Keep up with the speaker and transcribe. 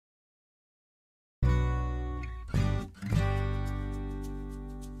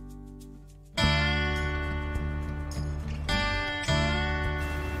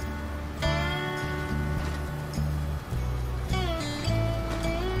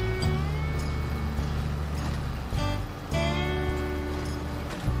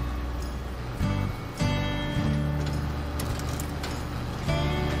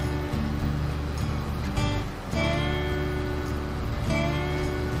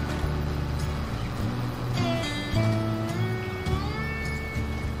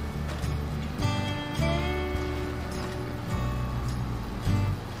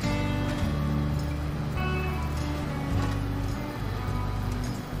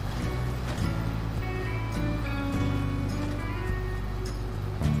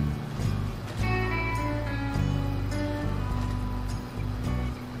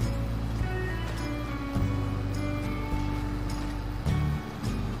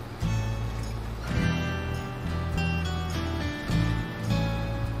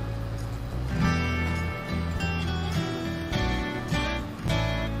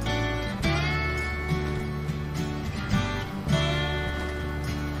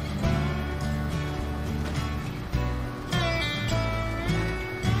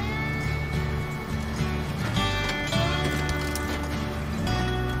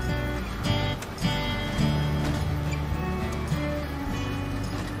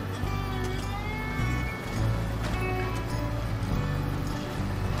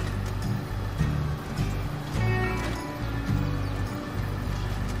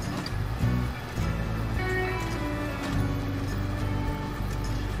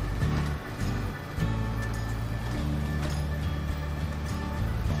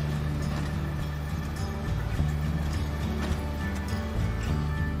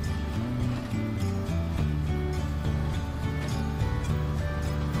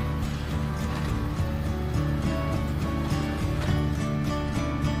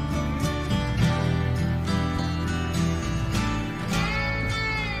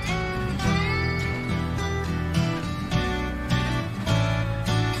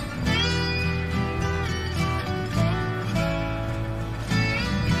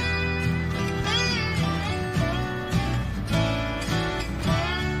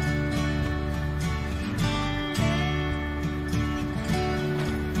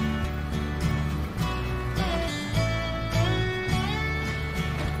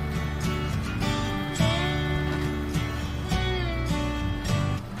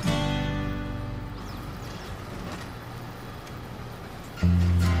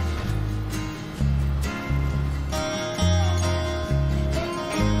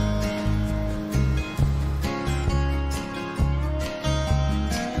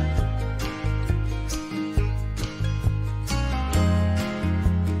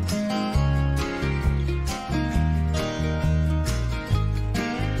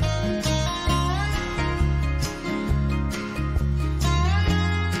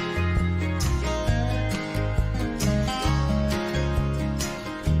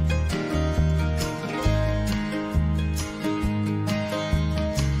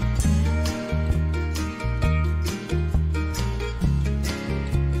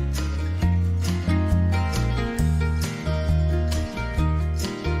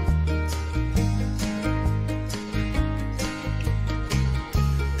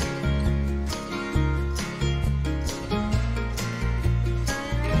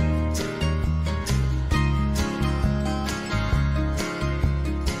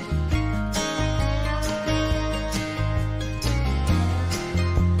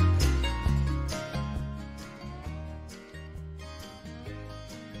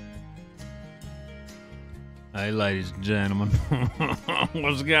Hey, ladies and gentlemen.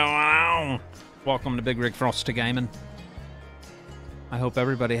 What's going on? Welcome to Bigrigfrosty Gaming. I hope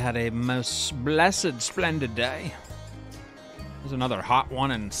everybody had a most blessed, splendid day. There's another hot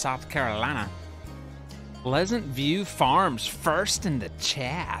one in South Carolina. Pleasant View Farms first in the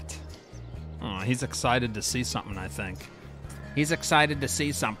chat. Oh, he's excited to see something, I think. He's excited to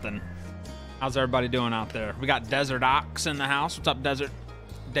see something. How's everybody doing out there? We got Desert Ox in the house. What's up, Desert?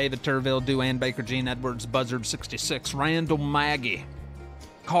 David Turville, Duane Baker, Gene Edwards, Buzzard66, Randall Maggie,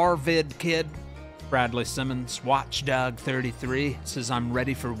 Carvid Kid, Bradley Simmons, Watchdog33 says, I'm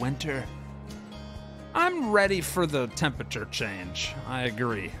ready for winter. I'm ready for the temperature change. I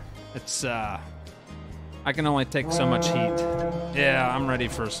agree. It's, I can only take so much heat. Yeah, I'm ready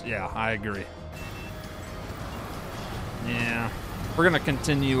for, yeah, I agree. Yeah. We're going to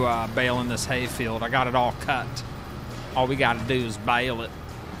continue baling this hay field. I got it all cut. All we got to do is bale it.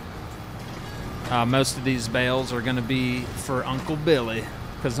 Most of these bales are going to be for Uncle Billy,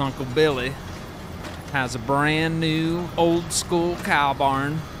 because Uncle Billy has a brand new old school cow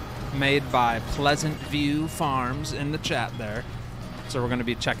barn made by Pleasant View Farms in the chat there. So we're going to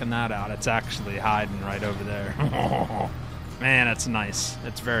be checking that out. It's actually hiding right over there. Man, it's nice.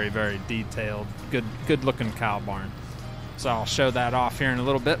 It's very, very detailed. Good looking cow barn. So I'll show that off here in a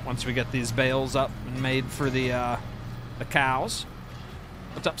little bit once we get these bales up and made for the cows.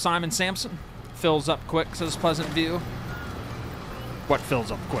 What's up, Simon Sampson? Fills up quick, says Pleasant View. What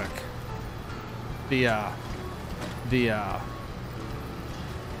fills up quick? The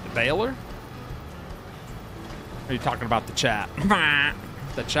baler? Or are you talking about the chat?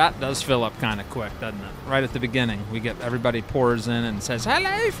 The chat does fill up kind of quick, doesn't it? Right at the beginning, we get everybody pours in and says,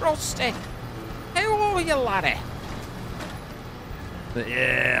 "Hello, Frosty. How are you, laddie?"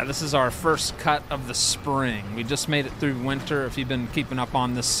 Yeah, this is our first cut of the spring. We just made it through winter. If you've been keeping up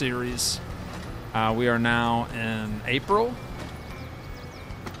on this series, we are now in April.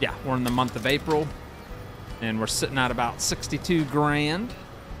 Yeah, we're in the month of April, and we're sitting at about 62 grand,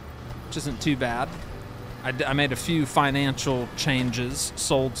 which isn't too bad. I made a few financial changes,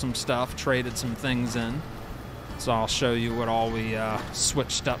 sold some stuff, traded some things in. So I'll show you what all we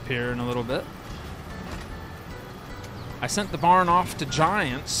switched up here in a little bit. I sent the barn off to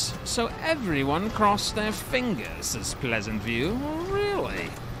Giants, so everyone crossed their fingers, says Pleasant View. Oh, really?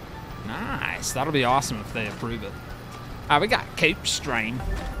 Nice. That'll be awesome if they approve it. We got Cape Stream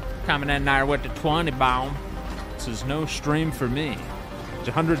coming in there with the 20 bomb. This is no stream for me. It's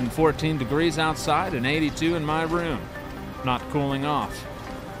 114 degrees outside and 82 in my room. Not cooling off.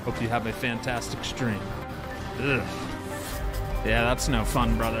 Hope you have a fantastic stream. Ugh. Yeah, that's no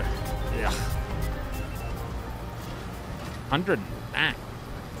fun, brother. Yeah. 100.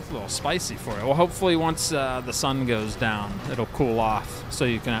 That's a little spicy for you. Well, hopefully once the sun goes down, it'll cool off so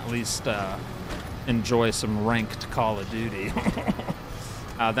you can at least enjoy some ranked Call of Duty.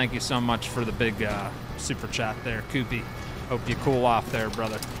 Thank you so much for the big super chat there, Koopy. Hope you cool off there,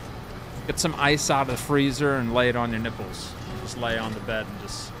 brother. Get some ice out of the freezer and lay it on your nipples. Just lay on the bed and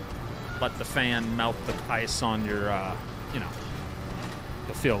just let the fan melt the ice on your, you know,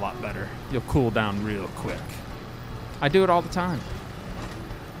 you'll feel a lot better. You'll cool down real quick. I do it all the time.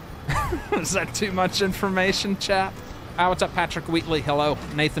 Is that too much information, chat? What's up, Patrick Wheatley? Hello.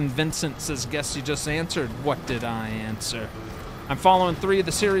 Nathan Vincent says, guess you just answered. What did I answer? I'm following 3 of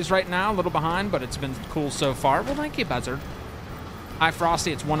the series right now, a little behind, but it's been cool so far. Well, thank you, Buzzard. Hi,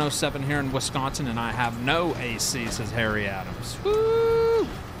 Frosty. It's 107 here in Wisconsin, and I have no AC, says Harry Adams. Woo!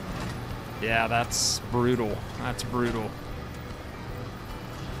 Yeah, that's brutal. That's brutal.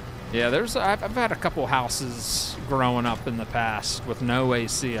 Yeah, I've had a couple houses growing up in the past with no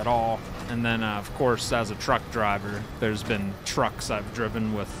AC at all. And then, of course, as a truck driver, there's been trucks I've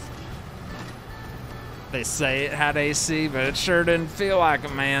driven with, they say it had AC, but it sure didn't feel like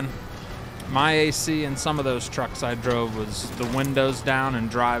it, man. My AC in some of those trucks I drove was the windows down and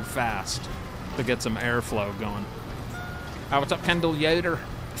drive fast to get some airflow going. What's up, Kendall Yoder?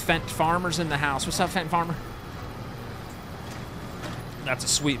 Fent Farmer's in the house. What's up, Fent Farmer? That's a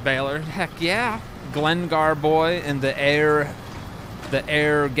sweet baler. Heck yeah. Glengar boy and the Air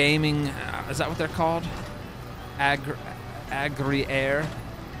Gaming, is that what they're called? Agri-Air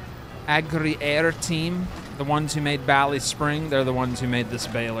team. The ones who made Bally Spring, they're the ones who made this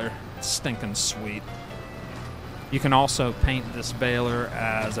baler. It's stinking sweet. You can also paint this baler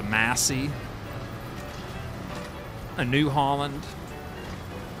as a Massey, a New Holland.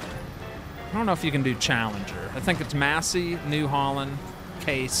 I don't know if you can do Challenger. I think it's Massey, New Holland,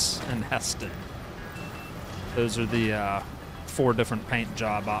 Case, and Heston. Those are the 4 different paint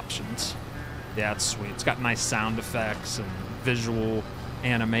job options. Yeah, it's sweet. It's got nice sound effects and visual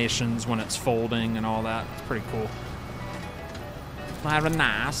animations when it's folding and all that. It's pretty cool. Very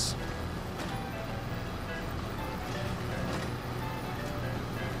nice.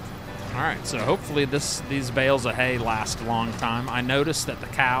 All right, so hopefully these bales of hay last a long time. I noticed that the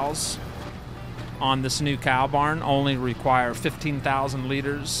cows on this new cow barn only require 15,000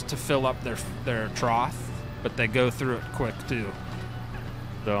 liters to fill up their trough, but they go through it quick too.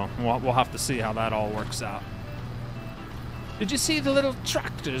 So we'll have to see how that all works out. Did you see the little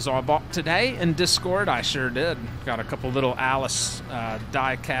tractors I bought today in Discord? I sure did. Got a couple little Alice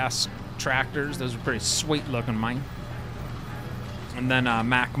die-cast tractors. Those are pretty sweet looking, mine. And then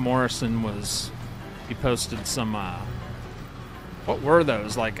Mac Morrison he posted some, what were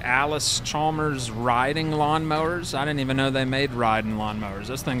those? Like Alice Chalmers riding lawnmowers? I didn't even know they made riding lawnmowers.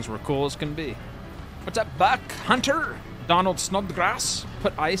 Those things were cool as can be. What's up, Buck? Hunter? Donald Snodgrass?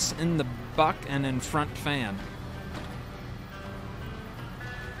 Put ice in the buck and in front fan.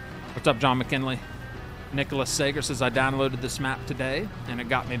 What's up, John McKinley? Nicholas Sager says, I downloaded this map today, and it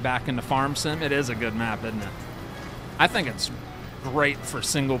got me back into Farm Sim. It is a good map, isn't it? I think it's great for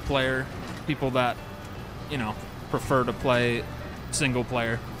single player, people that, you know, prefer to play single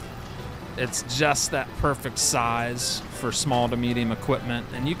player. It's just that perfect size for small to medium equipment,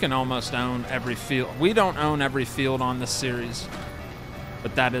 and you can almost own every field. We don't own every field on this series,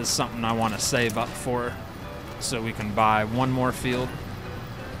 but that is something I want to save up for so we can buy one more field.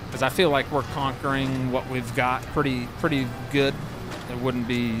 Because I feel like we're conquering what we've got pretty good. It wouldn't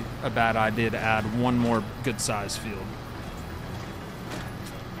be a bad idea to add one more good-sized field.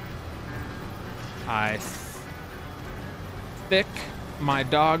 I think my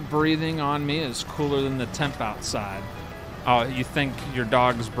dog breathing on me is cooler than the temp outside. Oh, you think your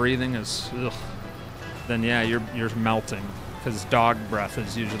dog's breathing is... Ugh. Then yeah, you're melting. Because dog breath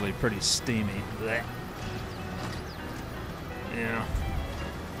is usually pretty steamy. Blech. Yeah.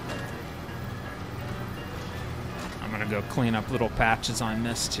 I'm gonna go clean up little patches I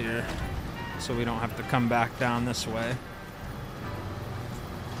missed here so we don't have to come back down this way.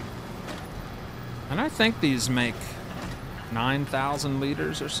 And I think these make 9,000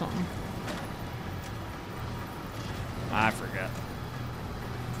 liters or something. I forget.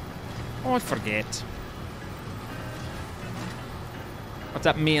 Oh, I forget. What's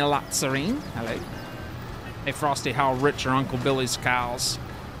up, Mia Latzarine? Hello. Hey, Frosty, how rich are Uncle Billy's cows?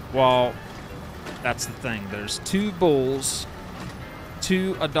 Well, that's the thing. There's 2 bulls,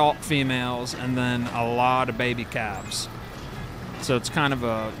 2 adult females, and then a lot of baby calves. So it's kind of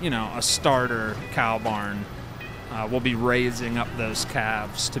a, you know, a starter cow barn. We'll be raising up those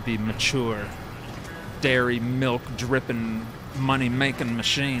calves to be mature, dairy milk dripping, money making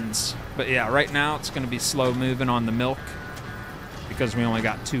machines. But yeah, right now it's going to be slow moving on the milk because we only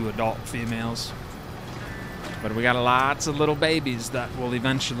got 2 adult females. But we got lots of little babies that will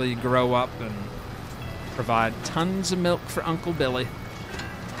eventually grow up and provide tons of milk for Uncle Billy.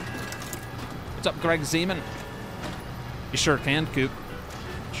 What's up, Greg Zeman? You sure can, Coop.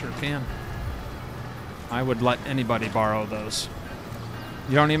 Sure can. I would let anybody borrow those.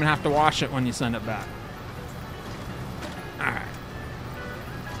 You don't even have to wash it when you send it back. Alright.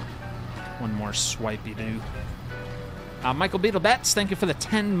 One more swipey-doo. Michael Beetle Betts, thank you for the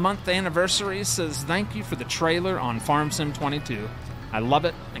 10-month anniversary. Says, thank you for the trailer on Farm Sim 22. I love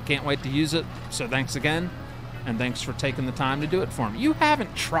it and can't wait to use it. So thanks again. And thanks for taking the time to do it for me. You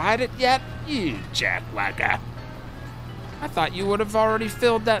haven't tried it yet? You jackwagger. I thought you would have already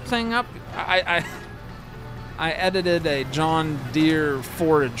filled that thing up. I edited a John Deere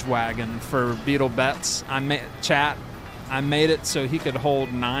forage wagon for Beetle Betts. I made it so he could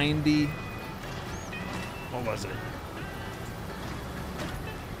hold 90. What was it?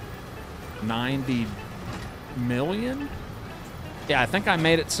 90 million? Yeah, I think I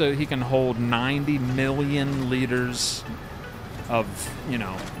made it so he can hold 90 million liters of, you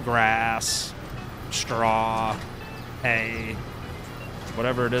know, grass, straw, hay,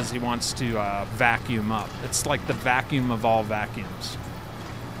 whatever it is he wants to vacuum up. It's like the vacuum of all vacuums.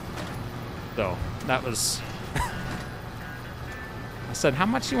 So that was... I said, how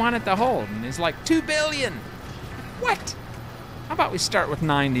much you want it to hold? And he's like, 2 billion. What? How about we start with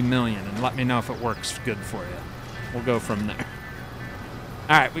 90 million and let me know if it works good for you. We'll go from there.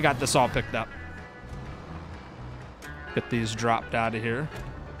 All right, we got this all picked up. Get these dropped out of here.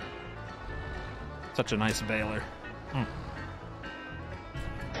 Such a nice baler.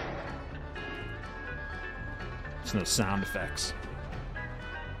 There's no sound effects.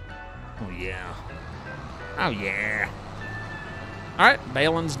 Oh, yeah. Oh, yeah. All right,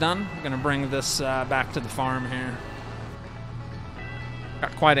 baling's done. I'm going to bring this back to the farm here.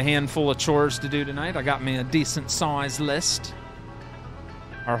 Got quite a handful of chores to do tonight. I got me a decent size list.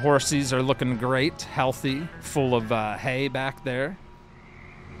 Our horsies are looking great, healthy, full of hay back there.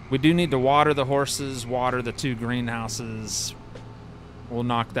 We do need to water the horses, water the 2 greenhouses. We'll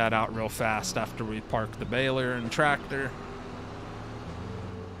knock that out real fast after we park the baler and tractor.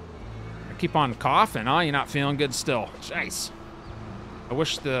 I keep on coughing. Oh, you're not feeling good still. Jeez. I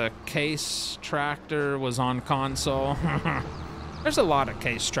wish the case tractor was on console. There's a lot of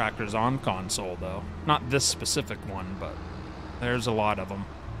case tractors on console, though. Not this specific one, but there's a lot of them.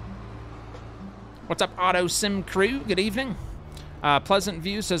 What's up, Auto Sim Crew? Good evening. Pleasant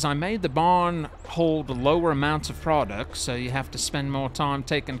View says, I made the barn hold lower amounts of products, so you have to spend more time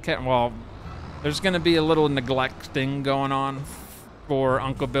taking care. Well, there's going to be a little neglecting going on for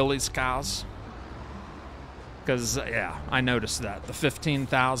Uncle Billy's cows. Because, yeah, I noticed that. The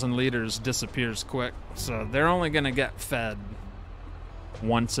 15,000 liters disappears quick, so they're only going to get fed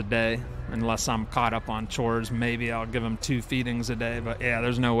once a day, unless I'm caught up on chores. Maybe I'll give them 2 feedings a day, but yeah,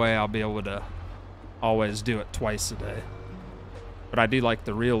 there's no way I'll be able to always do it twice a day. But I do like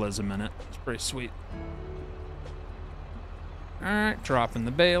the realism in it. It's pretty sweet. Alright, dropping the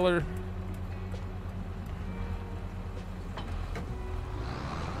baler.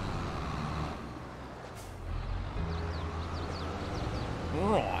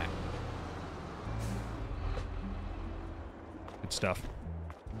 Right. Good stuff.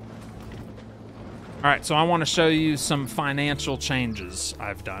 Alright, so I want to show you some financial changes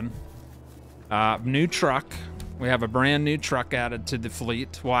I've done. New truck. We have a brand new truck added to the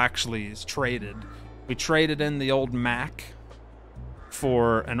fleet. Well, actually, it's traded. We traded in the old Mac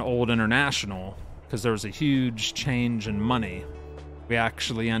for an old International because there was a huge change in money. We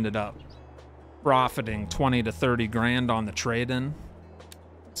actually ended up profiting 20 to 30 grand on the trade-in.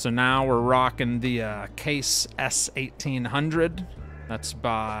 So now we're rocking the Case S1800. That's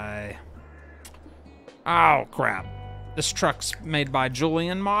by... Oh, crap. This truck's made by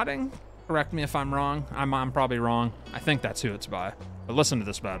Julian Modding. Correct me if I'm wrong. I'm probably wrong. I think that's who it's by. But listen to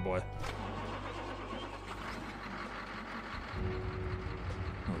this bad boy.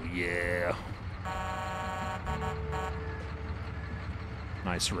 Oh, yeah.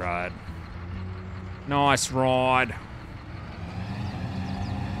 Nice ride. Nice ride.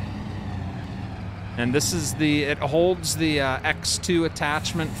 And this is the, it holds the X2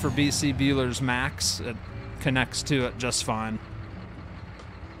 attachment for BC Bueller's Max. It connects to it just fine.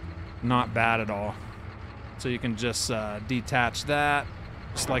 Not bad at all. So you can just detach that,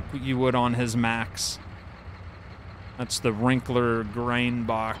 just like you would on his Max. That's the Wrinkler grain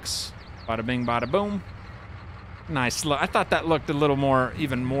box. Bada bing, bada boom. Nice look. I thought that looked a little more,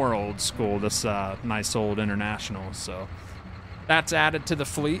 even more old school, this nice old International. So that's added to the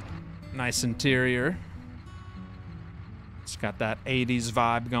fleet. Nice interior. It's got that 80s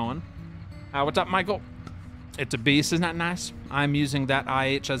vibe going. What's up, Michael? It's a beast, isn't that nice? I'm using that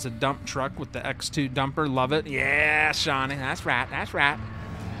IH as a dump truck with the X2 dumper. Love it. Yeah, Shawnee. That's right. That's right.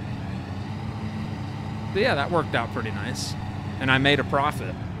 But yeah, that worked out pretty nice. And I made a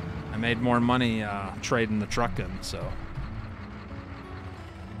profit. I made more money trading the truck in, so.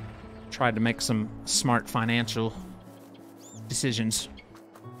 Tried to make some smart financial decisions.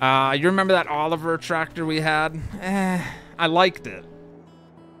 You remember that Oliver tractor we had? I liked it.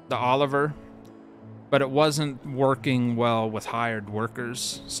 The Oliver. But it wasn't working well with hired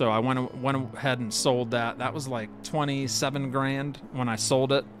workers. So I went ahead and sold that. That was like 27 grand when I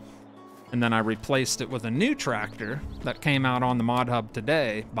sold it. And then I replaced it with a new tractor that came out on the Mod Hub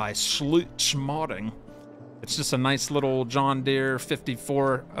today by Schlutz Modding. It's just a nice little John Deere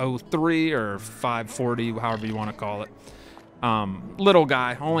 5403 or 540, however you want to call it. Little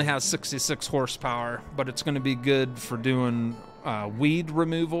guy, only has 66 horsepower, but it's going to be good for doing weed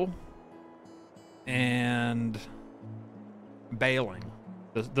removal and baling,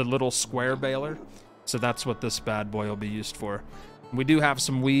 the little square baler. So that's what this bad boy will be used for. We do have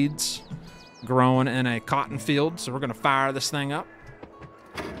some weeds growing in a cotton field, so we're going to fire this thing up.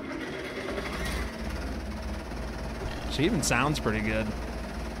 She even sounds pretty good.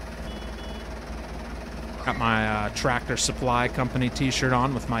 Got my Tractor Supply Company t-shirt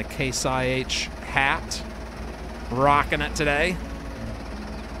on with my Case IH hat. Rocking it today.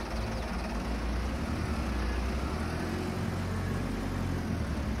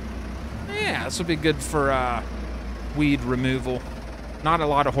 Yeah, this will be good for weed removal. Not a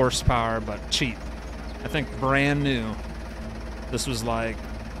lot of horsepower, but cheap. I think brand new. This was like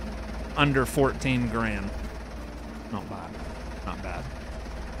under 14 grand. Not bad. Not bad.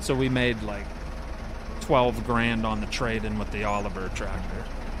 So we made like 12 grand on the trade-in with the Oliver tractor.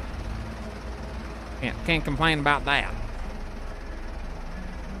 Can't complain about that.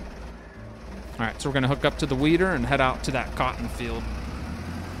 All right, so we're gonna hook up to the weeder and head out to that cotton field.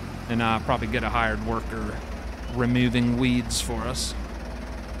 and probably get a hired worker removing weeds for us.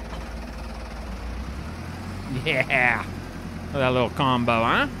 Yeah. That little combo,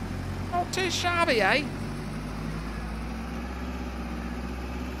 huh? Not too shabby, eh?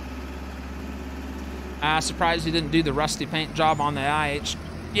 Surprised you didn't do the rusty paint job on the IH.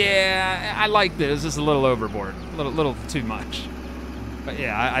 Yeah, I liked it. It was just a little overboard, a little too much. But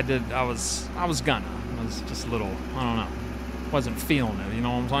yeah, I did. I was gonna. It was just a little. I don't know. Wasn't feeling it. You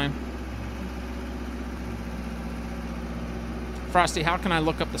know what I'm saying? Frosty, how can I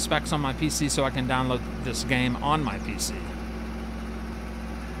look up the specs on my PC so I can download this game on my PC?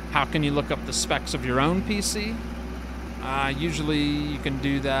 How can you look up the specs of your own PC? Usually you can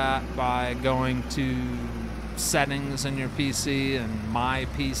do that by going to settings in your PC and my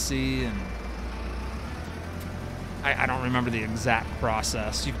PC, and I don't remember the exact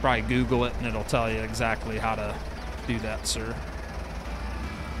process. You can probably Google it and it'll tell you exactly how to do that, sir.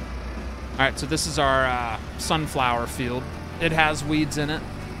 Alright, so this is our sunflower field. It has weeds in it,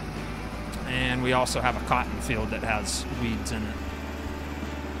 and we also have a cotton field that has weeds in it.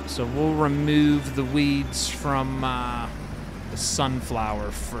 So we'll remove the weeds from the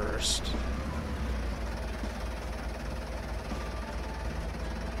sunflower first.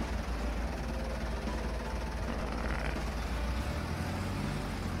 Alright.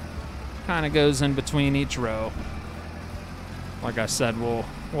 Kind of goes in between each row. Like I said, we'll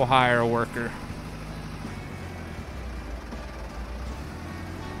hire a worker.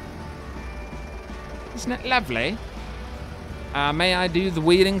 Isn't it lovely? May I do the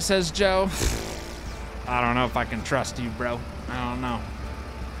weeding, says Joe. I don't know if I can trust you, bro. I don't know.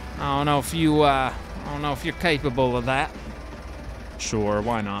 I don't know if you're capable of that. Sure,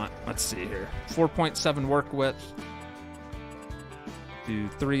 why not? Let's see here. 4.7 work width. Do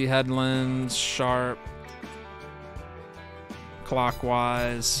 3 headlands, sharp,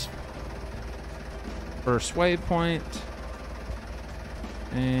 clockwise. First waypoint.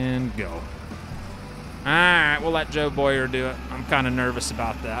 And go. Alright, we'll let Joe Boyer do it. I'm kind of nervous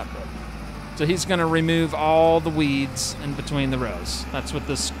about that. But... So he's going to remove all the weeds in between the rows. That's what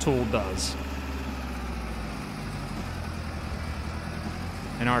this tool does.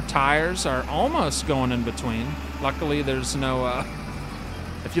 And our tires are almost going in between. Luckily, there's no...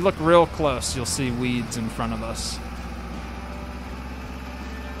 If you look real close, you'll see weeds in front of us.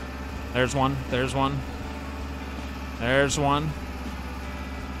 There's one. There's one. There's one.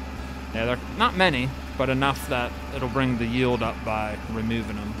 Yeah, they're not many, but enough that it'll bring the yield up by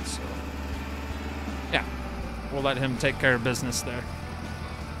removing them. So, yeah, we'll let him take care of business there.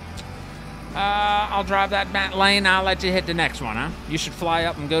 I'll drive that back lane. I'll let you hit the next one, huh? You should fly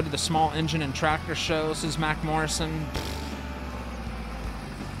up and go to the small engine and tractor show, says Mac Morrison.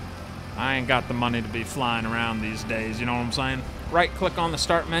 I ain't got the money to be flying around these days, you know what I'm saying? Right-click on the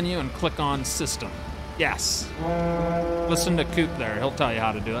start menu and click on system. Yes. Listen to Coop there. He'll tell you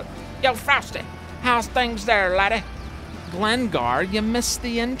how to do it. Yo, Frosty, how's things there, laddie? Glengar, you missed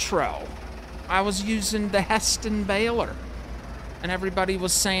the intro. I was using the Heston baler. And everybody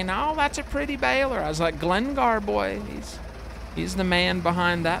was saying, oh, that's a pretty baler. I was like, Glengar, boy, he's the man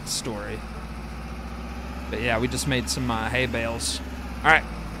behind that story. But yeah, we just made some hay bales. All right,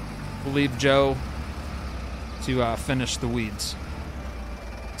 we'll leave Joe to finish the weeds.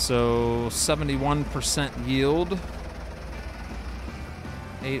 So 71% yield.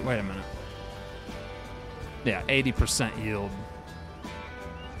 Wait a minute. Yeah, 80% yield.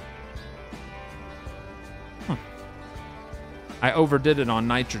 I overdid it on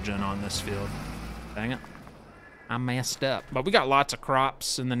nitrogen on this field. Dang it. I messed up. But we got lots of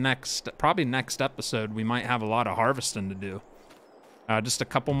crops in the probably next episode. We might have a lot of harvesting to do. Just a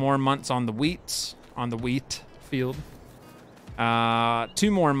couple more months on the wheat field.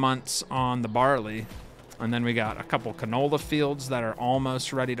 2 more months on the barley. And then we got a couple canola fields that are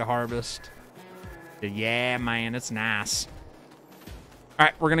almost ready to harvest. Yeah, man, it's nice. All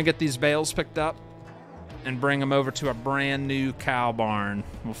right, we're going to get these bales picked up and bring them over to a brand new cow barn.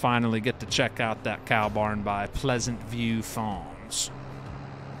 We'll finally get to check out that cow barn by Pleasant View Farms.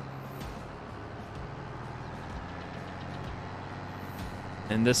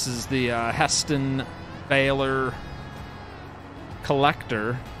 And this is the Heston baler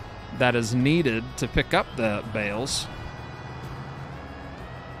collector that is needed to pick up the bales.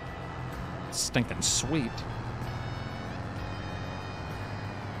 Stinking sweet.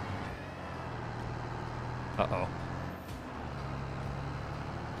 Uh-oh.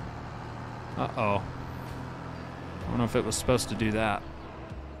 Uh-oh. I don't know if it was supposed to do that.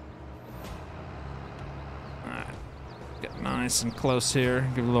 Alright. Get nice and close here.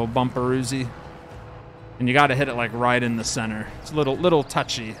 Give a little bumperoozy. And you got to hit it like right in the center. It's a little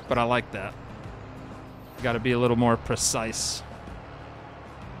touchy, but I like that. You got to be a little more precise.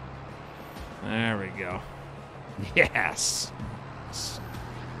 There we go. Yes.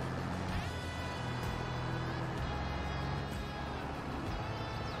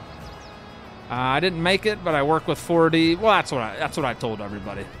 I didn't make it, but I work with 4D. Well, that's what I told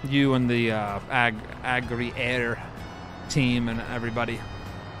everybody. You and the Agri Air team and everybody.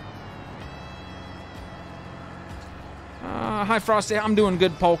 Hi, Frosty. I'm doing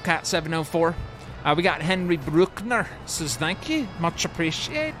good, Polecat 704. We got Henry Bruckner. Says, thank you. Much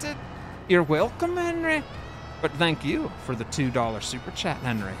appreciated. You're welcome, Henry. But thank you for the $2 super chat,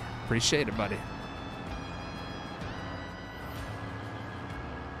 Henry. Appreciate it, buddy.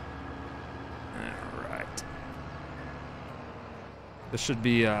 All right. This should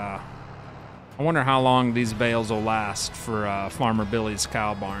be, I wonder how long these bales will last for Farmer Billy's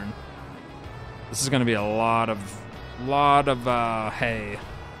cow barn. This is going to be a lot of hay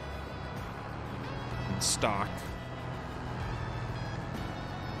and stock.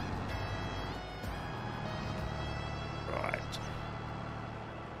 Right.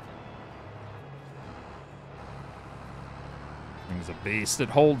 Thing's a beast. It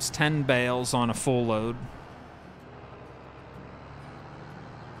holds 10 bales on a full load.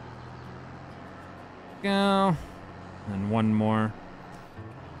 Go. And one more.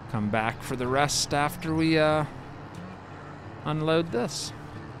 Come back for the rest after we unload this.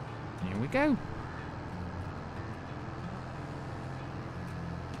 Here we go.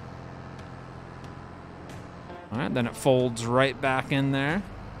 All right, then it folds right back in there.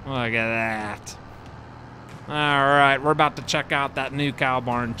 Look at that. All right, we're about to check out that new cow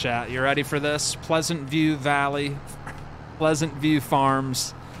barn, chat. You ready for this? Pleasant View Valley, Pleasant View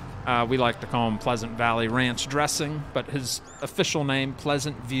Farms. We like to call him Pleasant Valley Ranch Dressing, but his official name,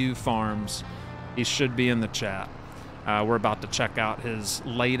 Pleasant View Farms. He should be in the chat. We're about to check out his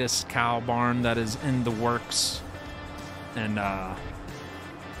latest cow barn that is in the works. And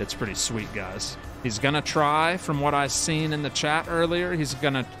it's pretty sweet, guys. He's going to try, from what I've seen in the chat earlier, he's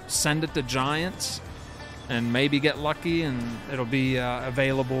going to send it to Giants and maybe get lucky, and it'll be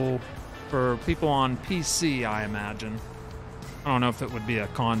available for people on PC, I imagine. I don't know if it would be a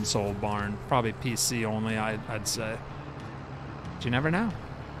console barn. Probably PC only, I'd say. But you never know.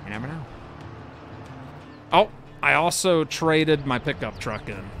 You never know. Oh, I also traded my pickup truck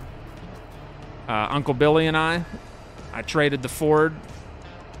in. Uncle Billy and I traded the Ford.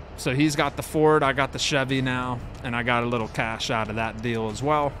 So he's got the Ford, I got the Chevy now, and I got a little cash out of that deal as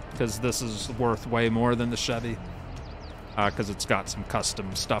well, because this is worth way more than the Chevy, because it's got some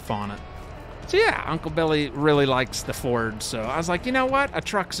custom stuff on it. So yeah, Uncle Billy really likes the Ford, so I was like, you know what? A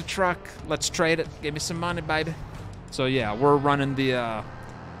truck's a truck. Let's trade it. Give me some money, baby. So yeah, we're running the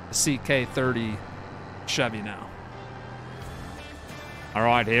CK30 Chevy now. All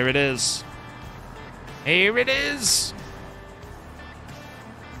right, here it is. Here it is.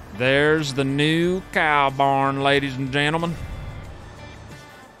 There's the new cow barn, ladies and gentlemen.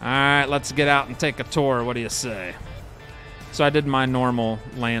 All right, let's get out and take a tour. What do you say? So I did my normal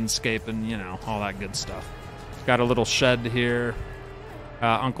landscaping, you know, all that good stuff. Got a little shed here.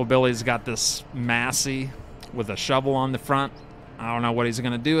 Uncle Billy's got this Massey with a shovel on the front. I don't know what he's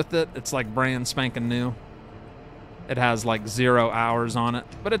going to do with it. It's like brand spanking new. It has like 0 hours on it,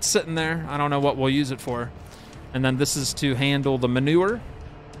 but it's sitting there. I don't know what we'll use it for. And then this is to handle the manure.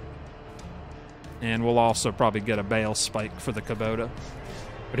 And we'll also probably get a bale spike for the Kubota.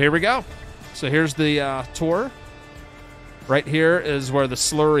 But here we go. So here's the tour. Right here is where the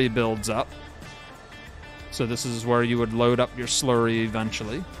slurry builds up. So this is where you would load up your slurry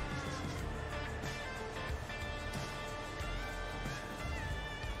eventually.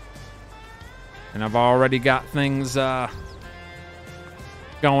 And I've already got things going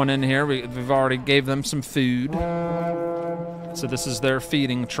in here. We've already gave them some food. So this is their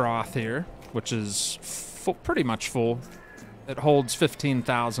feeding trough here, which is pretty much full. It holds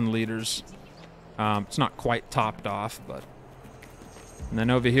 15,000 liters. It's not quite topped off, but... And then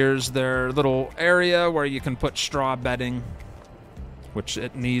over here's their little area where you can put straw bedding, which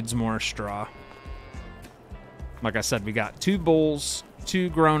it needs more straw. Like I said, we got 2 bulls, 2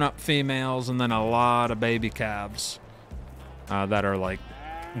 grown-up females, and then a lot of baby calves that are like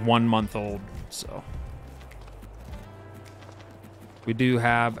 1 month old. So we do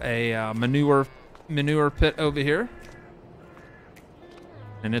have a manure pit over here,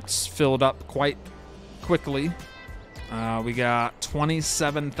 and it's filled up quite quickly. We got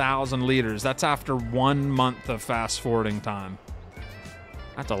 27,000 liters. That's after 1 month of fast forwarding time.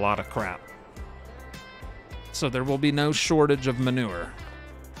 That's a lot of crap. So there will be no shortage of manure.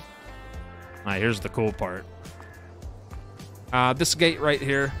 All right, here's the cool part. This gate right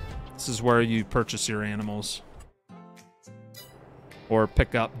here, this is where you purchase your animals. Or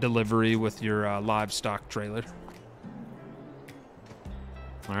pick up delivery with your livestock trailer.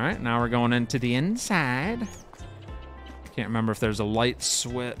 All right, now we're going into the inside. Can't remember if there's a light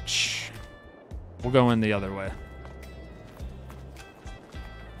switch. We'll go in the other way.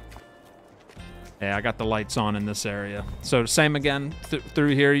 Yeah, I got the lights on in this area. So same again,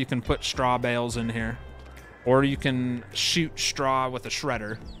 through here you can put straw bales in here. Or you can shoot straw with a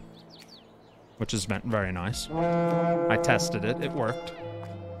shredder, which has been very nice. I tested it, it worked.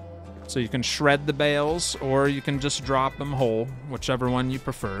 So you can shred the bales, or you can just drop them whole, whichever one you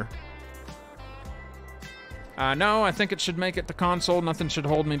prefer. No, I think it should make it to console. Nothing should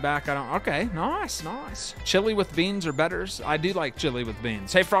hold me back. Okay, nice, nice. Chili with beans or betters? I do like chili with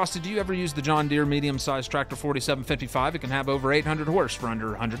beans. Hey, Frosty, do you ever use the John Deere medium-sized tractor 4755? It can have over 800 horse for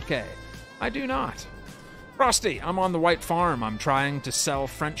under 100K. I do not. Frosty, I'm on the White Farm. I'm trying to sell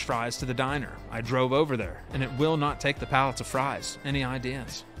French fries to the diner. I drove over there, and it will not take the pallets of fries. Any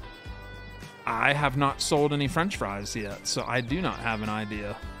ideas? I have not sold any French fries yet, so I do not have an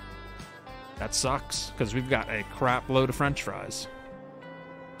idea. That sucks, because we've got a crap load of French fries.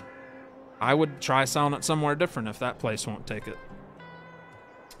 I would try selling it somewhere different if that place won't take it.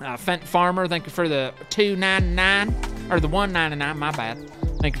 Fent Farmer, thank you for the $2.99, or the $1.99, my bad.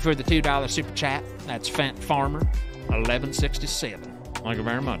 Thank you for the $2 super chat. That's Fent Farmer, 1167. Thank you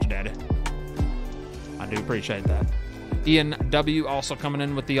very much, Daddy. I do appreciate that. Ian W. also coming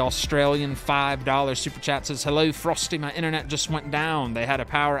in with the Australian $5 super chat, says, hello, Frosty, my internet just went down. They had a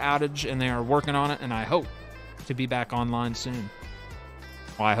power outage, and they are working on it, and I hope to be back online soon.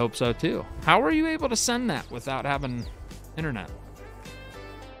 Well, I hope so, too. How were you able to send that without having internet?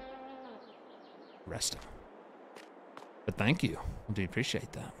 Resting. But thank you. I do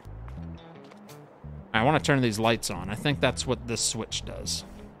appreciate that. I want to turn these lights on. I think that's what this switch does.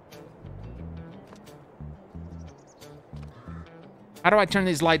 How do I turn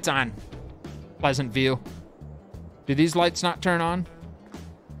these lights on? Pleasant View. Do these lights not turn on?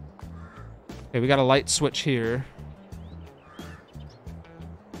 Okay, we got a light switch here.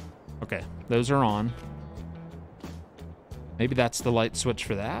 Okay, those are on. Maybe that's the light switch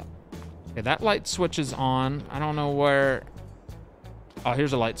for that. Okay, that light switch is on. I don't know where... Oh,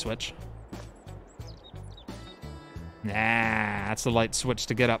 here's a light switch. Nah, that's the light switch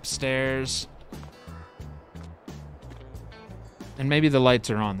to get upstairs. And maybe the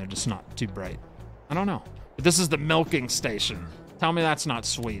lights are on, they're just not too bright. I don't know. But this is the milking station. Tell me that's not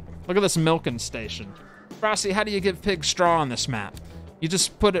sweet. Look at this milking station. Frosty, how do you give pigs straw on this map? You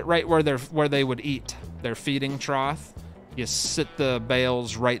just put it right where they would eat. Their feeding trough. You sit the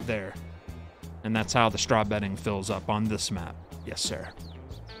bales right there. And that's how the straw bedding fills up on this map. Yes, sir.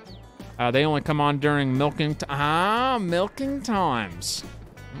 They only come on during milking milking times.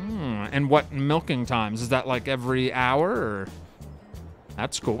 And what milking times? Is that like every hour or...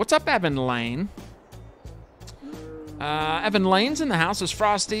 That's cool. What's up, Evan Lane? Evan Lane's in the house. Is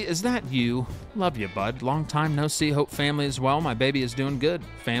Frosty? Is that you? Love you, bud. Long time no see. Hope family is well. My baby is doing good.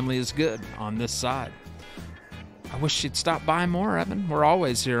 Family is good on this side. I wish she'd stop by more, Evan. We're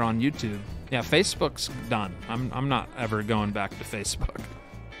always here on YouTube. Yeah, Facebook's done. I'm not ever going back to Facebook.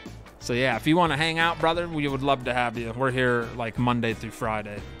 So yeah, if you want to hang out, brother, we would love to have you. We're here like Monday through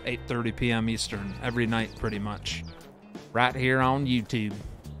Friday, 8:30 p.m. Eastern, every night pretty much. Right here on YouTube.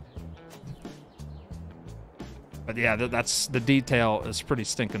 But yeah, that's the detail is pretty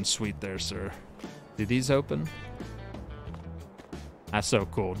stinking sweet there, sir. Do these open? That's so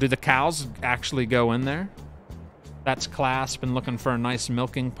cool. Do the cows actually go in there? That's class. Been looking for a nice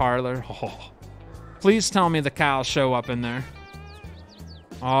milking parlor. Oh, please tell me the cows show up in there.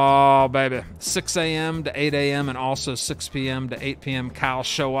 Oh, baby. 6 a.m. to 8 a.m. and also 6 p.m. to 8 p.m. cows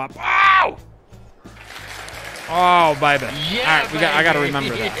show up. Oh! Oh, baby. Yeah, all right, I got to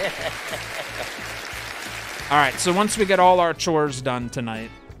remember that. Yeah. All right, so once we get all our chores done tonight,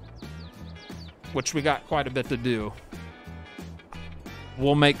 which we got quite a bit to do,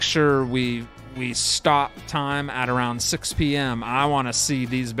 we'll make sure we stop time at around 6 p.m. I want to see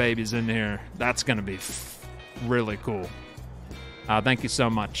these babies in here. That's going to be really cool. Thank you so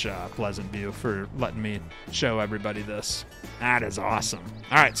much, Pleasant View, for letting me show everybody this. That is awesome.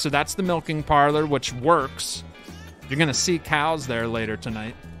 All right, so that's the milking parlor, which works. You're going to see cows there later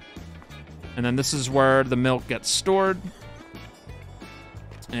tonight. And then this is where the milk gets stored.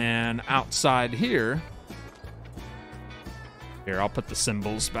 And outside here... Here, I'll put the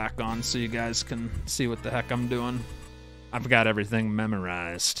symbols back on so you guys can see what the heck I'm doing. I've got everything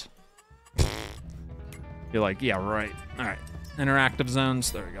memorized. You're like, yeah, right. All right. Interactive zones.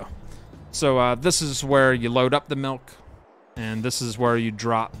 There we go. So this is where you load up the milk, and this is where you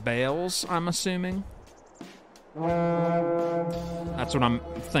drop bales, I'm assuming. That's what I'm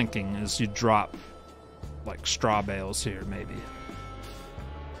thinking, is you drop like straw bales here, maybe.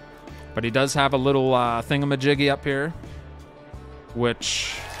 But he does have a little thingamajiggy up here,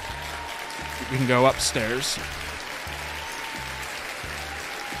 which you can go upstairs.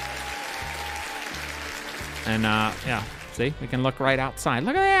 And yeah, see, we can look right outside.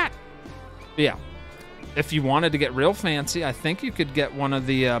 Look at that. Yeah, if you wanted to get real fancy, I think you could get one of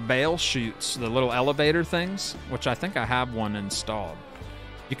the bale chutes, the little elevator things, which I think I have one installed.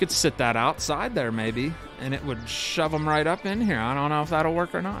 You could sit that outside there maybe, and it would shove them right up in here. I don't know if that'll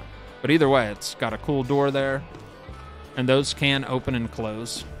work or not. But either way, it's got a cool door there, and those can open and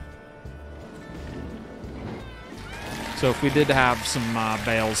close. So if we did have some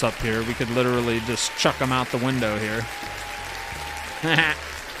bales up here, we could literally just chuck them out the window here.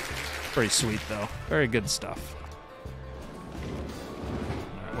 Pretty sweet, though. Very good stuff.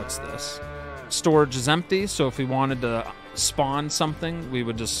 What's this? Storage is empty, so if we wanted to spawn something, we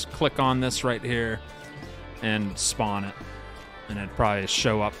would just click on this right here and spawn it. And it'd probably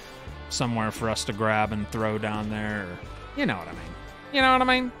show up somewhere for us to grab and throw down there. Or, you know what I mean. You know what I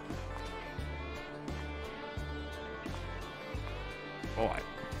mean? Boy.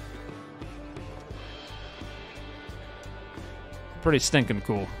 Pretty stinking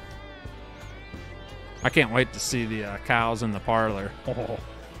cool. I can't wait to see the cows in the parlor.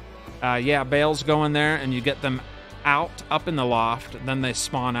 Yeah, bales go in there, and you get them out, up in the loft. Then they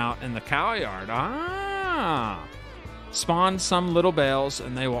spawn out in the cow yard. Ah! Spawn some little bales,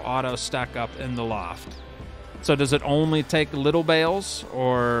 and they will auto stack up in the loft. So does it only take little bales,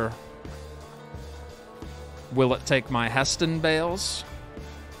 or will it take my Heston bales?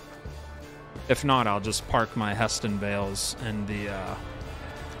 If not, I'll just park my Heston bales in the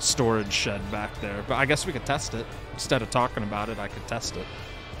storage shed back there. But I guess we could test it. Instead of talking about it, I could test it.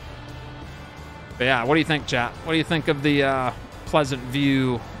 But yeah, what do you think, chat? What do you think of the Pleasant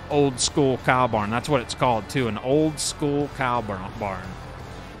View old school cow barn? That's what it's called, too. An old school cow barn.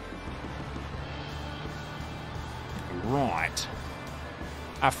 Right.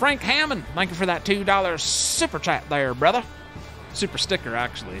 Frank Hammond, thank you for that $2 super chat there, brother. Super sticker,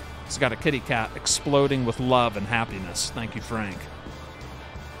 actually. It's got a kitty cat exploding with love and happiness. Thank you, Frank.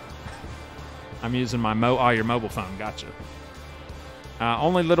 I'm using my your mobile phone. Gotcha.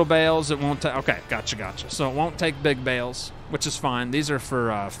 Only little bales. It won't take. Okay, gotcha. So it won't take big bales, which is fine. These are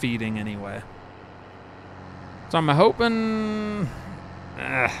for feeding anyway. So I'm hoping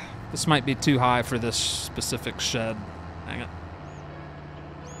this might be too high for this specific shed. Dang it.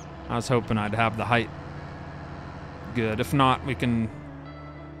 I was hoping I'd have the height good. If not, we can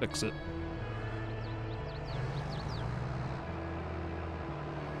fix it.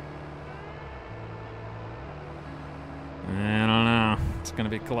 I don't know. It's going to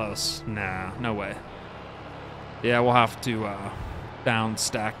be close. Nah, no way. Yeah, we'll have to down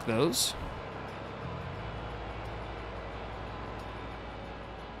stack those.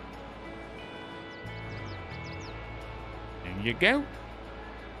 There you go.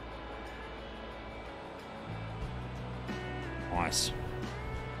 Nice.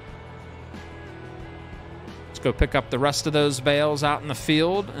 Let's go pick up the rest of those bales out in the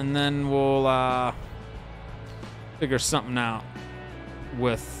field, and then we'll figure something out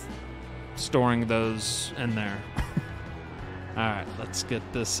with storing those in there. All right, let's get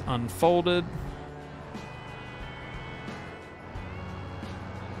this unfolded.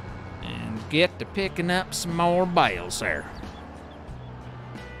 And get to picking up some more bales there.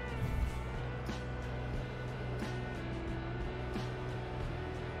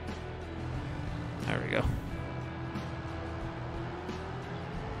 There we go.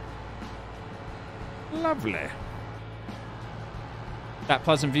 Lovely. That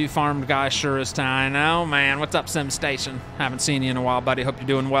Pleasant View farmed guy sure is time. I know, man. What's up, Sim Station? Haven't seen you in a while, buddy. Hope you're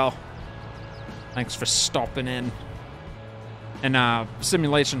doing well. Thanks for stopping in. And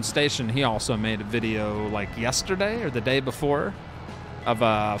Simulation Station, he also made a video like yesterday or the day before of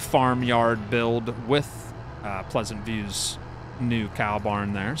a farmyard build with Pleasant View's new cow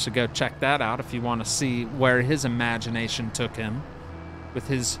barn there. So go check that out if you want to see where his imagination took him with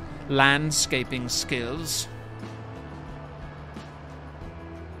his landscaping skills.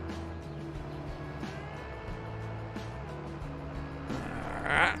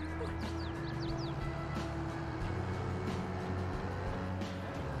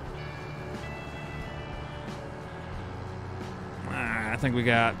 I think we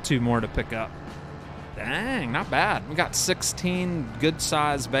got 2 more to pick up. Dang, not bad. We got 16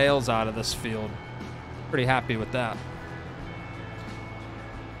 good-sized bales out of this field. Pretty happy with that.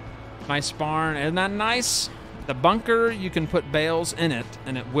 Nice barn. Isn't that nice? The bunker, you can put bales in it,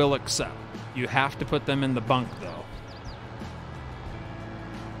 and it will accept. You have to put them in the bunk, though.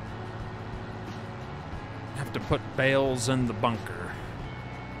 You have to put bales in the bunker.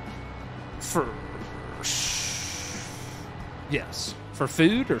 Yes. For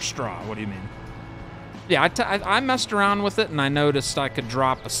food or straw? What do you mean? Yeah, I messed around with it, and I noticed I could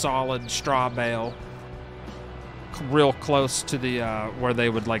drop a solid straw bale real close to the where they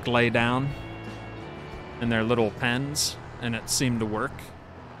would like lay down in their little pens, and it seemed to work.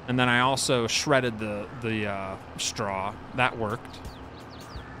 And then I also shredded the straw. That worked.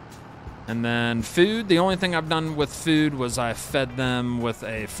 And then food, the only thing I've done with food was I fed them with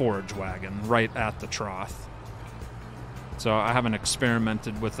a forage wagon right at the trough. So I haven't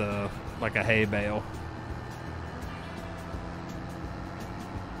experimented with like a hay bale.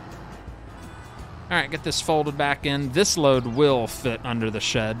 All right, get this folded back in. This load will fit under the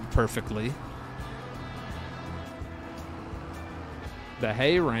shed perfectly. The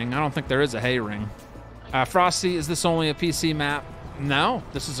hay ring, I don't think there is a hay ring. Frosty, is this only a PC map? No,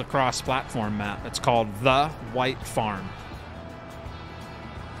 this is a cross-platform map. It's called The White Farm.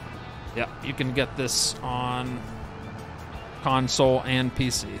 Yep, you can get this on console and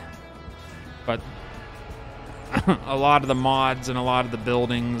PC. But a lot of the mods and a lot of the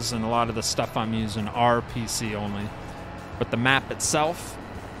buildings and a lot of the stuff I'm using are PC only. But the map itself,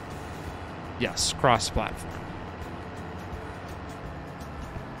 yes, cross-platform.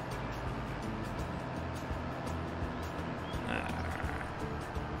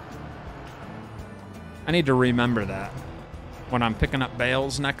 I need to remember that when I'm picking up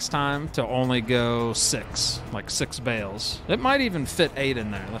bales next time to only go 6, like 6 bales. It might even fit 8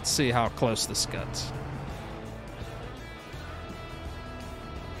 in there. Let's see how close this gets.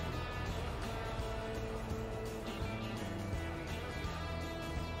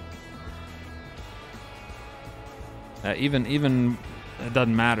 Even it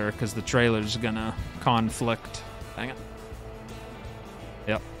doesn't matter because the trailer's gonna conflict. Dang it.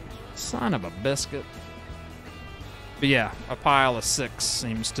 Yep. Son of a biscuit. But yeah, a pile of 6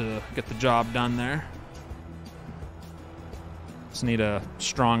 seems to get the job done there. Just need a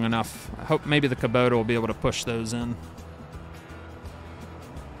strong enough. I hope maybe the Kubota will be able to push those in.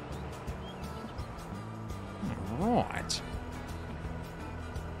 All right.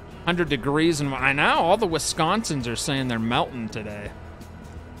 100 degrees, and I know all the Wisconsins are saying they're melting today.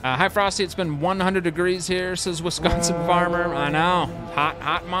 Hi, Frosty. It's been 100 degrees here, says Wisconsin farmer. I know. Hot,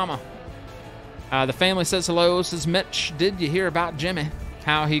 hot mama. The family says hello, says Mitch. Did you hear about Jimmy?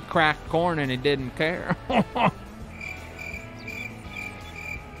 How he cracked corn and he didn't care?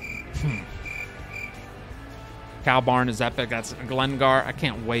 Cow barn is epic. That's Glengar. I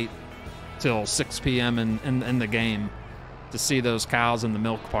can't wait till 6 p.m. in the game to see those cows in the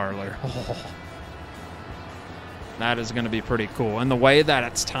milk parlor. That is going to be pretty cool. And the way that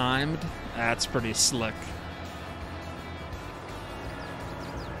it's timed, that's pretty slick.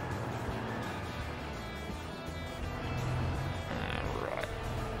 All right.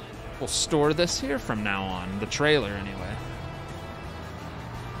 We'll store this here from now on, the trailer anyway.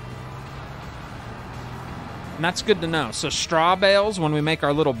 And that's good to know. So straw bales, when we make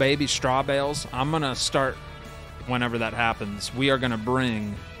our little baby straw bales, I'm going to start, whenever that happens, we are going to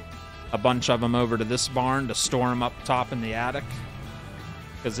bring a bunch of them over to this barn to store them up top in the attic.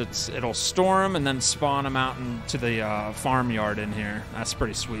 Because it'll store them and then spawn them out into the farmyard in here. That's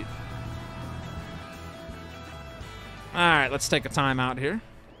pretty sweet. All right, let's take a time out here.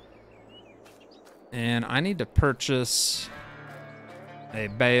 And I need to purchase a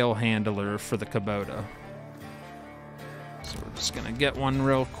bale handler for the Kubota. So we're just going to get one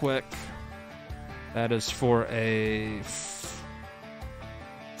real quick. That is for a...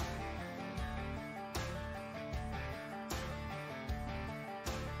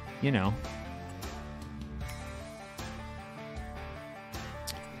 you know.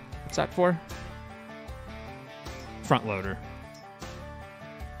 What's that for? Front loader.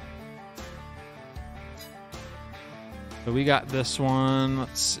 So we got this one.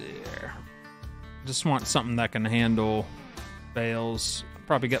 Let's see here. Just want something that can handle bales.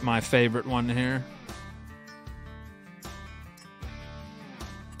 Probably get my favorite one here.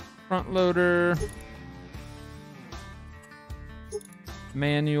 Front loader.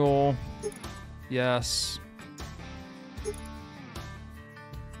 Manual. Yes.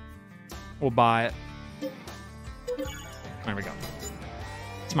 We'll buy it. There we go.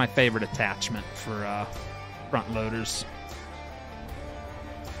 It's my favorite attachment for front loaders.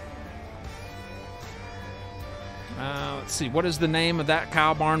 Let's see. What is the name of that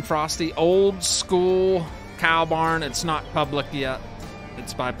cow barn, Frosty? Old school cow barn. It's not public yet.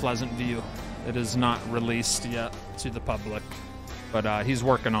 It's by Pleasant View. It is not released yet to the public, but he's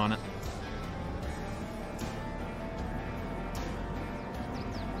working on it.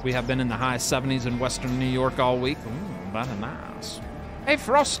 We have been in the high 70s in western New York all week. Ooh, very nice. Hey,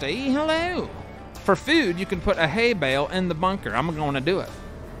 Frosty, hello. For food, you can put a hay bale in the bunker. I'm going to do it.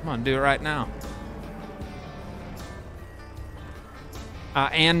 I'm going to do it right now.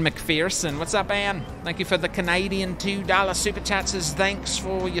 Ann McPherson. What's up, Ann? Thank you for the Canadian $2 super chat. Says thanks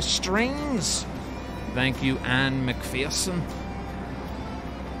for your strings. Thank you, Ann McPherson.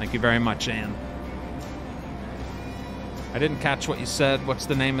 Thank you very much, Ann. I didn't catch what you said. What's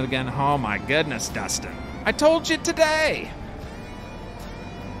the name again? Oh my goodness, Dustin. I told you today.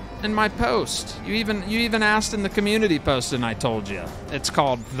 In my post. You even asked in the community post and I told you. It's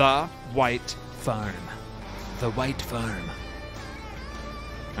called The White Farm. The White Farm.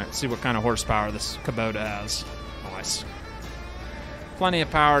 All right, see what kind of horsepower this Kubota has. Nice. Plenty of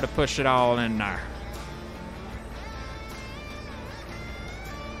power to push it all in there.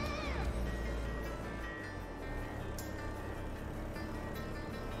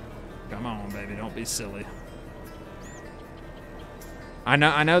 Come on, baby, don't be silly. I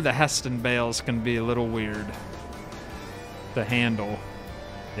know the Heston bales can be a little weird to handle.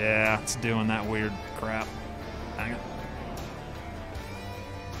 Yeah, it's doing that weird crap. Dang it.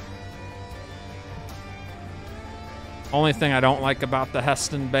 Only thing I don't like about the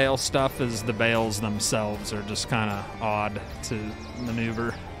Heston bale stuff is the bales themselves are just kind of odd to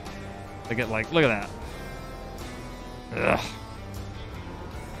maneuver. They get like, look at that. Ugh.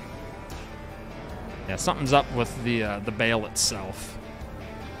 Yeah, something's up with the bale itself.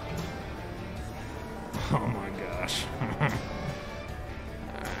 Oh my gosh.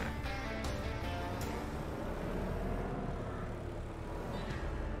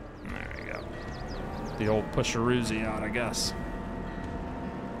 There we go. The old pusheroozy out, I guess.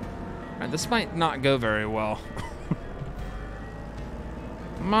 All right, this might not go very well.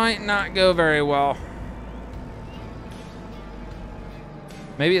 Might not go very well.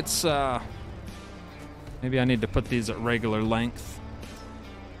 Maybe it's maybe I need to put these at regular length.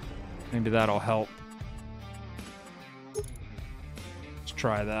 Maybe that'll help. Let's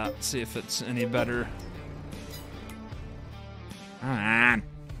try that, see if it's any better. Come on.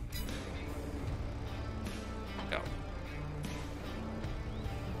 Go.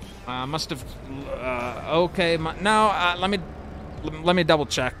 Must have, okay, no, let me double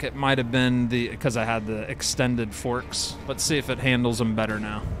check. It might have been because I had the extended forks. Let's see if it handles them better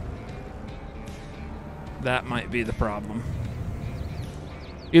now. That might be the problem.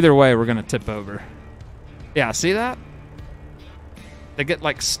 Either way, we're gonna tip over. Yeah, see that? They get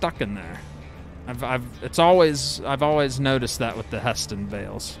like stuck in there. I've always noticed that with the Heston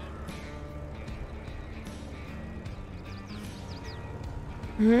bales.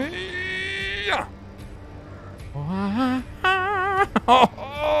 Yeah.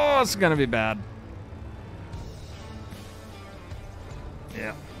 Oh, it's gonna be bad.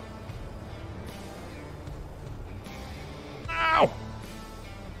 Yeah. Ow!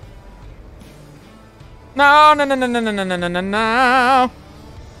 No, no, no, no, no, no, no, no, no, no.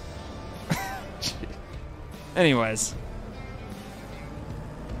 Anyways.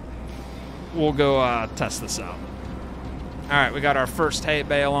 We'll go test this out. Alright, we got our first hay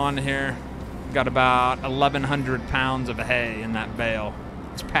bale on here. We got about 1,100 pounds of hay in that bale.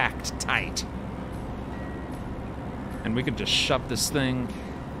 It's packed tight. And we could just shove this thing,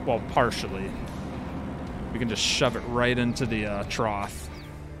 well, partially. We can just shove it right into the trough.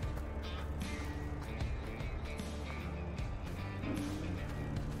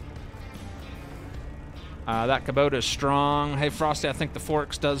 That Kubota is strong. Hey, Frosty, I think the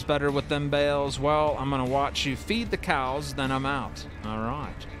Forks does better with them bales. Well, I'm going to watch you feed the cows, then I'm out. All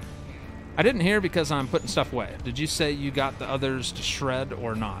right. I didn't hear because I'm putting stuff away. Did you say you got the others to shred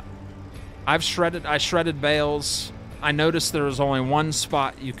or not? I shredded bales. I noticed there was only one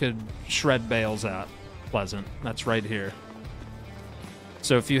spot you could shred bales at Pleasant. That's right here.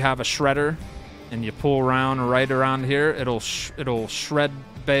 So if you have a shredder and you pull around right around here, it'll shred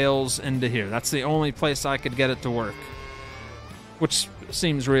bales into here. That's the only place I could get it to work, which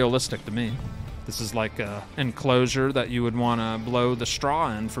seems realistic to me. This is like a enclosure that you would want to blow the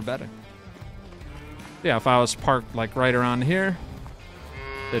straw in for bedding. Yeah, if I was parked like right around here,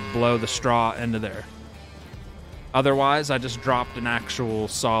 it'd blow the straw into there. Otherwise, I just dropped an actual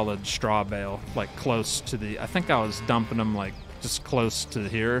solid straw bale, like close to the, I think I was dumping them like just close to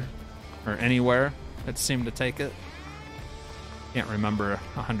here or anywhere it seemed to take it. Can't remember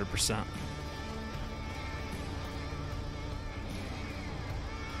 100%.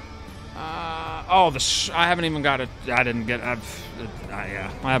 Oh, I haven't even got it. I didn't get. Yeah,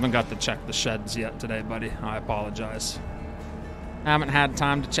 I haven't got to check the sheds yet today, buddy. I apologize. I haven't had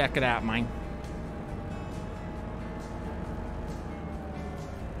time to check it out, man.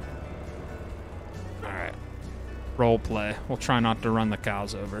 All right, role play. We'll try not to run the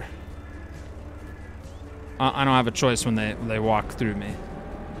cows over. I don't have a choice when they walk through me.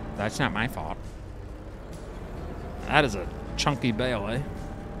 That's not my fault. That is a chunky bale, eh?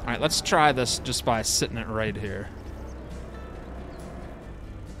 All right, let's try this just by sitting it right here.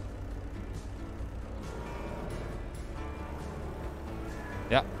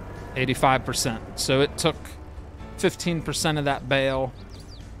 Yep, 85%. So it took 15% of that bale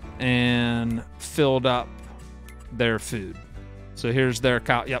and filled up their food. So here's their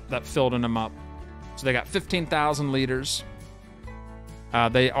cow. Yep, that filled them up. So they got 15,000 liters.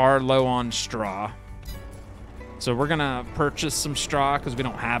 They are low on straw. So we're gonna purchase some straw because we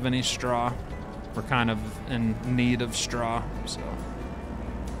don't have any straw. We're kind of in need of straw, so.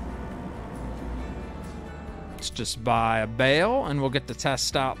 Let's just buy a bale and we'll get to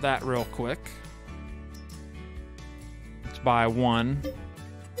test out that real quick. Let's buy one.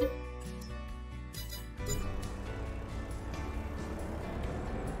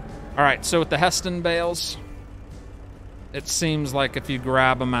 All right, so with the Heston bales, it seems like if you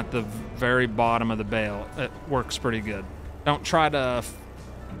grab them at the very bottom of the bale, it works pretty good. Don't try to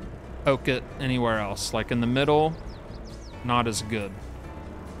poke it anywhere else. Like in the middle, not as good.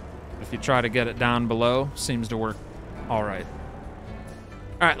 If you try to get it down below, seems to work all right.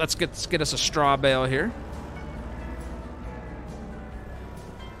 All right, let's get us a straw bale here.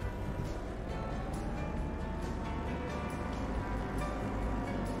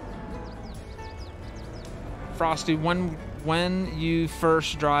 Frosty, when you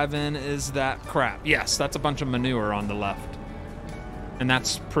first drive in, is that crap? Yes, that's a bunch of manure on the left. And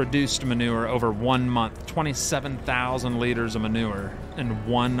that's produced manure over 1 month. 27,000 liters of manure in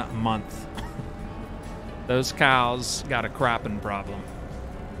 1 month. Those cows got a crapping problem.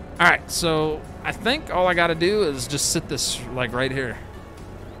 All right, so I think all I got to do is just sit this like right here.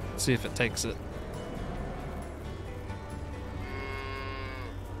 See if it takes it.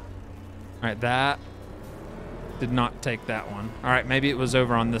 All right, that did not take that one. All right, maybe it was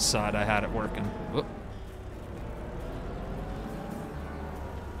over on this side. I had it working. Whoop.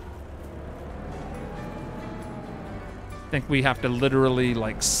 I think we have to literally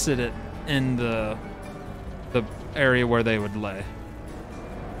like sit it in the area where they would lay.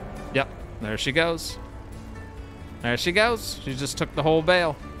 Yep, there she goes. There she goes. She just took the whole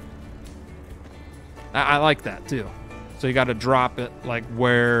bale. I like that too. So you got to drop it like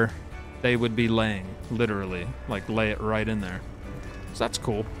where they would be laying, literally, like lay it right in there. So that's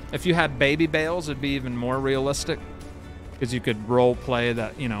cool. If you had baby bales, it'd be even more realistic because you could role play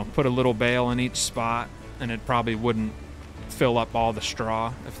that, you know, put a little bale in each spot and it probably wouldn't fill up all the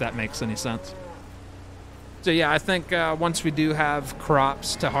straw, if that makes any sense. So yeah, I think once we do have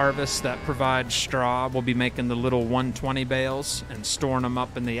crops to harvest that provide straw, we'll be making the little 120 bales and storing them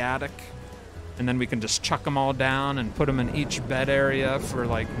up in the attic. And then we can just chuck them all down and put them in each bed area for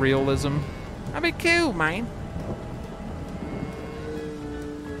like realism. That'd be cool, man.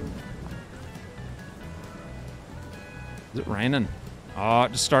 Is it raining? Oh,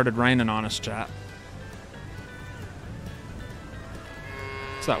 it just started raining on us, chat.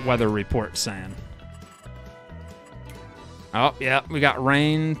 What's that weather report saying? Oh, yeah, we got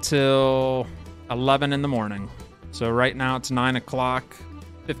rain till 11 in the morning. So right now it's 9 o'clock.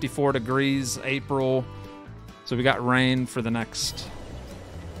 54 degrees, April. So we got rain for the next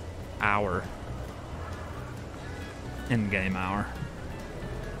hour. In-game hour.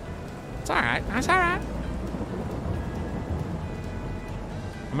 It's all right. That's all right.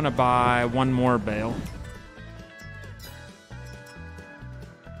 I'm going to buy one more bale.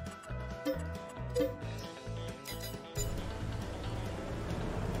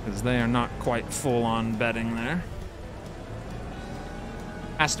 Because they are not quite full on bedding there.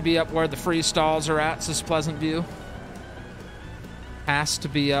 Has to be up where the free stalls are at, says Pleasant View. Has to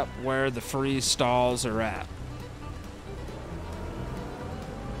be up where the free stalls are at.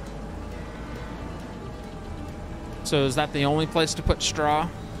 So is that the only place to put straw?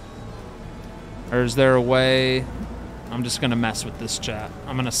 Or is there a way? I'm just gonna mess with this chat.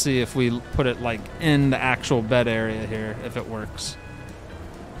 I'm gonna see if we put it like in the actual bed area here, if it works.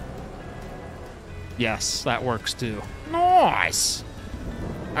 Yes, that works too. Nice.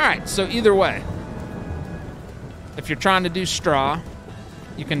 All right, so either way, if you're trying to do straw,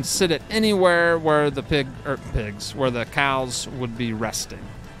 you can sit it anywhere where the where the cows would be resting.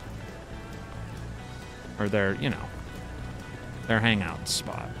 Or their, you know, their hangout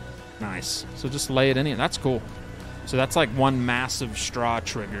spot. Nice. So just lay it in here. That's cool. So that's like one massive straw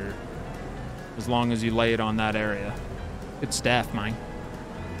trigger as long as you lay it on that area. Good stuff, man.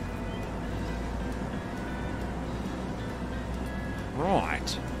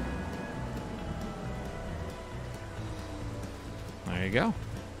 Right. There you go.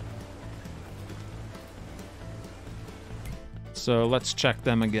 So let's check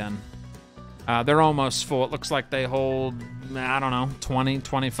them again. They're almost full. It looks like they hold, I don't know, 20,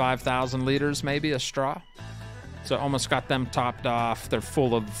 25,000 liters maybe, a straw. So almost got them topped off. They're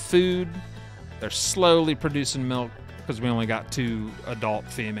full of food. They're slowly producing milk because we only got 2 adult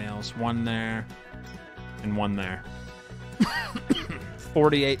females. One there and one there.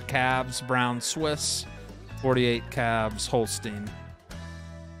 48 calves, brown Swiss. 48 calves, Holstein.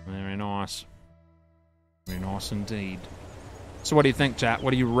 Very nice. Very nice indeed. So what do you think, chat?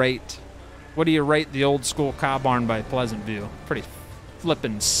 What do you rate? What do you rate the old school cow barn by Pleasant View? Pretty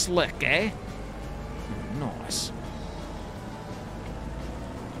flippin' slick, eh? Nice.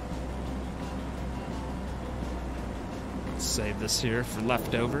 Let's save this here for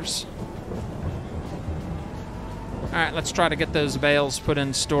leftovers. Alright, let's try to get those bales put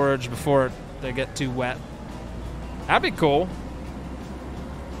in storage before they get too wet. That'd be cool.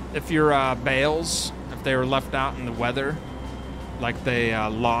 If your bales, if they were left out in the weather, like they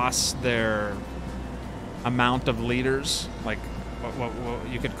lost their amount of liters, like what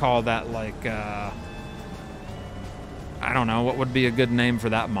you could call that, like I don't know, what would be a good name for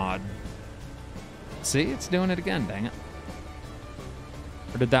that mod? See, it's doing it again, dang it.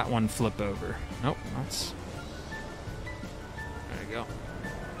 Or did that one flip over? Nope, that's... There you go.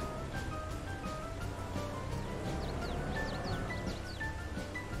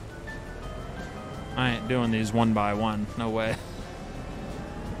 I ain't doing these one by one, no way.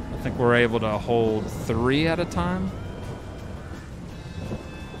 I think we're able to hold 3 at a time.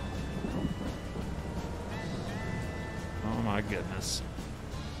 Oh my goodness.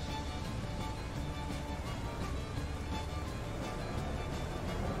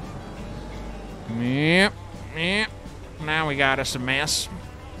 Yep, yep. Now we got us a mess.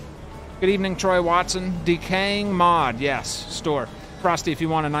 Good evening, Troy Watson. Decaying mod, yes, store. Frosty, if you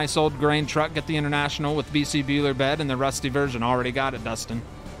want a nice old grain truck, get the International with BC Bueller bed and the rusty version. Already got it, Dustin.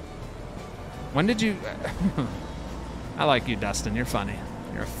 When did you... I like you, Dustin. You're funny.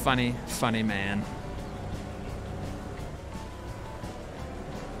 You're a funny, funny man.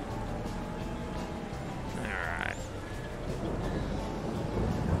 All right.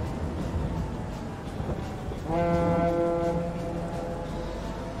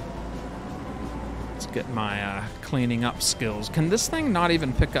 Let's get my cleaning up skills. Can this thing not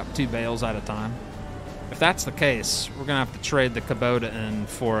even pick up 2 bales at a time? If that's the case, we're gonna have to trade the Kubota in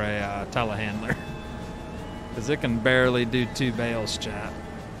for a telehandler, because it can barely do 2 bales, chat.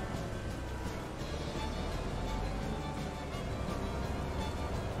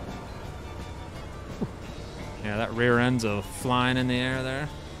 Yeah, that rear end's flying in the air there.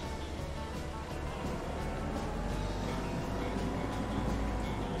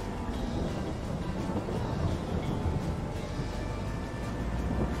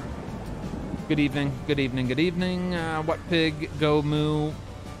 Good evening, good evening, good evening. What pig, go moo.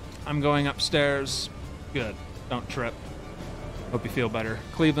 I'm going upstairs. Good, don't trip. Hope you feel better.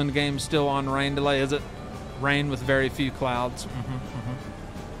 Cleveland game still on rain delay, is it? Rain with very few clouds.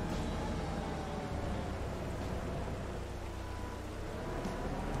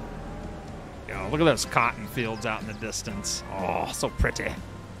 Yo, look at those cotton fields out in the distance. Oh, so pretty.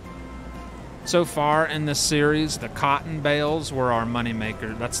 So far in this series, the cotton bales were our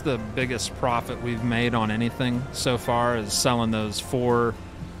moneymaker. That's the biggest profit we've made on anything so far, is selling those 4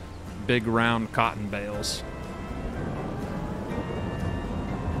 big round cotton bales.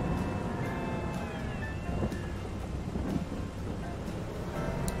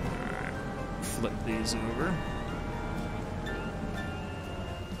 All right, flip these over.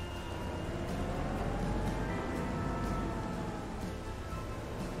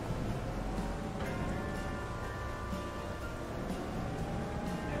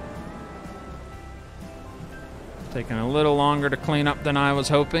 Taking a little longer to clean up than I was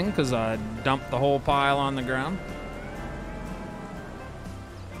hoping, because I dumped the whole pile on the ground.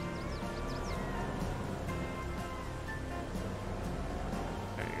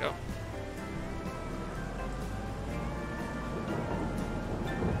 There you go.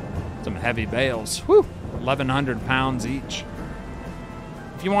 Some heavy bales. Whew! 1,100 pounds each.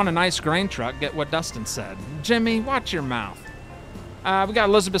 If you want a nice grain truck, get what Dustin said. Jimmy, watch your mouth. We got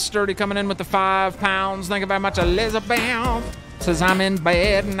Elizabeth Sturdy coming in with the 5 pounds. Thank you very much, Elizabeth. Says I'm in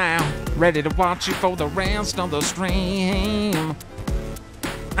bed now, ready to watch you for the rest of the stream.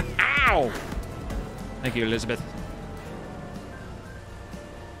 Ow! Thank you, Elizabeth.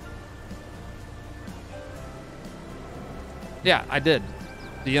 Yeah, I did.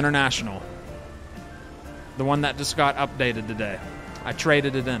 The International. The one that just got updated today. I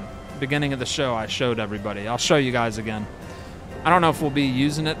traded it in. Beginning of the show, I showed everybody. I'll show you guys again. I don't know if we'll be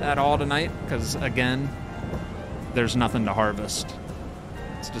using it at all tonight, because, again, there's nothing to harvest.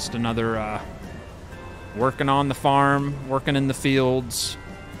 It's just another working on the farm, working in the fields.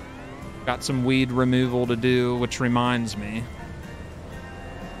 Got some weed removal to do, which reminds me.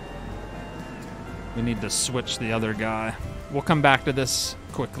 We need to switch the other guy. We'll come back to this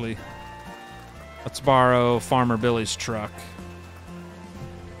quickly. Let's borrow Farmer Billy's truck.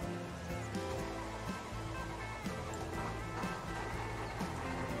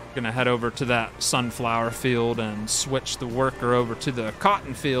 Gonna head over to that sunflower field and switch the worker over to the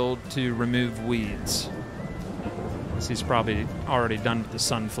cotton field to remove weeds. He's probably already done with the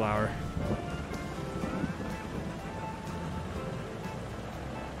sunflower.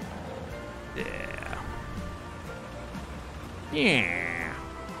 Yeah,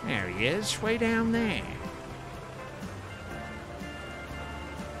 there he is, way down there.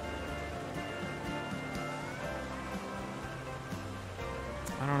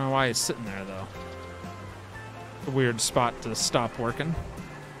 I don't know why he's sitting there, though. A weird spot to stop working.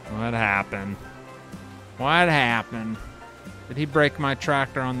 What happened? What happened? Did he break my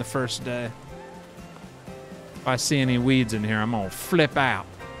tractor on the first day? If I see any weeds in here, I'm gonna flip out.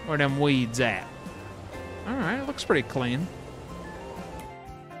 Where them weeds at? All right, it looks pretty clean.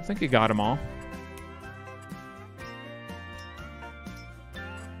 I think he got them all.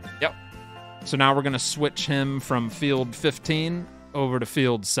 Yep. So now we're going to switch him from field 15 over to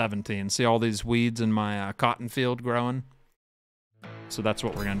field 17. See all these weeds in my cotton field growing? So that's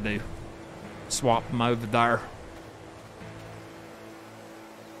what we're going to do. Swap them over there.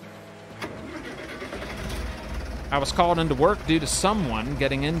 I was called into work due to someone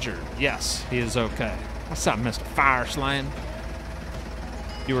getting injured. Yes, he is okay. What's up, Mr. Fire Slaying?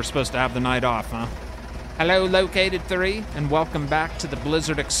 You were supposed to have the night off, huh? Hello, Located 3, and welcome back to the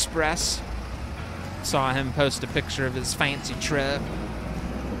Blizzard Express. Saw him post a picture of his fancy truck.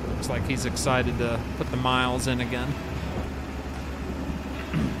 Looks like he's excited to put the miles in again.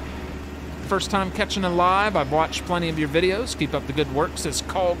 First time catching it live. I've watched plenty of your videos. Keep up the good work, says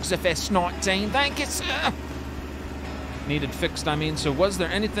Cogs FS19. Thank you, sir. Needed fixed, I mean. So was there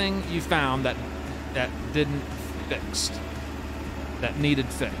anything you found that didn't fixed? That needed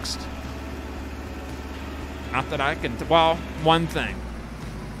fixed? Not that I can... well, one thing.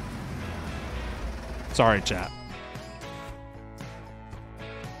 Sorry, chat.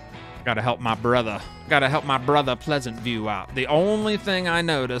 Gotta help my brother. Gotta help my brother Pleasant View out. The only thing I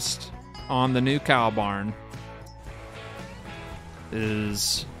noticed on the new cow barn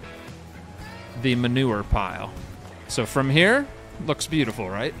is the manure pile. So from here, looks beautiful,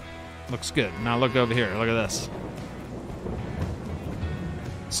 right? Looks good. Now look over here. Look at this.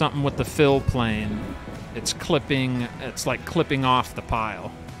 Something with the fill plane. It's clipping, it's like clipping off the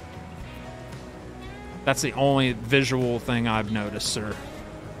pile. That's the only visual thing I've noticed, sir.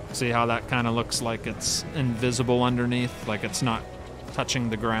 See how that kind of looks like it's invisible underneath, like it's not touching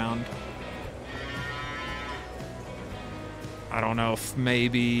the ground? I don't know if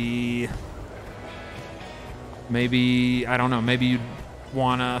maybe, I don't know, maybe you'd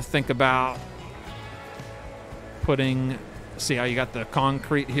want to think about putting... See how you got the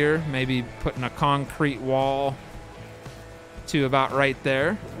concrete here? Maybe putting a concrete wall to about right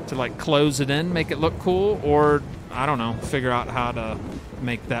there to like close it in, make it look cool, or I don't know, figure out how to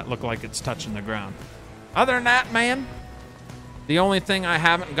make that look like it's touching the ground. Other than that, man, the only thing I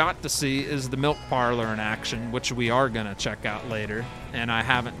haven't got to see is the milk parlor in action, which we are going to check out later, and I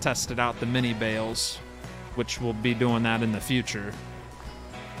haven't tested out the mini bales, which we'll be doing that in the future.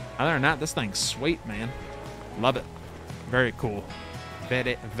 Other than that, this thing's sweet, man. Love it. Very cool.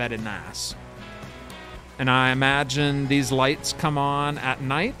 Very, very nice. And I imagine these lights come on at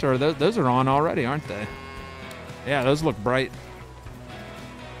night, or those are on already, aren't they? Yeah, those look bright.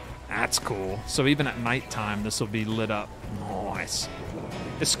 That's cool. So even at nighttime, this will be lit up. Nice.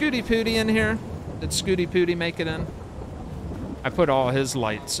 Is Scooty Pooty in here? Did Scooty Pooty make it in? I put all his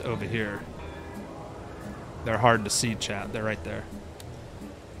lights over here. They're hard to see, chat. They're right there.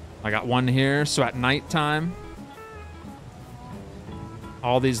 I got one here, so at nighttime,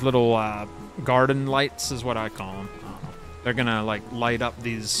 all these little garden lights is what I call them. They're gonna like light up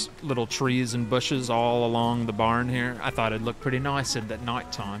these little trees and bushes all along the barn here. I thought it'd look pretty nice at that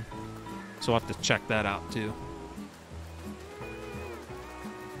nighttime, so I'll have to check that out too.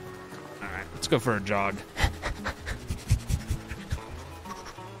 All right, let's go for a jog.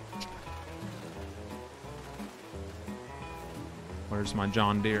 Where's my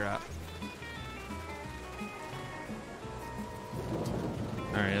John Deere at?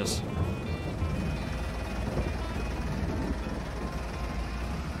 There he is.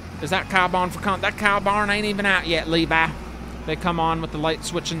 Is that cow barn for that cow barn ain't even out yet, Levi. They come on with the light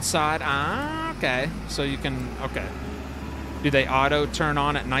switch inside. Ah, okay. So you can, okay. Do they auto turn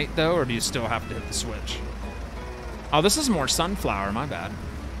on at night though, or do you still have to hit the switch? Oh, this is more sunflower, my bad.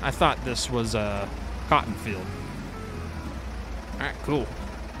 I thought this was a cotton field. All right, cool.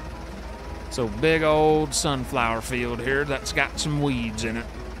 So big old sunflower field here that's got some weeds in it.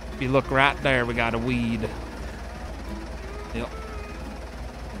 If you look right there, we got a weed. Yep.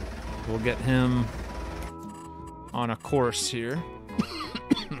 We'll get him on a course here.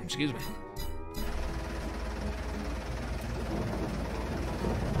 Excuse me.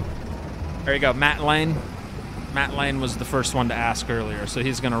 There you go, Matt Lane. Matt Lane was the first one to ask earlier, so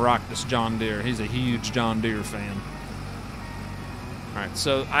he's going to rock this John Deere. He's a huge John Deere fan. All right,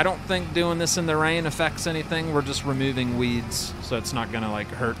 so I don't think doing this in the rain affects anything. We're just removing weeds, so it's not going to like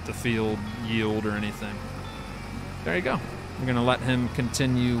hurt the field yield or anything. There you go. We're going to let him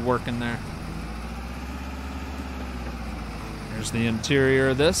continue working there. Here's the interior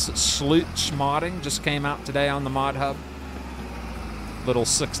of this. Slooch modding just came out today on the Mod Hub. Little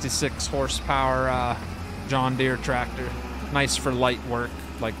 66 horsepower John Deere tractor. Nice for light work,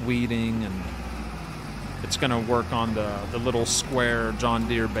 like weeding, and it's going to work on the little square John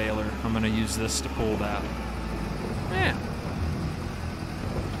Deere baler. I'm going to use this to pull that. Yeah.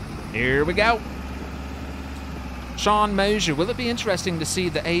 Here we go. Sean Mosier, will it be interesting to see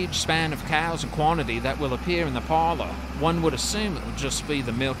the age span of cows and quantity that will appear in the parlor? One would assume it will just be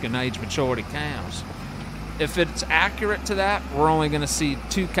the milk and age maturity cows. If it's accurate to that, we're only going to see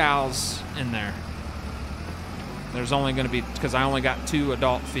 2 cows in there. There's only going to be, because I only got 2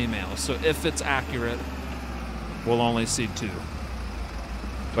 adult females. So if it's accurate, we'll only see 2.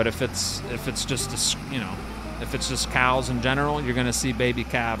 But if it's just a, you know, if it's just cows in general, you're going to see baby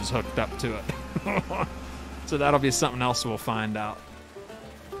calves hooked up to it. So that'll be something else we'll find out.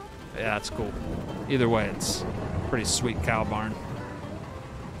 Yeah, it's cool. Either way, it's a pretty sweet cow barn.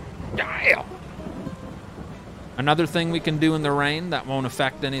 Yeah. Another thing we can do in the rain that won't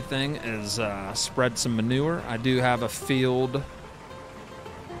affect anything is spread some manure. I do have a field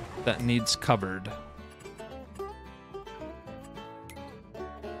that needs covered.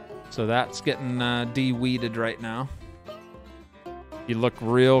 So that's getting de-weeded right now. You look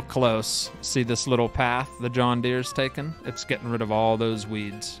real close. See this little path the John Deere's taken? It's getting rid of all those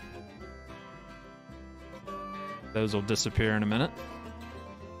weeds. Those will disappear in a minute.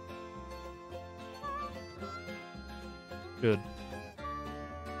 Good.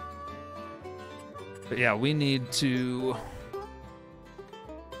 But yeah, we need to...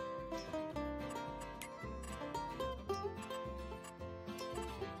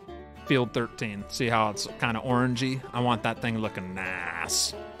 Field 13. See how it's kind of orangey? I want that thing looking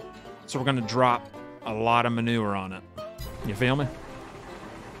nice. So we're going to drop a lot of manure on it. You feel me?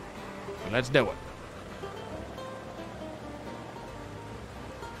 Let's do it.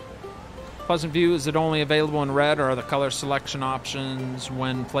 Pleasant View, is it only available in red, or are the color selection options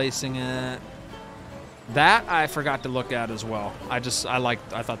when placing it? That I forgot to look at as well. I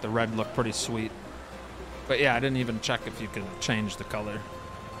thought the red looked pretty sweet. But yeah, I didn't even check if you could change the color.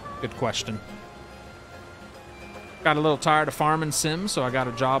 Good question. Got a little tired of farming sim, so I got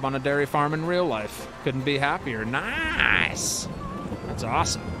a job on a dairy farm in real life. Couldn't be happier. Nice! That's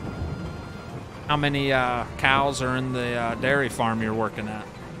awesome. How many cows are in the dairy farm you're working at?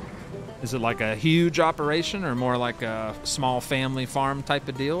 Is it like a huge operation or more like a small family farm type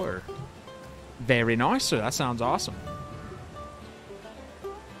of deal? Or very nice, sir. That sounds awesome.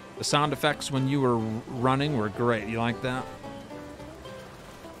 The sound effects when you were running were great. You like that?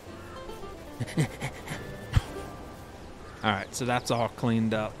 All right, so that's all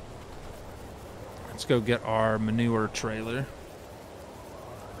cleaned up. Let's go get our manure trailer.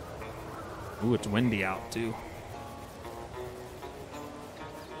 Ooh, it's windy out too.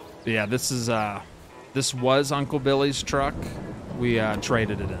 But yeah, this was Uncle Billy's truck. We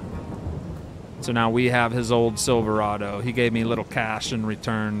traded it in. So now we have his old Silverado. He gave me a little cash in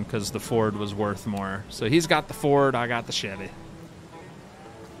return because the Ford was worth more. So he's got the Ford, I got the Chevy.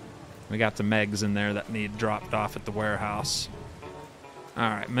 We got the Megs in there that need dropped off at the warehouse. All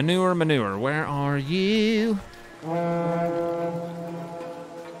right, manure, where are you?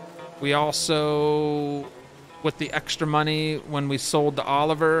 We also, with the extra money, when we sold to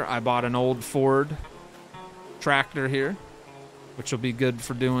Oliver, I bought an old Ford tractor here, which will be good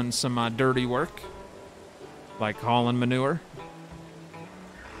for doing some dirty work, like hauling manure.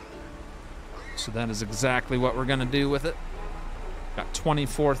 So that is exactly what we're going to do with it. Got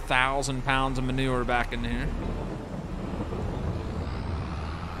 24,000 pounds of manure back in here.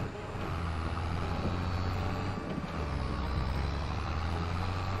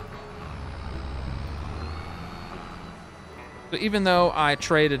 So even though I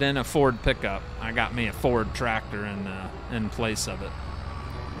traded in a Ford pickup, I got me a Ford tractor in place of it.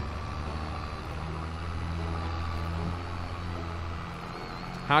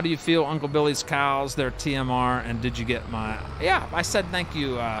 How do you feel, Uncle Billy's cows, their TMR, and did you get my... Yeah, I said thank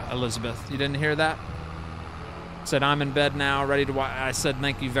you, Elizabeth. You didn't hear that? Said I'm in bed now, ready to watch. I said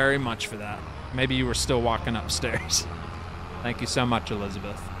thank you very much for that. Maybe you were still walking upstairs. Thank you so much,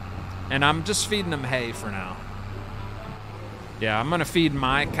 Elizabeth. And I'm just feeding them hay for now. Yeah, I'm going to feed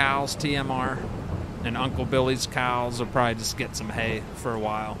my cows TMR, and Uncle Billy's cows will probably just get some hay for a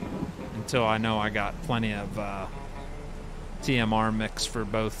while until I know I got plenty of TMR mix for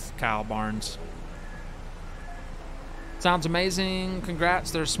both cow barns. Sounds amazing. Congrats.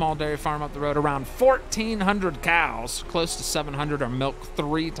 There's a small dairy farm up the road. Around 1,400 cows. Close to 700 are milked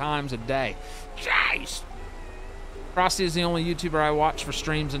 3 times a day. Jeez. Frosty is the only YouTuber I watch for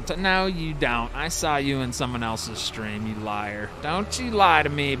streams. No, you don't. I saw you in someone else's stream, you liar. Don't you lie to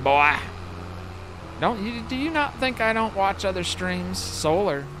me, boy. Don't you? Do you not think I don't watch other streams?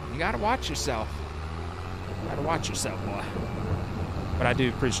 Solar, you gotta watch yourself. You gotta watch yourself, boy. But I do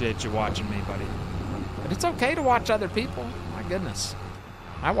appreciate you watching me, buddy. But it's okay to watch other people. My goodness.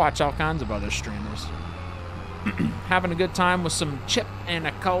 I watch all kinds of other streamers. Having a good time with some chip and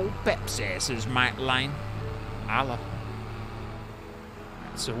a cold Pepsi, says Mike Lane. Holla.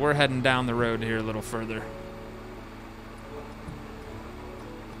 So we're heading down the road here a little further.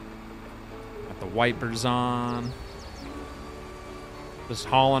 Got the wipers on. Just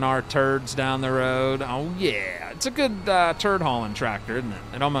hauling our turds down the road. Oh yeah, it's a good turd hauling tractor, isn't it?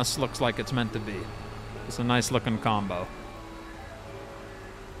 It almost looks like it's meant to be. It's a nice looking combo.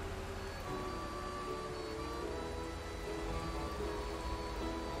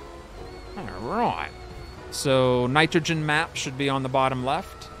 All right. So nitrogen map should be on the bottom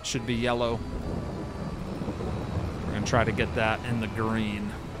left. It should be yellow. We're gonna try to get that in the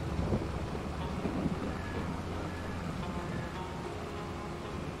green.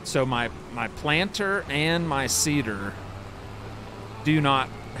 So my planter and my seeder do not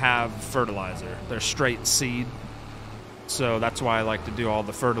have fertilizer. They're straight seed. So that's why I like to do all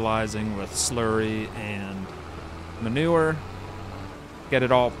the fertilizing with slurry and manure. Get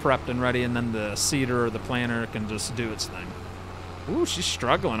it all prepped and ready, and then the seeder or the planter can just do its thing. Ooh, she's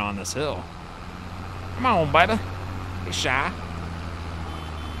struggling on this hill. Come on, baby. Be shy.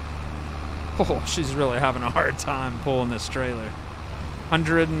 Oh, she's really having a hard time pulling this trailer.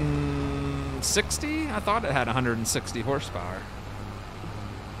 160? I thought it had 160 horsepower.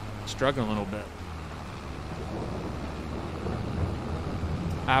 Struggling a little bit.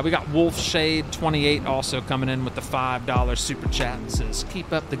 We got Wolf Shade 28 also coming in with the $5 super chat and says,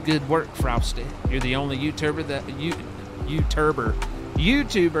 "Keep up the good work, Frosty. You're the only YouTuber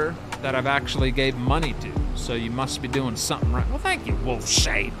that I've actually gave money to, so you must be doing something right." Well, thank you, Wolf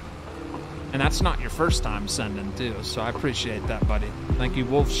Shade. And that's not your first time sending too, so I appreciate that, buddy. Thank you,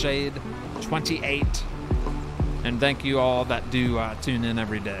 Wolf Shade 28, and thank you all that do tune in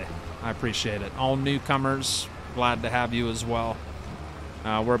every day. I appreciate it. All newcomers, glad to have you as well.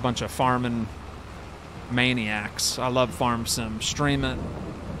 We're a bunch of farming maniacs. I love Farm Sim. Stream it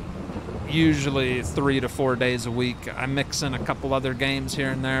usually 3 to 4 days a week. I mix in a couple other games here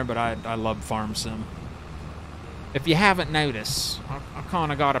and there, but I love Farm Sim. If you haven't noticed, I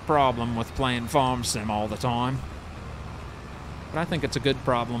kind of got a problem with playing Farm Sim all the time. But I think it's a good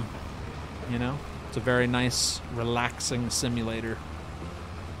problem, you know? It's a very nice, relaxing simulator.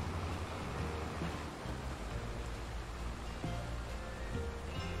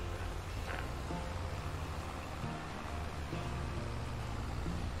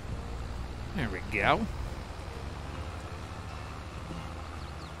 There we go.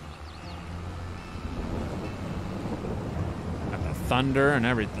 Got the thunder and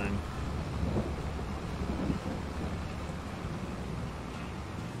everything.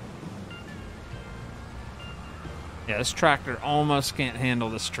 Yeah, this tractor almost can't handle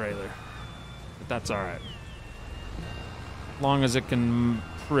this trailer, but that's all right. As long as it can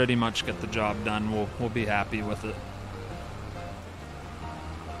pretty much get the job done, we'll be happy with it.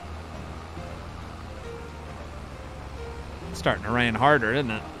 It's starting to rain harder,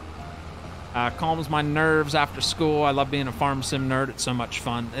 isn't it? Calms my nerves after school. I love being a Farm Sim nerd. It's so much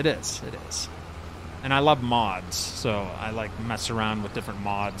fun. It is. It is. And I love mods, so I like mess around with different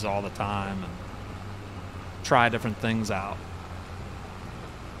mods all the time and try different things out.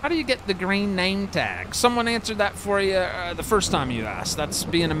 How do you get the green name tag? Someone answered that for you the first time you asked. That's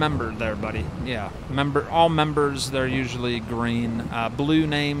being a member there, buddy. Yeah, all members, they're usually green. Blue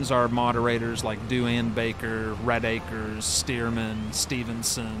names are moderators like Duane Baker, Red Acres, Stearman,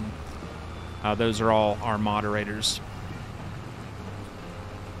 Stevenson. Those are all our moderators.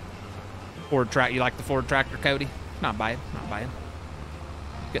 Ford track. You like the Ford tractor, Cody? Not bad. Not bad.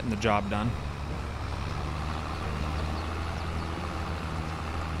 Getting the job done.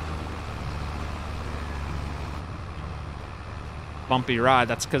 Bumpy ride,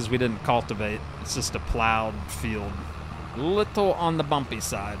 that's because we didn't cultivate. It's just a plowed field. Little on the bumpy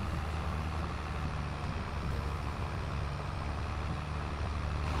side.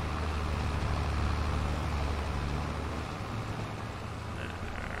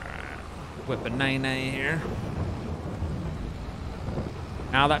 Whip a nay-nay here.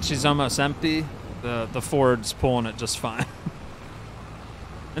 Now that she's almost empty, the Ford's pulling it just fine.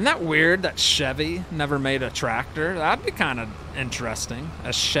 Isn't that weird that Chevy never made a tractor? That'd be kind of interesting.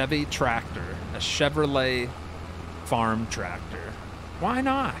 A Chevy tractor. A Chevrolet farm tractor. Why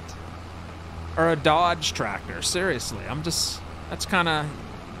not? Or a Dodge tractor. Seriously. That's kind of,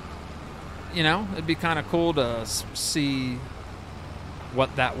 you know, it'd be kind of cool to see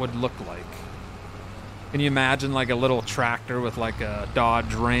what that would look like. Can you imagine like a little tractor with like a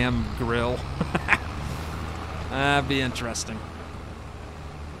Dodge Ram grill? That'd be interesting.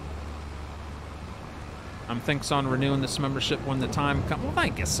 I'm thinks on renewing this membership when the time comes. Well,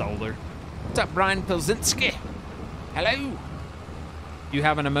 thank you, Solar. What's up, Brian Pilzinski? Hello. You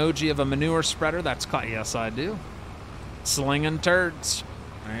have an emoji of a manure spreader? That's yes, I do. Slinging turds.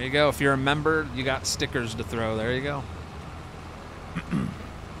 There you go. If you're a member, you got stickers to throw. There you go.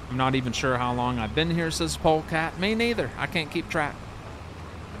 I'm not even sure how long I've been here, says Polecat. Me neither. I can't keep track.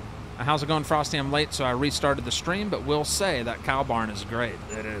 How's it going, Frosty? I'm late, so I restarted the stream, but will say that cow barn is great.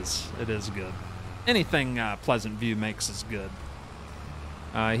 It is. It is good. Anything Pleasant View makes is good.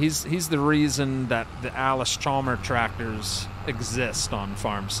 He's the reason that the Alice Chalmer tractors exist on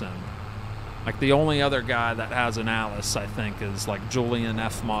Farm Sim. Like the only other guy that has an Alice, I think, is like Julian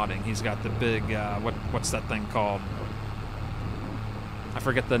F. Modding. He's got the big what's that thing called? I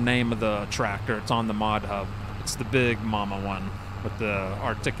forget the name of the tractor. It's on the Mod Hub. It's the big mama one with the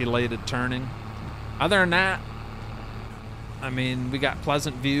articulated turning. Other than that, I mean, we got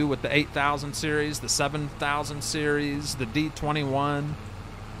Pleasant View with the 8000 series, the 7000 series, the D21.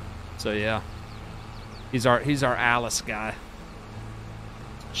 So yeah, he's our Alice guy.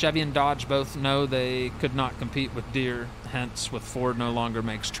 Chevy and Dodge both know they could not compete with Deere, hence with Ford no longer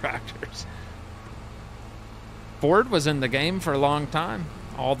makes tractors. Ford was in the game for a long time.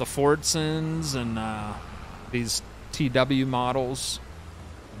 All the Fordsons and these TW models.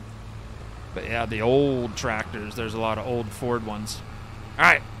 But yeah, the old tractors, there's a lot of old Ford ones. All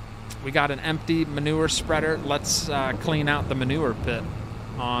right, we got an empty manure spreader. Let's clean out the manure pit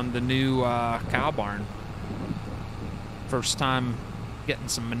on the new cow barn. First time getting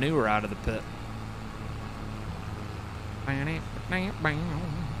some manure out of the pit.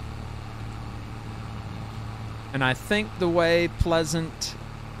 And I think the way Pleasant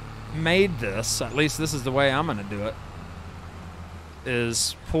made this, at least this is the way I'm going to do it,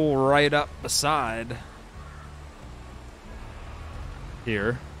 is pull right up beside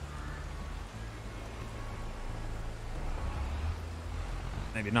here.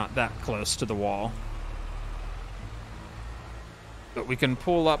 Maybe not that close to the wall. But we can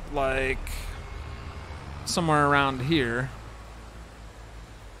pull up like somewhere around here.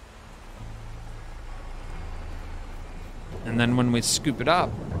 And then when we scoop it up,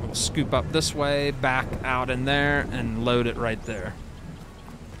 we'll scoop up this way, back out in there, and load it right there.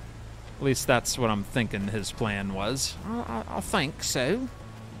 At least that's what I'm thinking his plan was. I think so.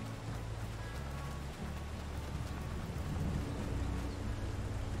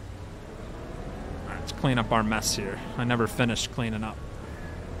 All right, let's clean up our mess here. I never finished cleaning up.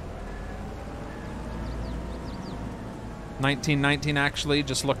 1919 actually,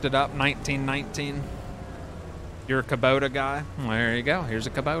 just looked it up, 1919. You're a Kubota guy? Well, there you go. Here's a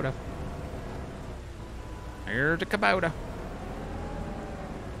Kubota. Here's a Kubota.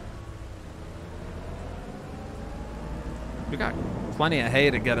 We got plenty of hay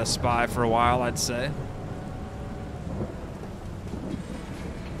to get us by for a while, I'd say.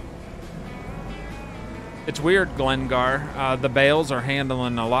 It's weird, Glengar. The bales are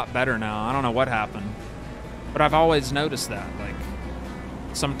handling a lot better now. I don't know what happened. But I've always noticed that. Like,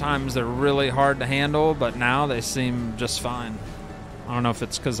 sometimes they're really hard to handle, but now they seem just fine. I don't know if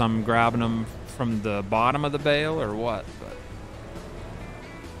it's because I'm grabbing them from the bottom of the bale or what, but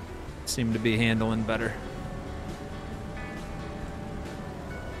seem to be handling better.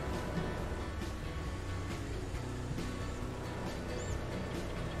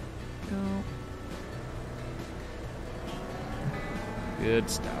 Good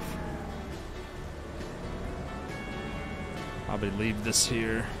stuff. Probably leave this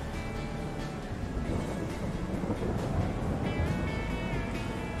here.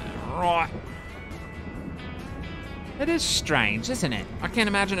 Right. It is strange, isn't it? I can't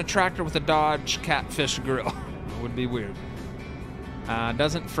imagine a tractor with a Dodge Catfish grill. It would be weird.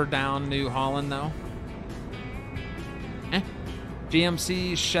 Doesn't for down New Holland, though.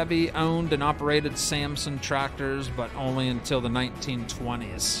 GMC, Chevy owned and operated Samson tractors, but only until the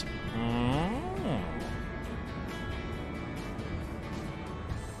 1920s. All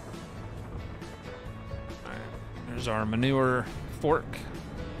right, there's our manure fork.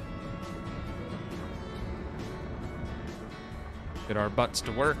 Get our butts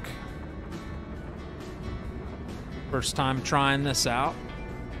to work. First time trying this out.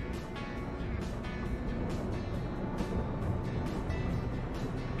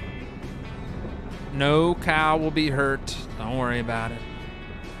 No cow will be hurt. Don't worry about it.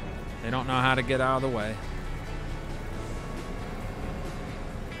 They don't know how to get out of the way.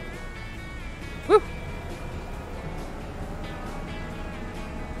 Woo!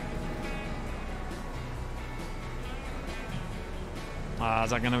 Is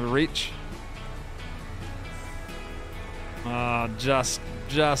that gonna reach?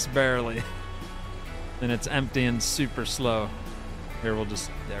 Just barely. And it's empty and super slow. Here, we'll just,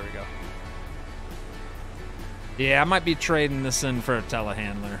 there we go. Yeah, I might be trading this in for a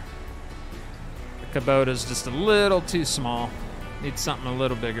telehandler. The Kubota's just a little too small. Needs something a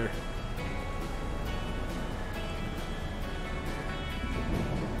little bigger.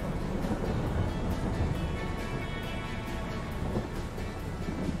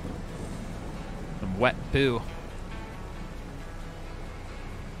 Some wet poo.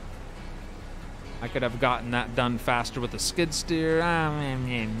 I could have gotten that done faster with a skid steer.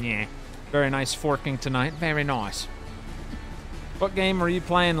 Very nice forking tonight. Very nice. What game were you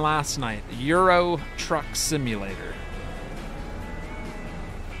playing last night? Euro Truck Simulator.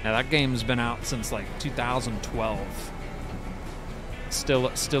 Yeah, that game's been out since like 2012.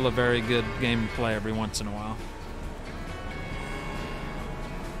 Still a very good game to play every once in a while.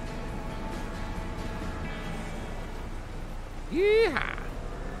 Yeah.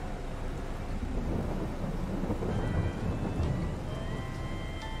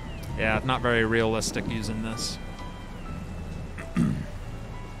 Yeah, not very realistic using this.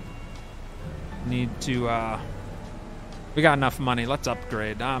 Need to we got enough money. Let's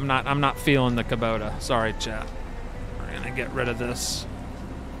upgrade. I'm not feeling the Kubota. Sorry, chat. We're gonna get rid of this.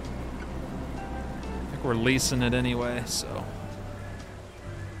 I think we're leasing it anyway, so.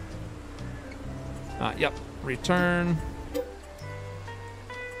 Yep. Return.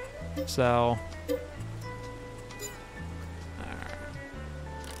 Sell.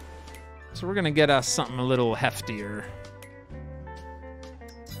 So we're gonna get us something a little heftier.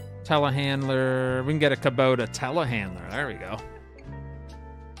 Telehandler. We can get a Kubota telehandler. There we go.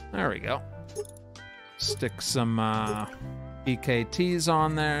 There we go. Stick some EKTs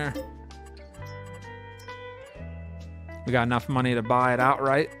on there. We got enough money to buy it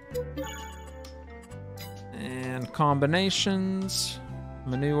outright. And combinations.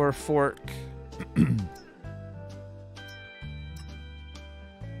 Manure fork.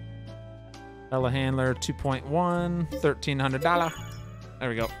 Telehandler 2.1, $1,300. There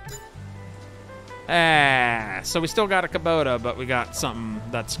we go. So we still got a Kubota, but we got something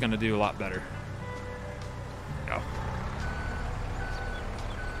that's gonna do a lot better. There we go.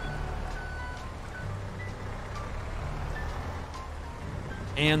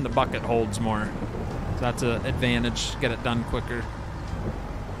 And the bucket holds more. So that's an advantage. Get it done quicker.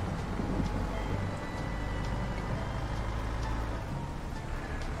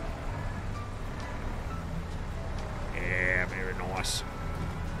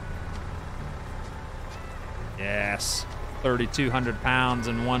 Yes, 3,200 pounds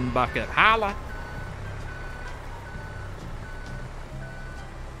in one bucket. Holla!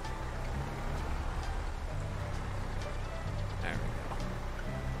 There we go.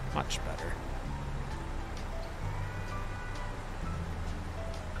 Much better.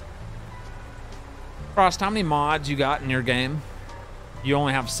 Frost, how many mods you got in your game? You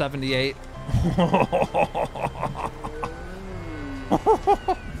only have 78.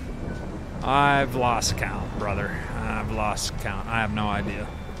 I've lost count, brother. I've lost count. I have no idea.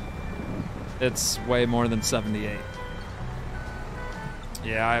 It's way more than 78.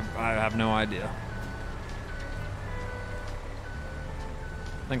 Yeah, I have no idea.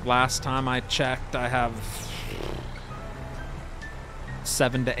 I think last time I checked, I have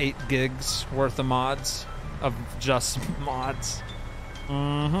 7 to 8 gigs worth of mods, of just mods.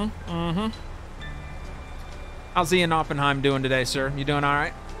 How's Ian Oppenheim doing today, sir? You doing all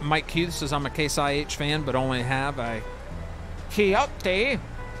right? Mike Hughes says, I'm a Case IH fan, but only have a Quixote.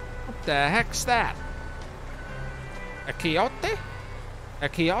 What the heck's that? A Quixote? A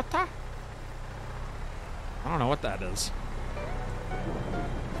Quixote? I don't know what that is.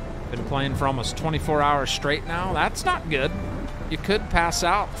 Been playing for almost 24 hours straight now. That's not good. You could pass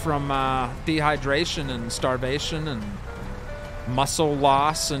out from dehydration and starvation and muscle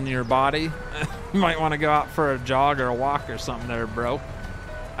loss in your body. You might want to go out for a jog or a walk or something there, bro.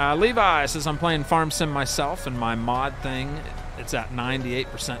 Levi says, I'm playing Farm Sim myself, and my mod thing, it's at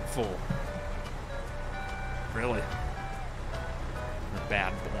 98% full. Really? You're a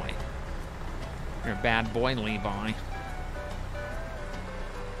bad boy. You're a bad boy, Levi.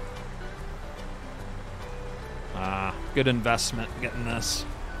 Good investment getting this.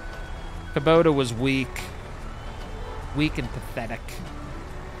 Kubota was weak. Weak and pathetic.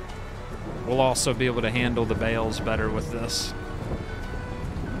 We'll also be able to handle the bales better with this.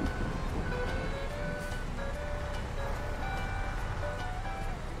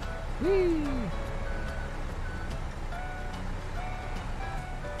 Whee!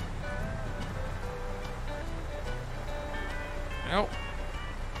 Oh.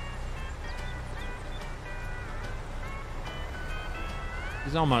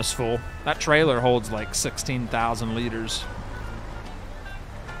 He's almost full. That trailer holds like 16,000 liters.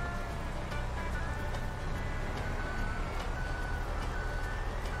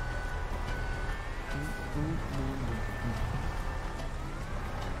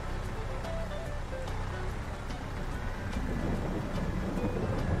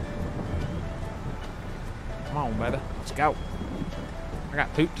 Come on, baby. Let's go. I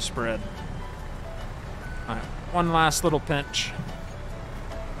got poop to spread. All right, one last little pinch.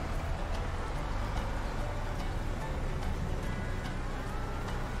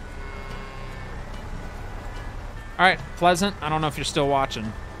 All right, Pleasant, I don't know if you're still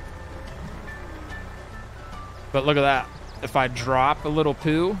watching. But look at that. If I drop a little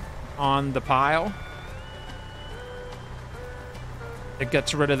poo on the pile, it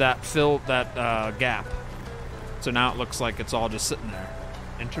gets rid of that gap. So now it looks like it's all just sitting there.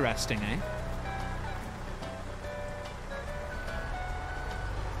 Interesting, eh?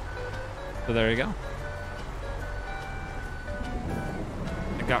 So there you go.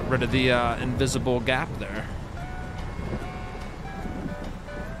 It got rid of the invisible gap there.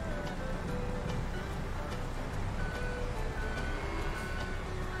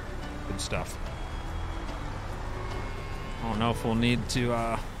 Good stuff. I don't know if we'll need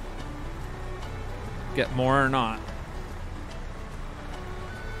to get more or not.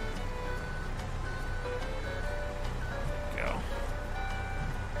 Go.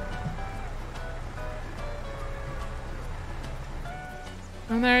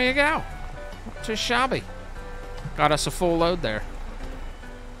 And there you go. Not too shabby. Got us a full load there.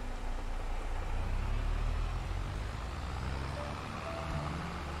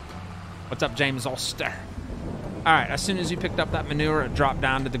 What's up, James Ulster? All right, as soon as you picked up that manure, it dropped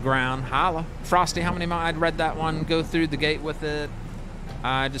down to the ground. Holla. Frosty, how many miles? I'd read that one. Go through the gate with it.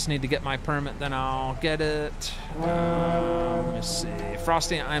 I just need to get my permit, then I'll get it. Let me see.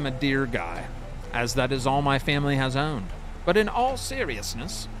 Frosty, I'm a deer guy, as that is all my family has owned. But in all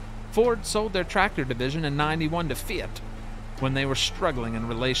seriousness, Ford sold their tractor division in '91 to Fiat when they were struggling in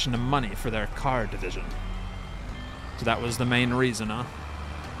relation to money for their car division. So that was the main reason, huh?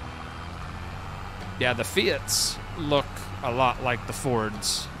 Yeah, the Fiats look a lot like the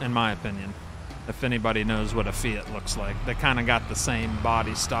Fords, in my opinion. If anybody knows what a Fiat looks like. They kind of got the same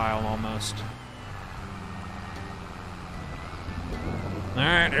body style almost. All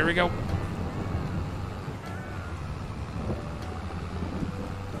right, here we go.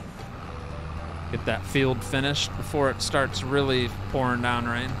 Get that field finished before it starts really pouring down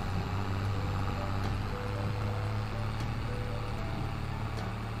rain.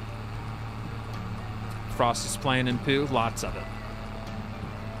 Frosty's playing in poo, lots of it.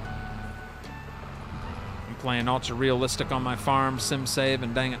 I'm playing ultra realistic on my farm, sim save,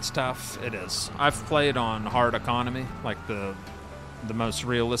 and dang, it's tough. It is. I've played on hard economy, like the most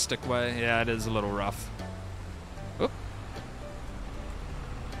realistic way. Yeah, it is a little rough. Oop.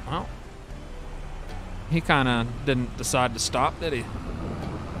 Well, he kind of didn't decide to stop, did he?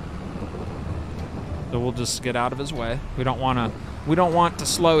 So we'll just get out of his way. We don't want to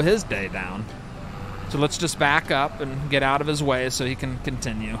slow his day down. So let's just back up and get out of his way so he can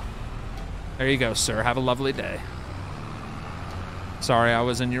continue. There you go, sir. Have a lovely day. Sorry I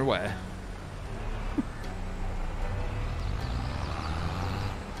was in your way.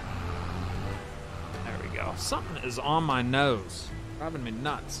 There we go. Something is on my nose. Driving me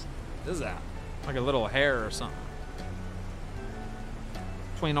nuts. What is that? Like a little hair or something.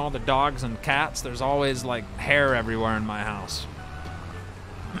 between all the dogs and cats, there's always like hair everywhere in my house.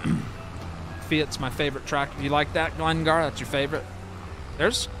 Fiat's my favorite tractor. You like that, Glengar? That's your favorite?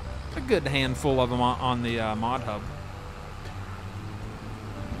 There's a good handful of them on the mod hub.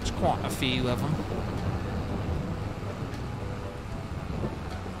 There's quite a few of them.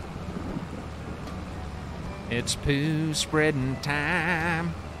 It's poo spreading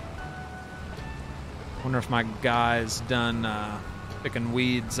time. Wonder if my guy's done picking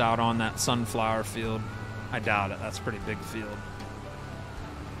weeds out on that sunflower field. I doubt it. That's a pretty big field.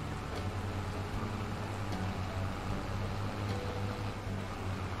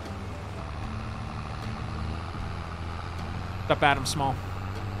 What's up, Adam Small?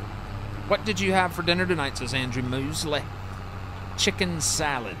 What did you have for dinner tonight, says Andrew Mosley? Chicken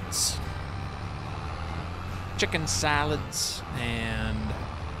salads. Chicken salads and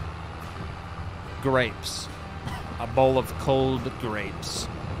grapes. A bowl of cold grapes.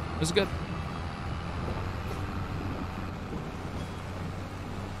 It was good.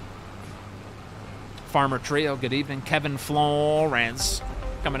 Farmer Trio, good evening. Kevin Flores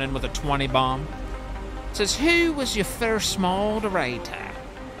coming in with a 20 bomb. Says, who was your first moderator?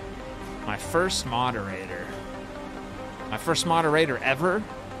 My first moderator. My first moderator ever?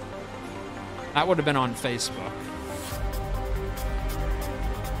 That would have been on Facebook.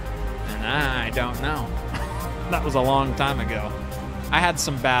 And I don't know. That was a long time ago. I had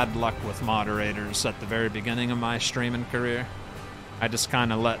some bad luck with moderators at the very beginning of my streaming career. I just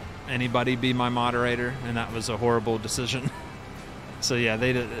kind of let anybody be my moderator, and that was a horrible decision. So yeah,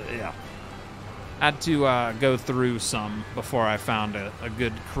 they did. Yeah, I had to go through some before I found a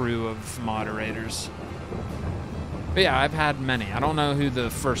good crew of moderators. But yeah, I've had many. I don't know who the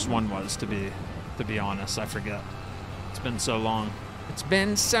first one was, to be honest. I forget. It's been so long. It's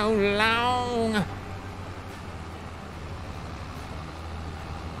been so long.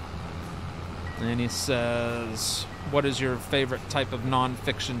 And he says, what is your favorite type of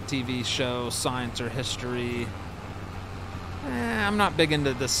non-fiction TV show, science or history? I'm not big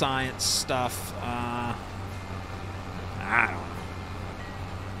into the science stuff. I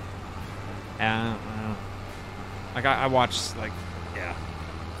don't know. Like, I watch, like, yeah.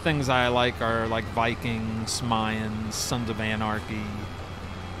 Things I like are, like, Vikings, Mayans, Sons of Anarchy,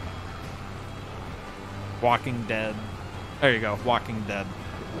 Walking Dead. There you go, Walking Dead.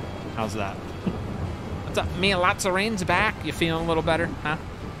 How's that? What's up, Mia Lazzarin's back? You feeling a little better, huh?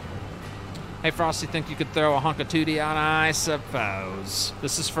 Hey, Frosty, think you could throw a hunk of tootie out? I suppose.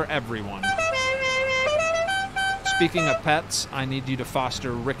 This is for everyone. Speaking of pets, I need you to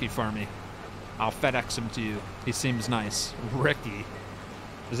foster Ricky for me. I'll FedEx him to you. He seems nice. Ricky.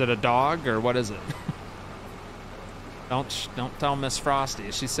 Is it a dog or what is it? Don't tell Miss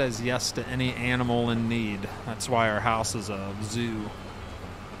Frosty. She says yes to any animal in need. That's why our house is a zoo.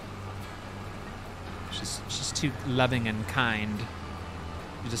 She's too loving and kind.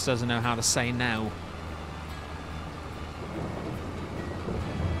 She just doesn't know how to say no.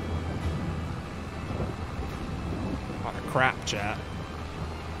 A lot of crap, chat.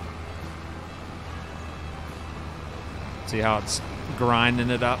 See how it's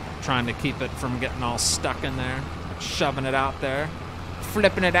grinding it up, trying to keep it from getting all stuck in there, shoving it out there,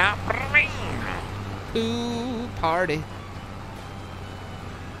 flipping it out. Ooh, party.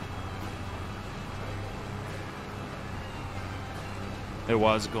 It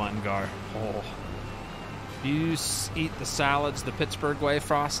was Glengar. Oh. You eat the salads the Pittsburgh way,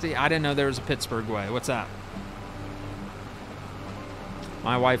 Frosty? I didn't know there was a Pittsburgh way. What's that?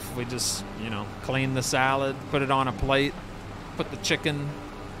 My wife, we just, clean the salad, put it on a plate, put the chicken,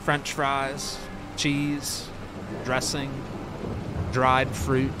 French fries, cheese, dressing, dried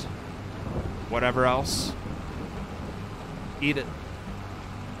fruit, whatever else. Eat it.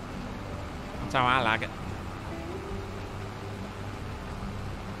 That's how I like it.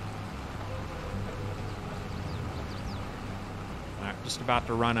 All right, just about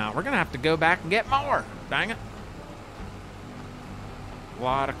to run out. We're going to have to go back and get more. Dang it. A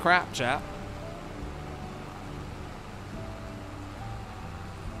lot of crap, chat.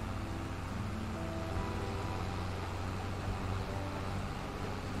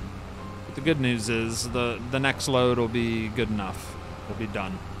 But the good news is the next load will be good enough. We'll be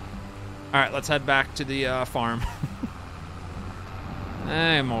done. All right, let's head back to the farm.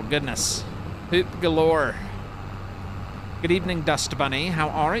 Oh, my goodness. Hoop galore. Good evening, Dust Bunny. How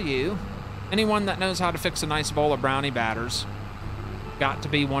are you? Anyone that knows how to fix a nice bowl of brownie batters got to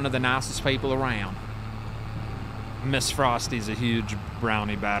be one of the nicest people around. Miss Frosty's a huge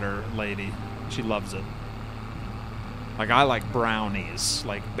brownie batter lady. She loves it. Like, I like brownies,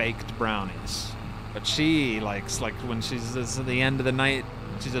 like baked brownies. But she likes, like, when she's at the end of the night,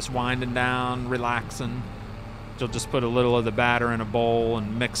 She's just winding down, relaxing. She'll just put a little of the batter in a bowl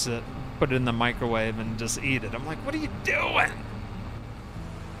and mix it, put it in the microwave, and just eat it. I'm like, what are you doing?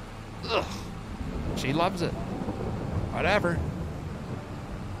 Ugh. She loves it. Whatever.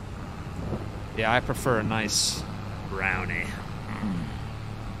 Yeah, I prefer a nice brownie.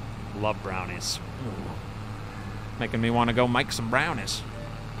 Love brownies. Making me want to go make some brownies.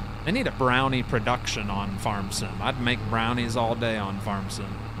 They need a brownie production on Farm Sim. I'd make brownies all day on Farm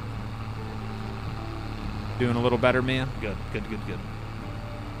Sim. Doing a little better, Mia? Good, good, good, good.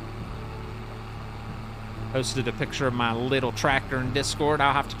 Posted a picture of my little tractor in Discord.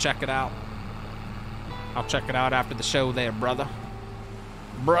 I'll have to check it out. I'll check it out after the show there, brother.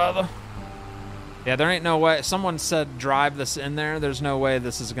 Brother. Yeah, there ain't no way. Someone said drive this in there. There's no way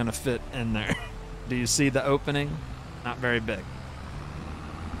this is going to fit in there. Do you see the opening? Not very big.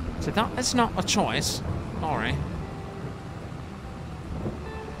 So it's not a choice. Sorry.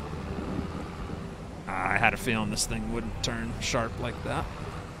 I had a feeling this thing wouldn't turn sharp like that.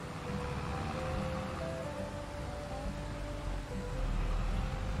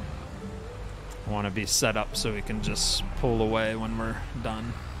 I want to be set up so we can just pull away when we're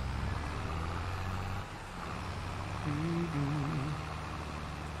done.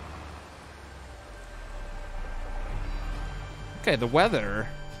 Okay, the weather.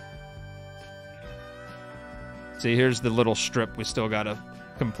 See, here's the little strip we still got to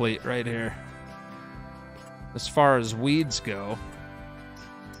complete right here. As far as weeds go,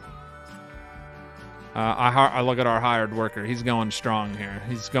 I look at our hired worker. He's going strong here.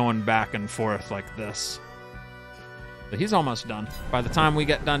 He's going back and forth like this. But he's almost done. By the time we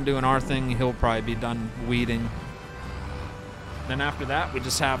get done doing our thing, he'll probably be done weeding. Then after that, we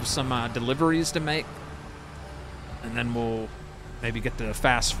just have some deliveries to make. And then we'll maybe get to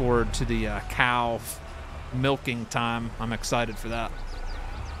fast forward to the cow milking time. I'm excited for that.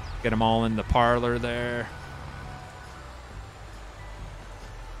 Get them all in the parlor there.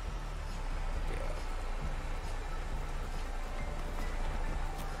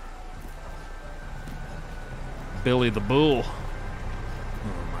 Billy the Bull. Oh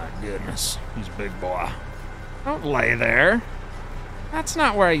my goodness. He's a big boy. Don't lay there. That's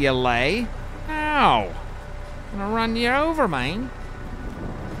not where you lay. Ow. I'm gonna run you over, man.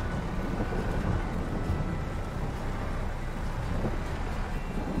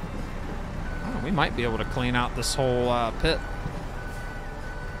 Oh, we might be able to clean out this whole pit.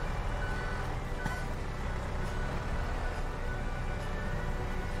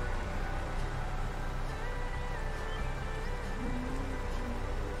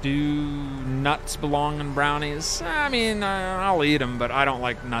 Do nuts belong in brownies? I mean, I'll eat them, but I don't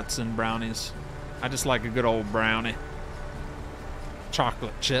like nuts in brownies. I just like a good old brownie.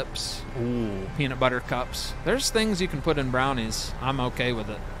 Chocolate chips. Ooh, peanut butter cups. There's things you can put in brownies. I'm okay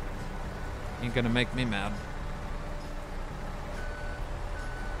with it. Ain't gonna make me mad.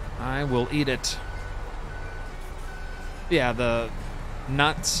 I will eat it. Yeah, the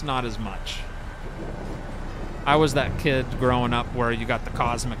nuts, not as much. I was that kid growing up where you got the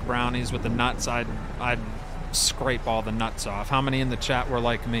cosmic brownies with the nuts. I'd scrape all the nuts off. How many in the chat were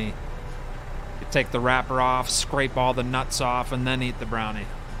like me? You take the wrapper off, scrape all the nuts off, and then eat the brownie.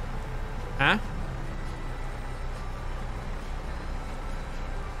 Huh?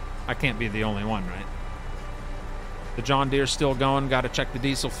 I can't be the only one, right? The John Deere's still going. Got to check the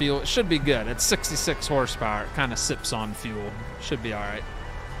diesel fuel. It should be good. It's 66 horsepower. It kind of sips on fuel. Should be all right.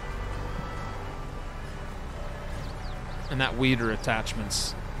 And that weeder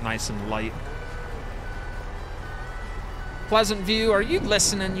attachment's nice and light. Pleasant View, are you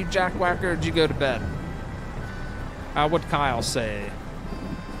listening, you jackwhacker, or did you go to bed? What'd Kyle say?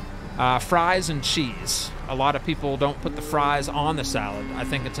 Fries and cheese. A lot of people don't put the fries on the salad. I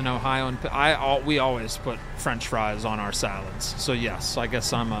think it's an Ohio, and we always put French fries on our salads. So yes, I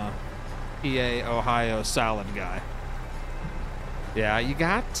guess I'm a PA Ohio salad guy. Yeah, you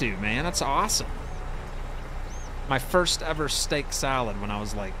got to, man. That's awesome. My first ever steak salad when I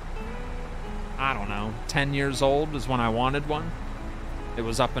was like, I don't know, 10 years old is when I wanted one. It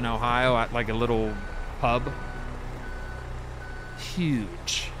was up in Ohio at like a little pub.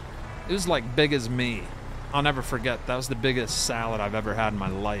 Huge. It was like big as me. I'll never forget, that was the biggest salad I've ever had in my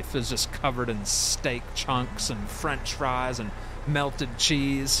life. It was just covered in steak chunks and French fries and melted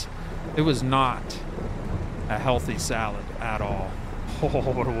cheese. It was not a healthy salad at all.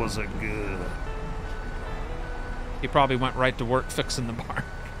 Oh, was it good. He probably went right to work fixing the barn.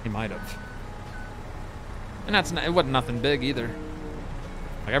 He might have. And it wasn't nothing big either.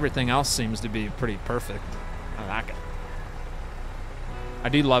 Like everything else seems to be pretty perfect. I like it. I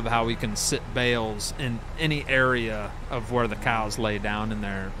do love how we can sit bales in any area of where the cows lay down in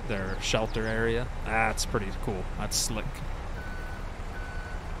their shelter area. That's pretty cool. That's slick.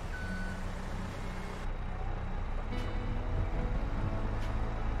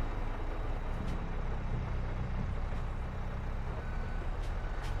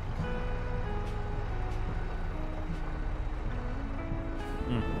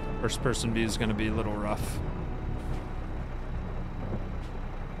 First person view is going to be a little rough.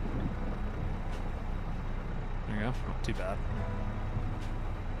 There you go. Not too bad.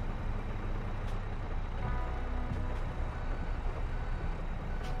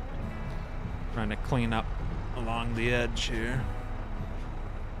 Trying to clean up along the edge here.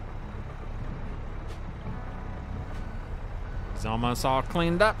 It's almost all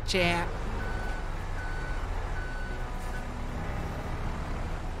cleaned up, chat.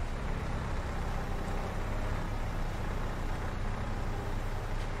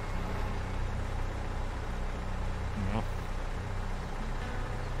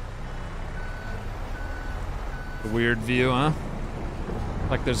 Weird view, huh?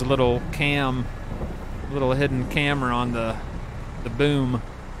 Like there's a little hidden camera on the boom.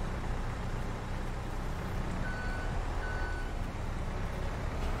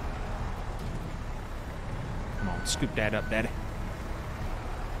 Come on, scoop that up, Daddy.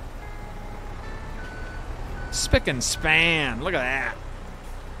 Spick and span, look at that.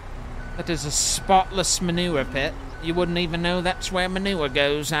 That is a spotless manure pit. You wouldn't even know that's where manure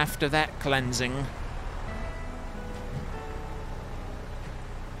goes after that cleansing.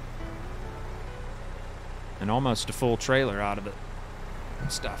 And almost a full trailer out of it.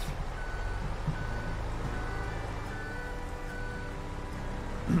 Stuff.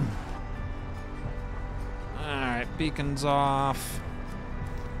 Alright, beacons off.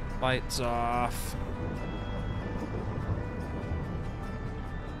 Lights off.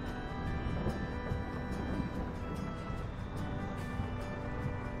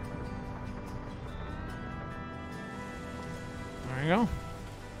 There you go.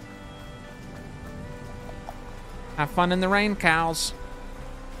 Have fun in the rain, cows.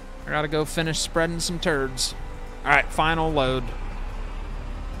 I gotta go finish spreading some turds. Alright, final load.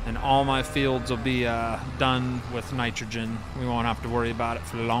 And all my fields will be done with nitrogen. We won't have to worry about it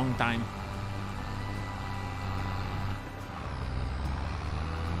for a long time.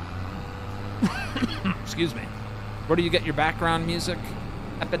 Excuse me. Where do you get your background music?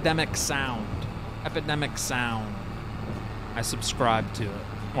 Epidemic Sound. Epidemic Sound. I subscribe to it.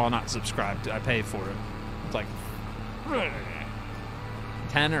 Well, not subscribe to, I pay for it. It's like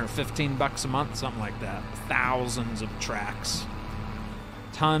 10 or 15 bucks a month, something like that. Thousands of tracks,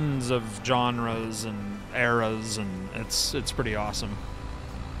 tons of genres and eras, and it's pretty awesome.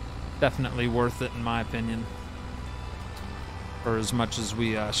 Definitely worth it in my opinion. For as much as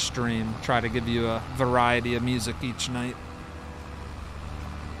we stream, try to give you a variety of music each night.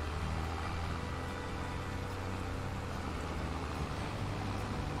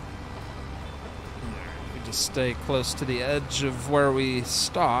 Stay close to the edge of where we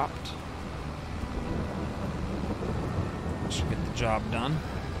stopped. Should get the job done.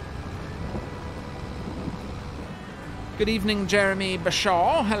 Good evening, Jeremy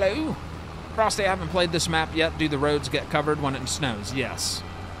Bashaw. Hello. Frosty, I haven't played this map yet. Do the roads get covered when it snows? Yes.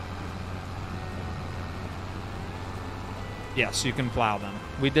 Yes, you can plow them.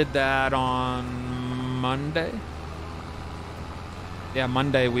 We did that on Monday. Yeah,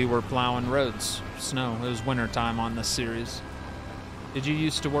 Monday we were plowing roads. Snow. It was winter time on this series. Did you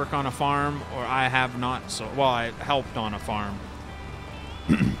used to work on a farm? Or I have not. So, well, I helped on a farm.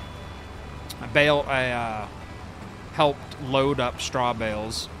 I helped load up straw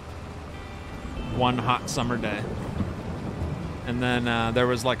bales one hot summer day. And then there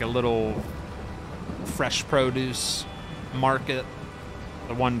was like a little fresh produce market.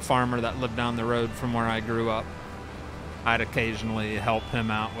 The one farmer that lived down the road from where I grew up. I'd occasionally help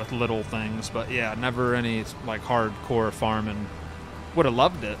him out with little things, but yeah, never any like hardcore farming. Would have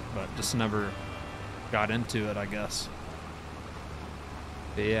loved it, but just never got into it, I guess.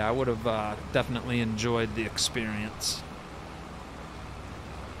 But yeah, I would have definitely enjoyed the experience.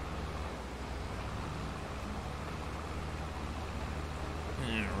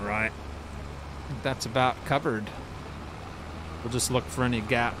 All right, I think that's about covered. We'll just look for any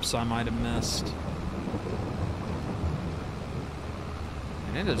gaps I might have missed.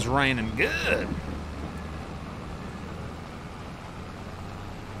 And it is raining good.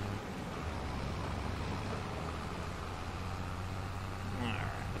 All right.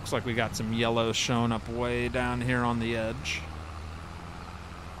 Looks like we got some yellow showing up way down here on the edge.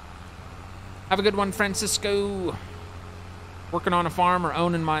 Have a good one, Francisco. Working on a farm or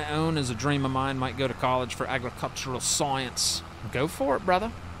owning my own is a dream of mine. Might go to college for agricultural science. Go for it,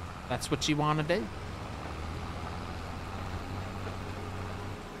 brother. That's what you want to do.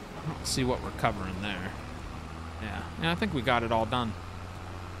 Let's see what we're covering there. Yeah, I think we got it all done.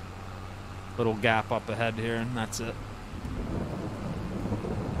 Little gap up ahead here, and that's it.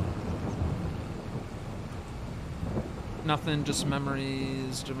 Nothing, just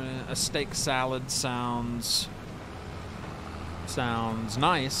memories. A steak salad sounds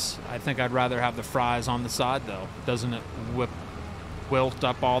nice. I think I'd rather have the fries on the side, though. Doesn't it wilt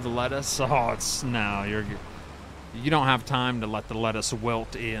up all the lettuce? Oh, you don't have time to let the lettuce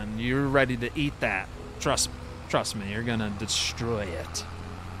wilt in. You're ready to eat that. Trust me, you're gonna destroy it.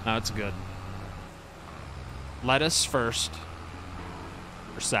 No, it's good. Lettuce first,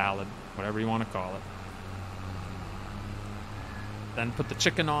 or salad, whatever you want to call it. Then put the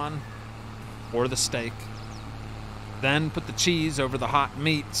chicken on, or the steak. Then put the cheese over the hot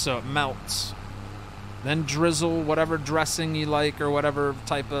meat so it melts. Then drizzle whatever dressing you like, or whatever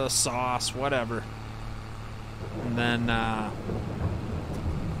type of sauce, whatever. And then I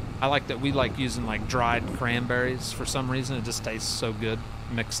like that we like using like dried cranberries for some reason. It just tastes so good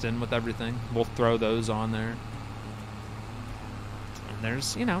mixed in with everything. We'll throw those on there.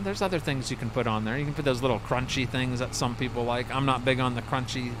 And there's other things you can put on there. You can put those little crunchy things that some people like. I'm not big on the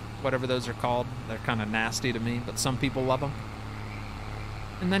crunchy, whatever those are called. They're kind of nasty to me, but some people love them.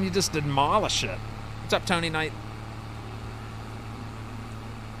 And then you just demolish it. What's up, Tony Knight?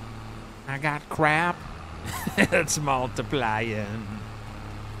 I got crap. It's multiplying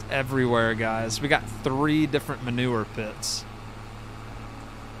everywhere, guys. We got 3 different manure pits.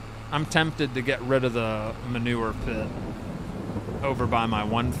 I'm tempted to get rid of the manure pit over by my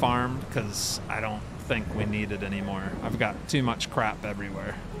one farm because I don't think we need it anymore. I've got too much crap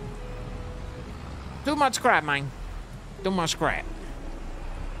everywhere. Too much crap, man. Too much crap.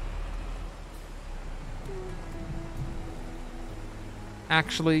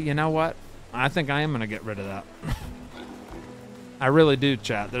 Actually, you know what? I think I am going to get rid of that. I really do,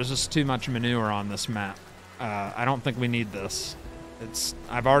 chat. There's just too much manure on this map. I don't think we need this.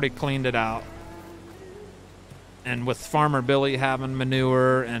 I've already cleaned it out. And with Farmer Billy having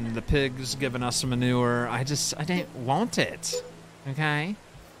manure and the pigs giving us manure, I didn't want it. Okay?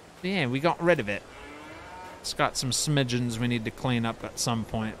 But yeah, we got rid of it. It's got some smidgens we need to clean up at some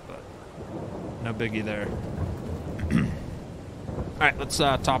point, but no biggie there. Alright, let's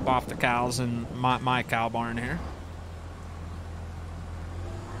top off the cows in my cow barn here.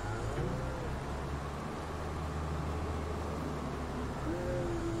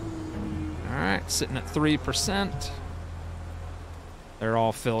 Alright, sitting at 3%. They're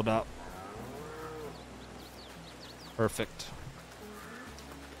all filled up. Perfect.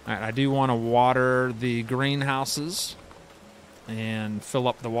 Alright, I do want to water the greenhouses and fill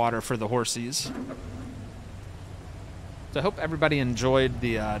up the water for the horsies. So I hope everybody enjoyed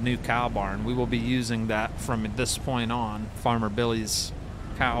the new cow barn. We will be using that from this point on. Farmer Billy's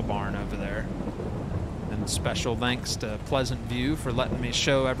cow barn over there. And special thanks to Pleasant View for letting me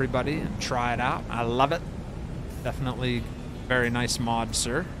show everybody and try it out. I love it. Definitely very nice mod,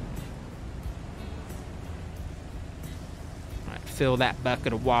 sir. All right, fill that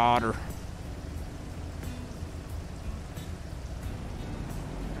bucket of water.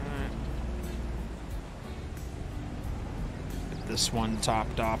 This one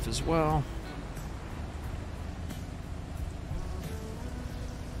topped off as well.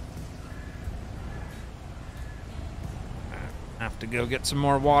 Have to go get some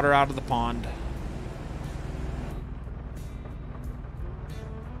more water out of the pond.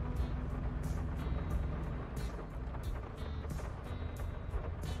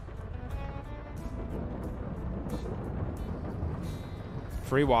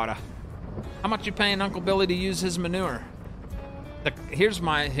 Free water. How much you paying Uncle Billy to use his manure? Here's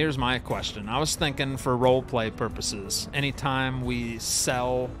my question. I was thinking for roleplay purposes, anytime we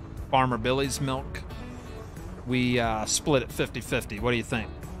sell Farmer Billy's milk, we split it 50-50. What do you think?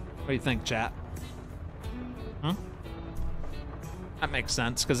 What do you think, chat? That makes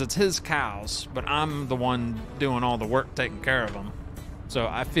sense, because it's his cows, but I'm the one doing all the work taking care of them. So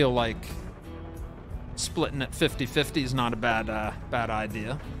I feel like splitting it 50-50 is not a bad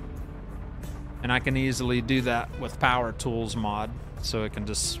idea. And I can easily do that with Power Tools mod, so it can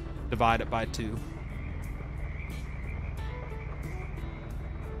just divide it by 2.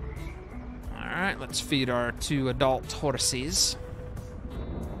 Alright, let's feed our 2 adult horses.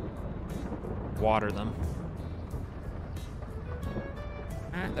 Water them.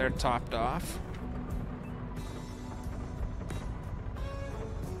 Alright, they're topped off.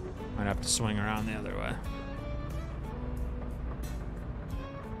 Might have to swing around the other way.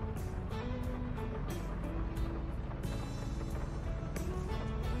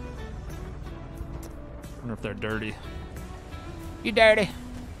 if they're dirty. You dirty?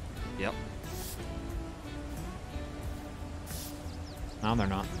 Yep. No, they're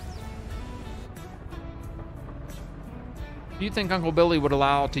not. Do you think Uncle Billy would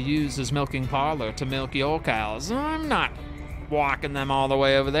allow to use his milking parlor to milk your cows? I'm not walking them all the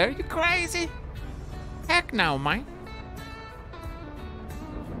way over there. You crazy? Heck no, mate.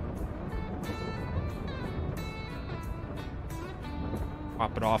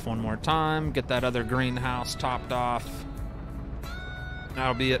 Pop it off one more time. Get that other greenhouse topped off.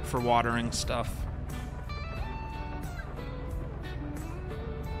 That'll be it for watering stuff.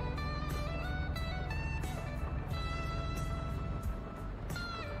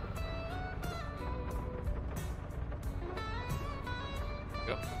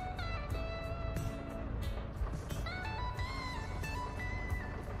 Go.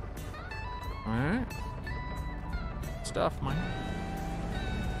 All right. Stuff, man.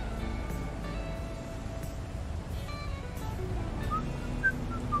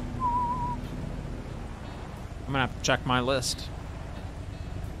 I'm gonna have to check my list.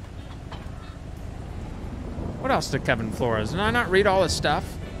 What else did Kevin Flores? Did I not read all his stuff?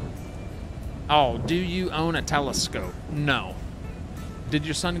 Oh, do you own a telescope? No. Did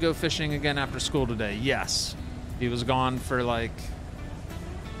your son go fishing again after school today? Yes. He was gone for like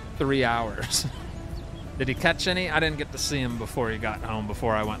 3 hours. Did he catch any? I didn't get to see him before he got home,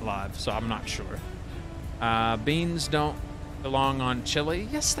 before I went live, so I'm not sure. Beans don't belong on chili?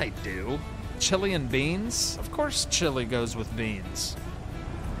 Yes, they do. Chili and beans? Of course chili goes with beans.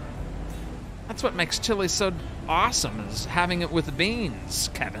 That's what makes chili so awesome, is having it with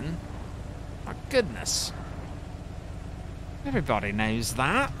beans, Kevin. My goodness. Everybody knows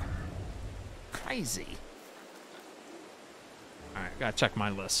that. Crazy. Alright, gotta check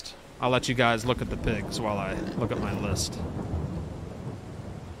my list. I'll let you guys look at the pigs while I look at my list.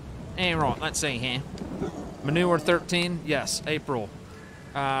 Hey, right, let's see here. Manure 13? Yes, April.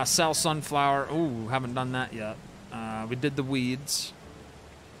 Sell sunflower. Ooh, haven't done that yet. We did the weeds.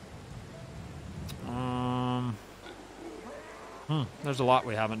 There's a lot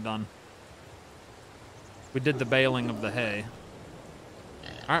we haven't done. We did the baling of the hay.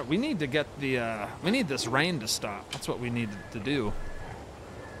 All right, we need to get the, we need this rain to stop. That's what we need to do.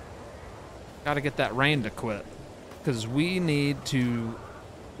 Got to get that rain to quit. Because we need to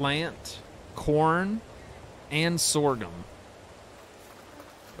plant corn and sorghum.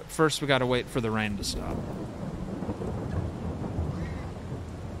 But first we got to wait for the rain to stop.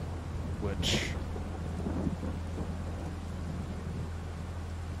 Which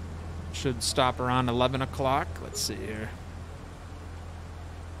should stop around 11 o'clock. Let's see here.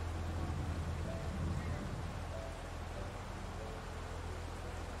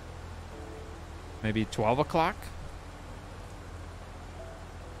 Maybe 12 o'clock?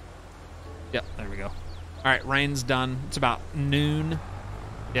 Yep, there we go. All right, rain's done. It's about noon.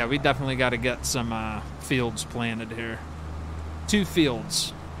 Yeah, we definitely got to get some fields planted here. 2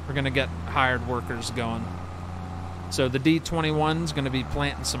 fields. We're going to get hired workers going. So the D21's going to be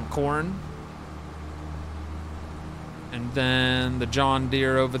planting some corn. And then the John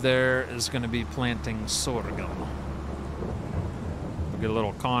Deere over there is going to be planting sorghum. We'll get a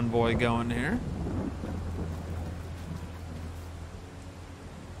little convoy going here.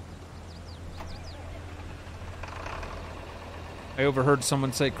 I overheard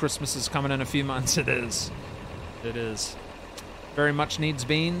someone say Christmas is coming in a few months. It is. It is. Very much needs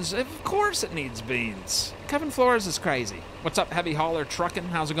beans. Of course it needs beans. Kevin Flores is crazy. What's up, Heavy Hauler Trucking?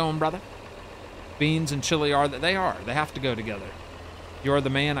 How's it going, brother? Beans and chili are that they are. They have to go together. You're the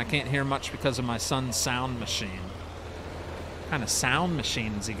man. I can't hear much because of my son's sound machine. What kind of sound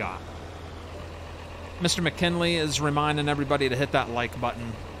machines he got? Mr. McKinley is reminding everybody to hit that like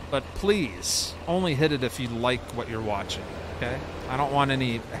button. But please, only hit it if you like what you're watching. Okay? I don't want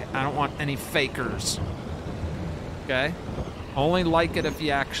any fakers. Okay? Only like it if you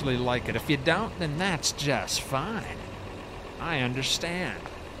actually like it. If you don't, then that's just fine. I understand.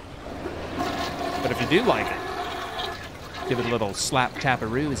 But if you do like it, give it a little slap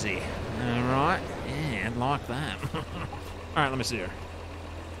tap-a-roozy. Alright? And like that. Alright, let me see here.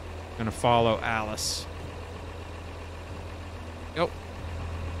 I'm gonna follow Alice. Yep.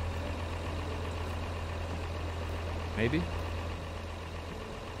 Maybe?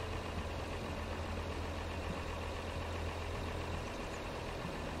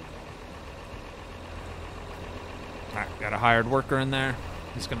 Alright, got a hired worker in there.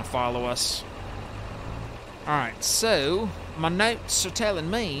 He's going to follow us. Alright, so my notes are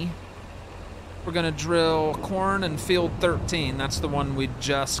telling me we're going to drill corn in field 13. That's the one we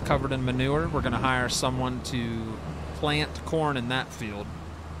just covered in manure. We're going to hire someone to plant corn in that field.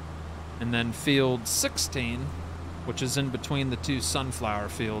 And then field 16, which is in between the two sunflower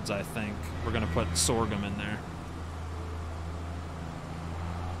fields, I think. We're going to put sorghum in there.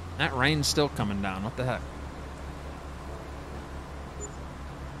 That rain's still coming down. What the heck?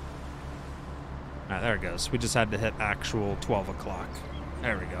 All right, there it goes. We just had to hit actual 12 o'clock.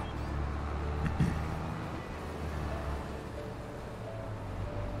 There we go.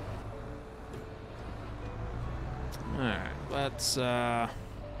 All right, let's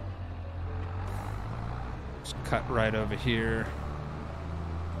just cut right over here.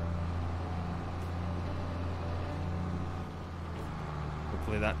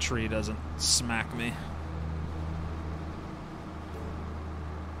 Hopefully that tree doesn't smack me.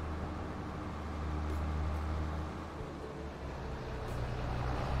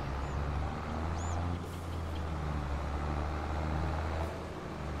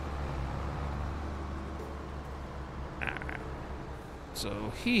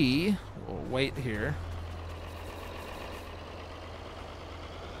 So he will wait here.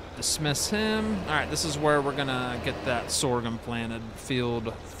 Dismiss him. All right, this is where we're gonna get that sorghum planted.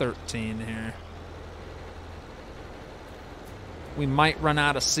 Field 13 here. We might run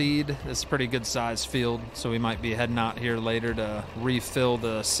out of seed. It's a pretty good sized field, so we might be heading out here later to refill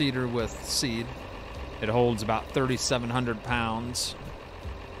the seeder with seed. It holds about 3,700 pounds,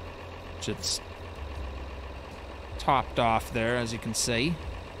 which it's topped off there, as you can see.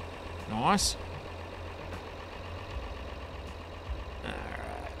 Nice. All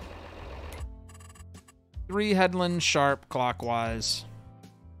right. 3 headlands sharp clockwise.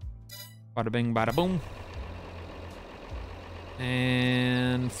 Bada bing, bada boom.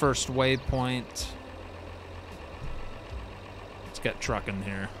 And first waypoint. Let's get trucking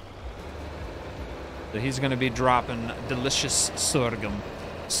here. So he's going to be dropping delicious sorghum.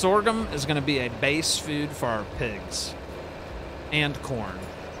 Sorghum is going to be a base food for our pigs and corn.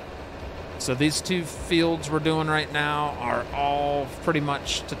 So these 2 fields we're doing right now are all pretty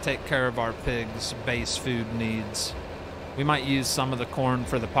much to take care of our pigs' base food needs. We might use some of the corn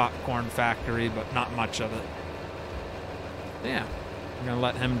for the popcorn factory, but not much of it. Yeah, I'm going to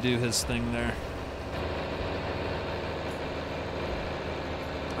let him do his thing there.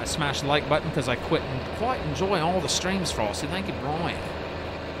 I smashed the like button because I quite enjoy all the streams, Frosty. Thank you, Brian.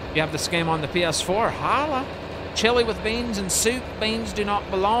 You have this game on the PS4? Holla! Chili with beans and soup. Beans do not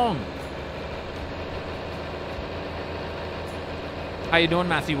belong. How you doing,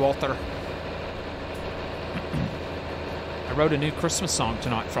 Matthew Walter? I wrote a new Christmas song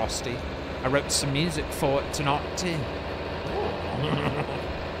tonight, Frosty. I wrote some music for it tonight, too.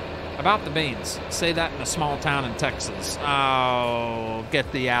 About the beans. Say that in a small town in Texas. Oh, get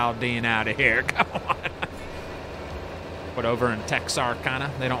the Aldine out of here. Come on. But over in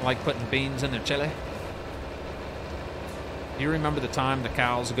Texarkana, they don't like putting beans in their chili. Do you remember the time the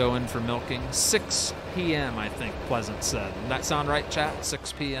cows go in for milking? 6 p.m., I think Pleasant said. Does that sound right, chat?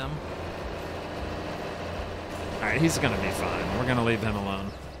 6 p.m.? All right, he's going to be fine. We're going to leave him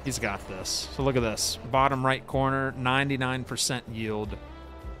alone. He's got this. So look at this. Bottom right corner, 99% yield.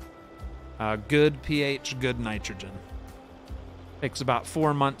 Good pH, good nitrogen. Takes about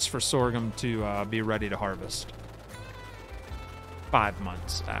 4 months for sorghum to be ready to harvest. 5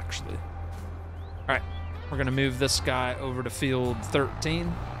 months, actually. All right, we're going to move this guy over to field 13,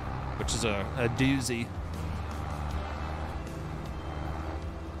 which is a doozy.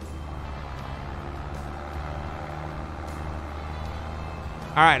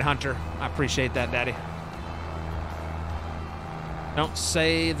 All right, Hunter. I appreciate that, Daddy. Don't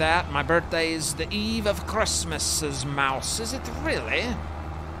say that. My birthday's the eve of Christmas, says Mouse. Is it really?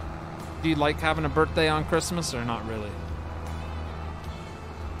 Do you like having a birthday on Christmas or not really?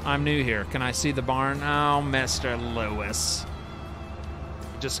 I'm new here. Can I see the barn? Oh, Mr. Lewis.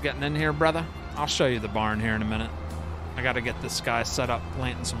 Just getting in here, brother? I'll show you the barn here in a minute. I got to get this guy set up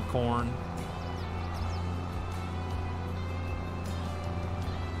planting some corn.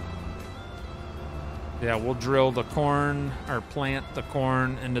 Yeah, we'll drill the corn, or plant the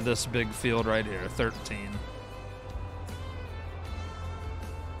corn into this big field right here, 13.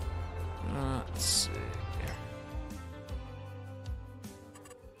 Let's see.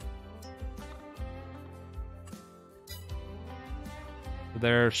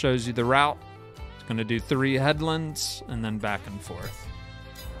 There shows you the route. It's going to do 3 headlands and then back and forth.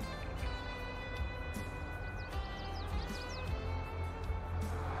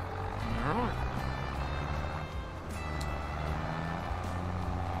 All right.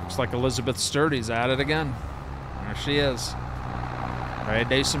 Looks like Elizabeth Sturdy's at it again. There she is. Ready to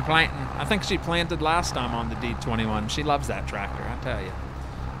do some planting. I think she planted last time on the D21. She loves that tractor, I tell you.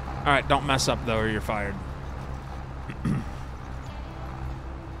 All right, don't mess up though or you're fired.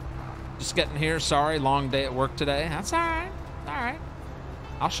 Just getting here. Sorry, long day at work today. That's all right. All right.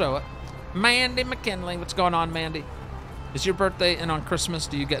 I'll show it. Mandy McKinley. What's going on, Mandy? Is your birthday and on Christmas,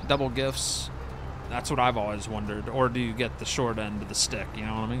 do you get double gifts? That's what I've always wondered. Or do you get the short end of the stick? You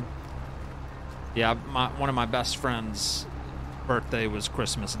know what I mean? Yeah, one of my best friends' birthday was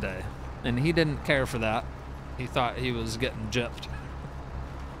Christmas Day. And he didn't care for that. He thought he was getting gypped.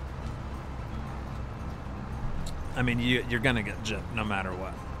 I mean, you're going to get gypped no matter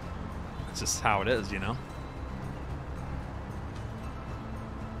what. It's just how it is, you know?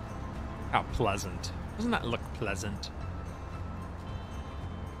 How pleasant. Doesn't that look pleasant?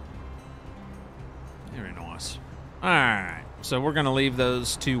 Very nice. Alright, so we're going to leave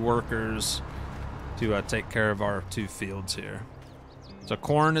those two workers to take care of our two fields here. So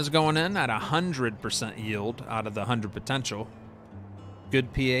corn is going in at 100% yield out of the 100 potential.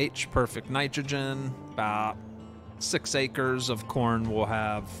 Good pH, perfect nitrogen. About 6 acres of corn we'll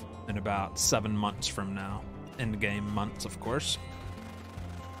have in about 7 months from now. End-game months, of course.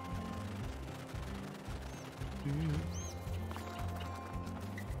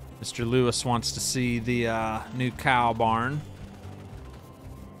 Mr. Lewis wants to see the new cow barn.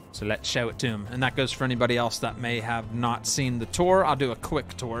 So let's show it to him. And that goes for anybody else that may have not seen the tour. I'll do a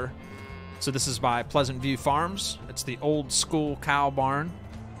quick tour. So this is by Pleasant View Farms. It's the old school cow barn.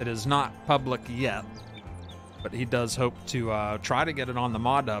 It is not public yet, but he does hope to try to get it on the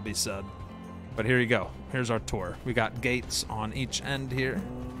mod hub, he said. But here you go. Here's our tour. We got gates on each end here.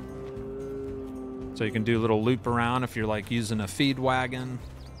 So you can do a little loop around if you're like using a feed wagon.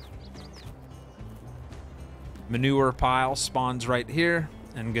 Manure pile spawns right here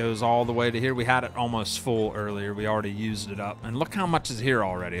and goes all the way to here. We had it almost full earlier. We already used it up. And look how much is here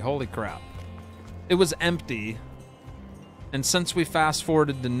already. Holy crap. It was empty. And since we fast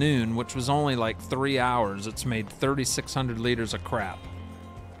forwarded to noon, which was only like 3 hours, it's made 3,600 liters of crap.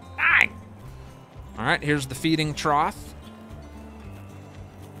 Dang! All right, here's the feeding trough.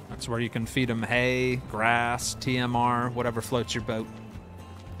 That's where you can feed them hay, grass, TMR, whatever floats your boat.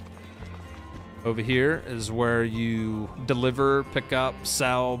 Over here is where you deliver, pick up,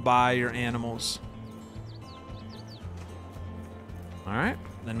 sell, buy your animals. All right,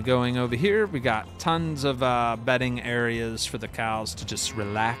 then going over here, we got tons of bedding areas for the cows to just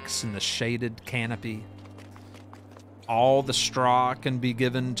relax in the shaded canopy. All the straw can be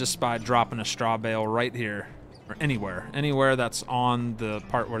given just by dropping a straw bale right here, or anywhere that's on the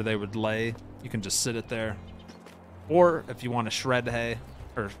part where they would lay. You can just sit it there. Or if you want to shred hay,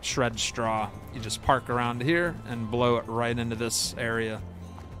 or shred straw, you just park around here and blow it right into this area.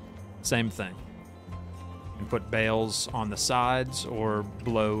 Same thing. You can put bales on the sides or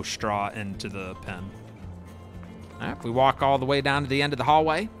blow straw into the pen. All right, we walk all the way down to the end of the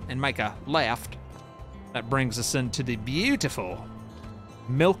hallway and make a left. That brings us into the beautiful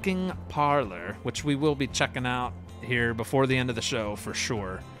milking parlor, which we will be checking out here before the end of the show for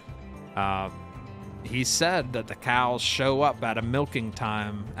sure. He said that the cows show up at a milking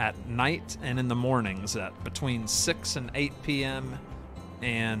time at night and in the mornings at between 6 and 8 p.m.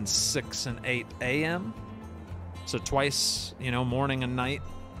 and 6 and 8 a.m. So twice, you know, morning and night,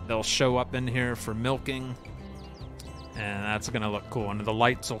 they'll show up in here for milking. And that's going to look cool. And the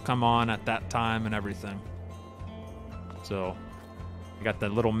lights will come on at that time and everything. So you got the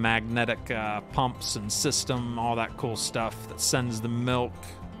little magnetic pumps and system, all that cool stuff that sends the milk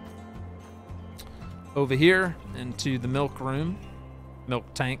over here into the milk room, milk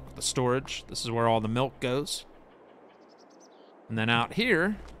tank, the storage. This is where all the milk goes. And then out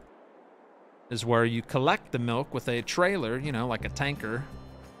here is where you collect the milk with a trailer, you know, like a tanker,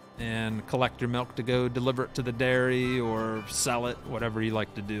 and collect your milk to go deliver it to the dairy or sell it, whatever you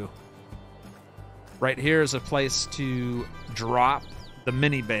like to do. Right here is a place to drop the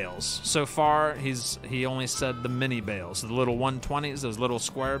mini bales. So far, he only said the mini bales, the little 120s, those little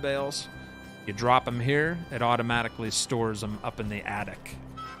square bales. You drop them here, it automatically stores them up in the attic.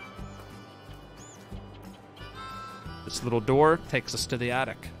 This little door takes us to the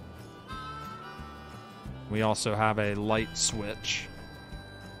attic. We also have a light switch.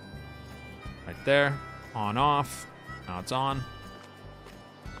 Right there, on, off. Now it's on.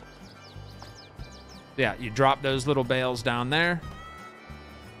 Yeah, you drop those little bales down there,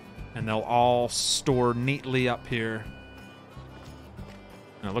 and they'll all store neatly up here.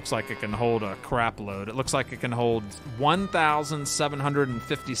 And it looks like it can hold a crap load. It looks like it can hold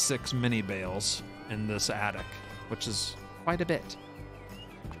 1,756 mini bales in this attic, which is quite a bit.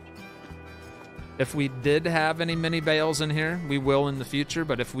 If we did have any mini bales in here, we will in the future,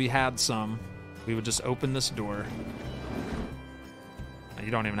 but if we had some, we would just open this door.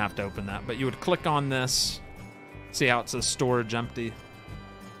 You don't even have to open that, but you would click on this. See how it says storage empty?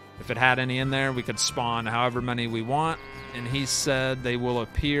 If it had any in there, we could spawn however many we want. And he said they will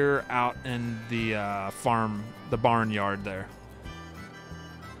appear out in the the barnyard there.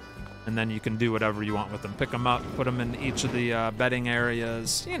 And then you can do whatever you want with them. Pick them up, put them in each of the bedding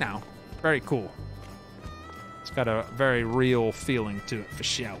areas. You know, very cool. It's got a very real feeling to it for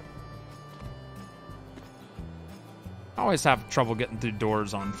sure. I always have trouble getting through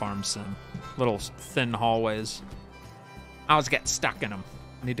doors on Farm Sim. Little thin hallways. I always get stuck in them.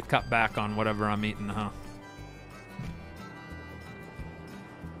 I need to cut back on whatever I'm eating, huh?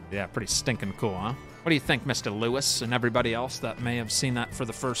 Yeah, pretty stinking cool, huh? What do you think, Mr. Lewis and everybody else that may have seen that for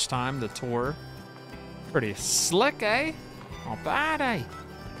the first time, the tour? Pretty slick, eh? Not bad, eh?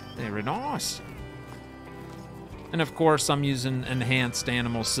 Very nice. And of course, I'm using enhanced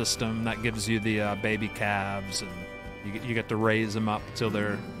animal system that gives you the baby calves, and you get to raise them up till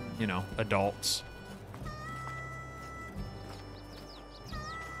they're, you know, adults.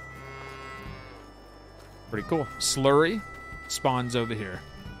 Pretty cool. Slurry spawns over here.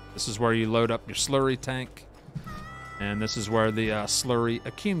 This is where you load up your slurry tank, and this is where the slurry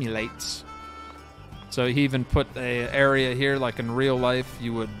accumulates. So he even put an area here, like in real life,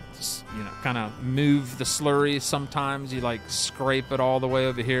 you would, you know, kind of move the slurry. Sometimes you like scrape it all the way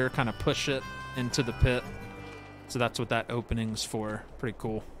over here, kind of push it into the pit. So that's what that opening's for. Pretty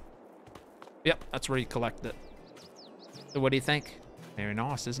cool. Yep, that's where you collect it. So what do you think? Very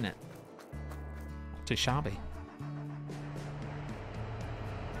nice, isn't it? Not too shabby.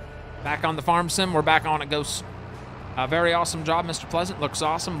 Back on the Farm Sim. We're back on it, Ghost. Very awesome job, Mr. Pleasant. Looks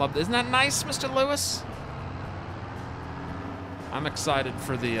awesome. Loved it. Isn't that nice, Mr. Lewis? I'm excited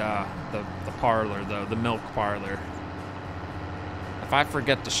for the parlor, though, the milk parlor. If I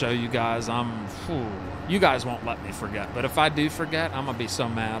forget to show you guys, you guys won't let me forget. But if I do forget, I'm gonna be so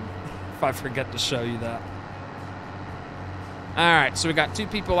mad if I forget to show you that. All right, so we got 2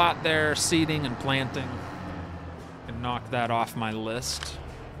 people out there seeding and planting. Can knock that off my list.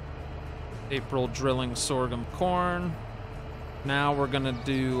 April drilling sorghum corn. Now we're gonna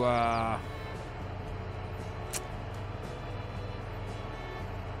do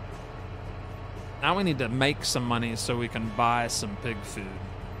now we need to make some money so we can buy some pig food.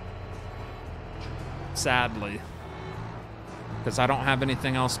 Sadly, because I don't have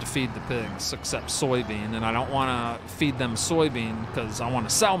anything else to feed the pigs except soybean, and I don't want to feed them soybean because I want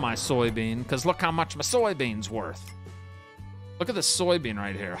to sell my soybean, because look how much my soybean's worth. Look at this soybean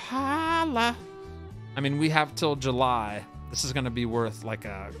right here. Holla. I mean, we have till July. This is going to be worth like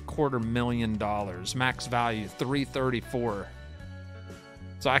 $250,000. Max value $334.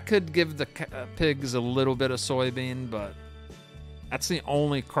 So I could give the pigs a little bit of soybean, but that's the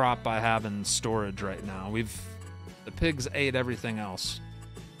only crop I have in storage right now. The pigs ate everything else.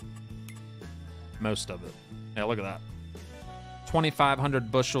 Most of it. Yeah, look at that.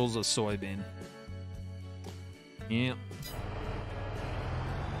 2,500 bushels of soybean. Yep.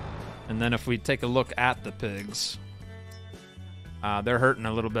 And then if we take a look at the pigs, they're hurting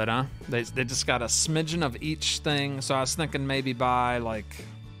a little bit, huh? They just got a smidgen of each thing. So I was thinking maybe buy like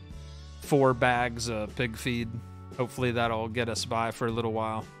 4 bags of pig feed. Hopefully that'll get us by for a little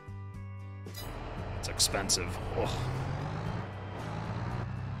while. It's expensive. Ugh.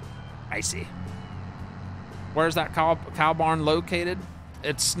 I see. Where's that cow barn located?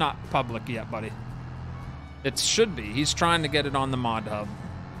 It's not public yet, buddy. It should be. He's trying to get it on the mod hub.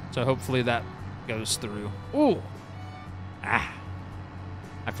 So hopefully that goes through. Ooh. Ah.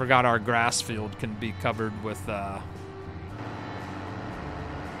 I forgot our grass field can be covered with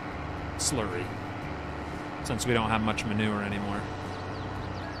slurry, since we don't have much manure anymore.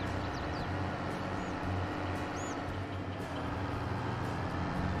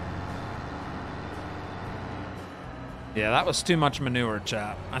 Yeah, that was too much manure,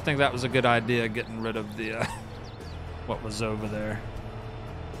 chat. I think that was a good idea, getting rid of the what was over there.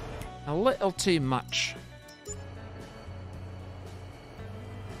 A little too much.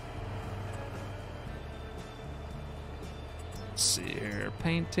 Let's see here.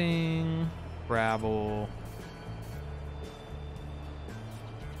 Painting, gravel.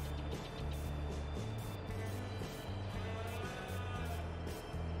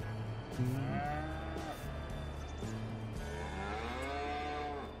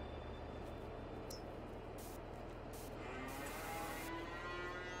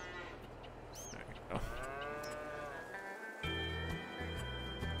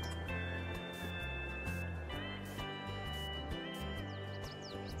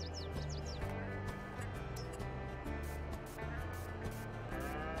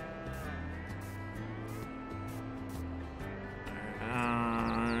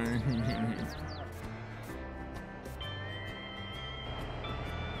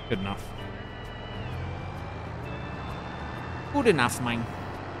 Good enough. Good enough, man.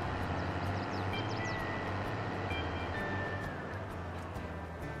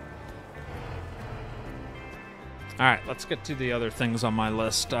 All right, let's get to the other things on my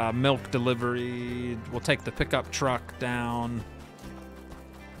list. Milk delivery. We'll take the pickup truck down.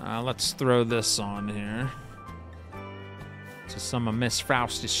 Let's throw this on here. To some of Miss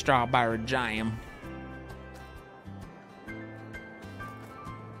Frosty's strawberry jam.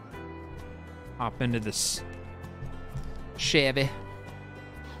 Hop into this Chevy.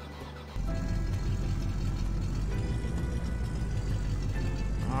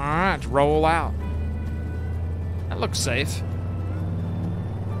 All right, roll out. That looks safe.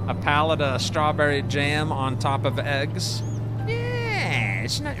 A pallet of strawberry jam on top of eggs. Yeah,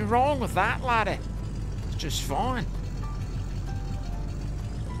 there's nothing wrong with that, laddie. It's just fine.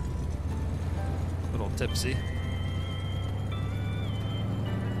 A little tipsy.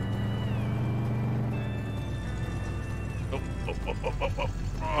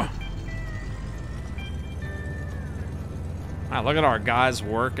 Wow, look at our guys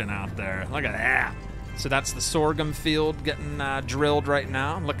working out there. Look at that. So that's the sorghum field getting drilled right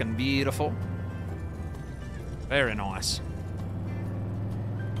now. Looking beautiful. Very nice.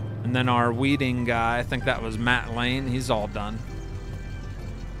 And then our weeding guy, I think that was Matt Lane. He's all done.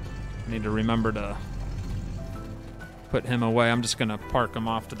 Need to remember to put him away. I'm just going to park him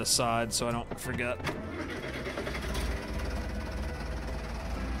off to the side so I don't forget.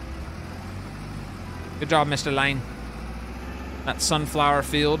 Good job, Mr. Lane. That sunflower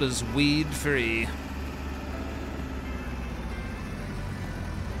field is weed-free.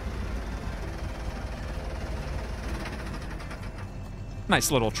 Nice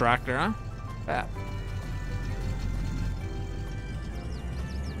little tractor, huh? Yeah.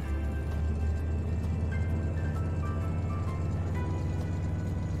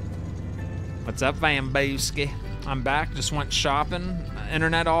 What's up, Van Booski? I'm back. Just went shopping.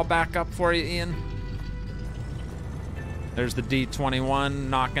 Internet all back up for you, Ian? There's the D21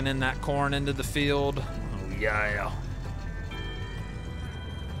 knocking in that corn into the field. Oh, yeah.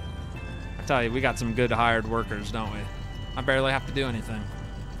 I tell you, we got some good hired workers, don't we? I barely have to do anything.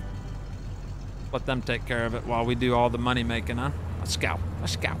 Let them take care of it while we do all the money making, huh? Let's go.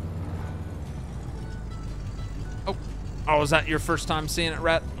 Let's go. Oh, is that your first time seeing it,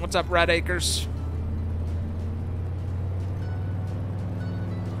 Rhett? What's up, Red Acres?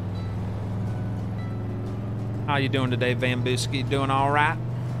 How you doing today, Van Booski? Doing all right?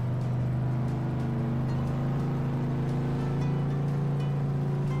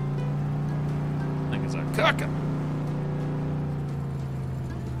 I think it's a cooking.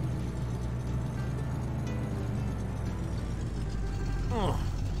 Oh.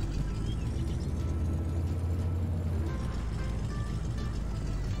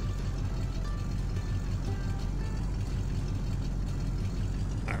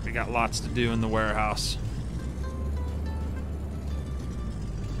 All right, we got lots to do in the warehouse.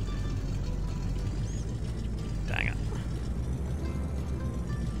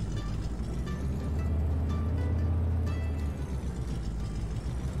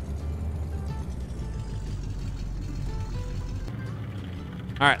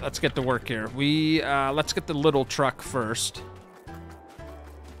 All right, let's get to work here. Let's get the little truck first.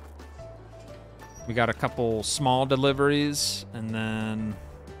 We got a couple small deliveries and then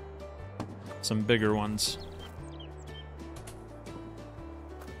some bigger ones.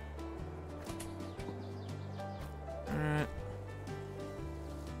 All right.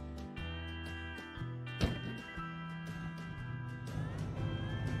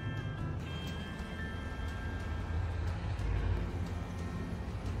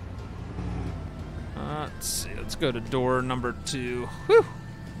 Let's see, let's go to door number 2. Whew!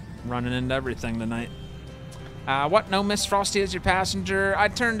 Running into everything tonight. What? No, Miss Frosty is your passenger? I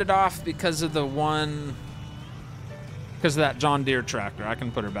turned it off because of that John Deere tractor. I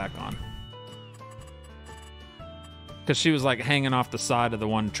can put her back on. Because she was like hanging off the side of the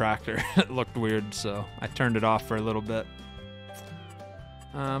one tractor. It looked weird, so I turned it off for a little bit.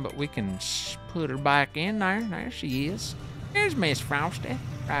 But we can put her back in there. There she is. There's Miss Frosty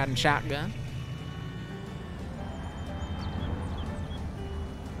riding shotgun.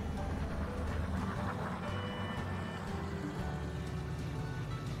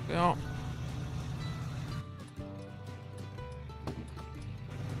 Well,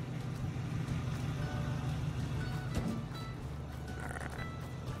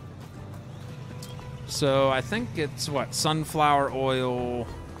 so I think it's what, sunflower oil.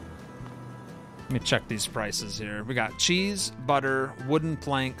 Let me check these prices here. We got cheese, butter, wooden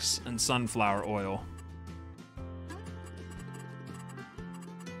planks, and sunflower oil.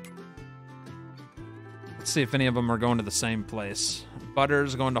 Let's see if any of them are going to the same place.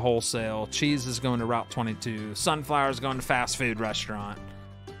 Butter's going to wholesale. Cheese is going to Route 22. Sunflower's going to fast food restaurant.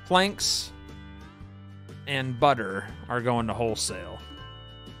 Planks and butter are going to wholesale.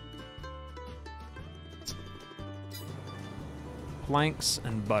 Planks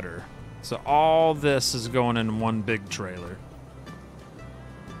and butter. So all this is going in one big trailer.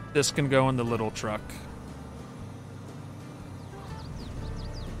 This can go in the little truck.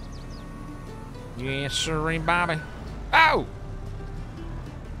 Yes, sir, Bobby. Oh!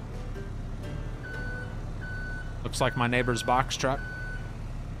 Looks like my neighbor's box truck.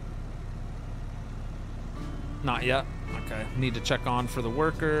 Not yet. Okay. Need to check on for the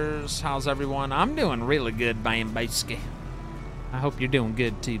workers. How's everyone? I'm doing really good, Bamboski. I hope you're doing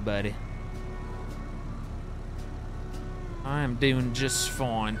good too, buddy. I am doing just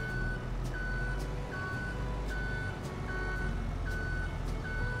fine.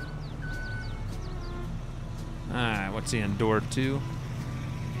 Alright, what's he in? Door 2?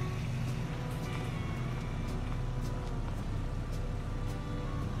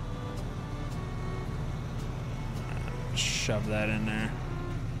 Shove that in there.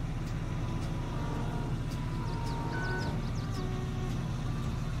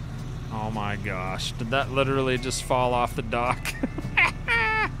 Oh my gosh. Did that literally just fall off the dock?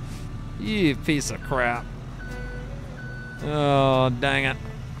 You piece of crap. Oh, dang it.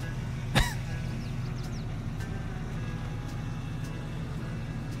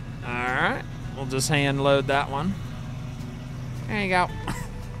 Alright. We'll just hand load that one. There you go.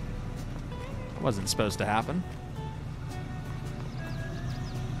 Wasn't supposed to happen.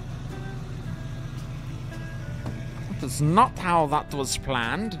 That is not how that was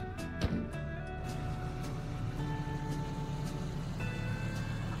planned.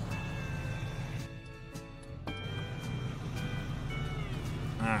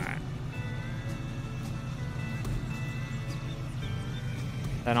 Alright.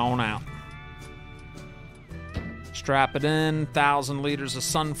 Then on out. Strap it in. 1,000 liters of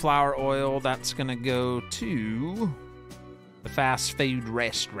sunflower oil. That's gonna go to the fast food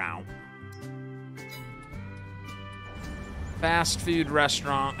restaurant. Fast food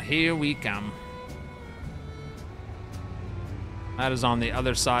restaurant, here we come. That is on the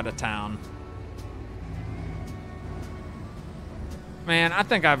other side of town. Man, I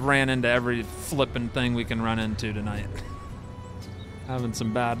think I've ran into every flippin' thing we can run into tonight. Having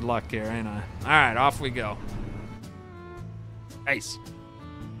some bad luck here, ain't I? Alright, off we go. Ace.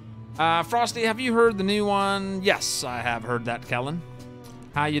 Frosty, have you heard the new one? Yes, I have heard that, Kellen.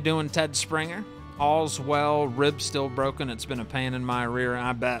 How you doing, Ted Springer? All's well, ribs still broken. It's been a pain in my rear,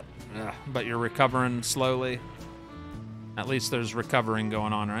 I bet. Ugh, but you're recovering slowly. At least there's recovering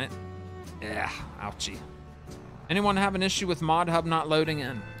going on, right? Yeah, ouchie. Anyone have an issue with Mod Hub not loading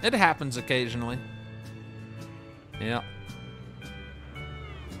in? It happens occasionally. Yeah.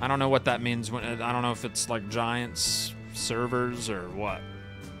 I don't know what that means. I don't know if it's like Giants servers or what.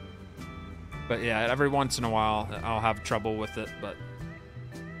 But yeah, every once in a while I'll have trouble with it, but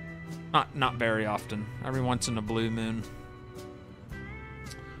not very often. Every once in a blue moon.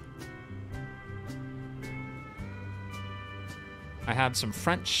 I had some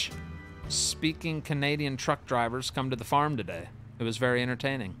French-speaking Canadian truck drivers come to the farm today. It was very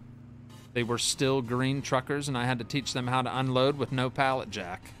entertaining. They were still green truckers, and I had to teach them how to unload with no pallet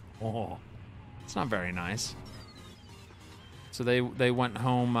jack. Oh, it's not very nice. So they went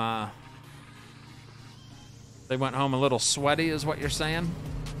home. They went home a little sweaty, is what you're saying?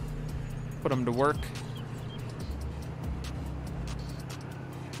 Put them to work.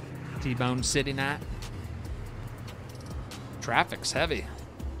 T-Bone City night. Traffic's heavy.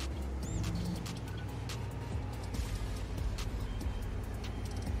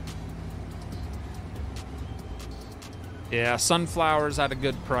 Yeah, sunflowers at a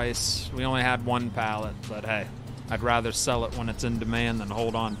good price. We only had one pallet, but hey, I'd rather sell it when it's in demand than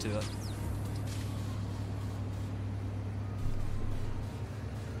hold on to it.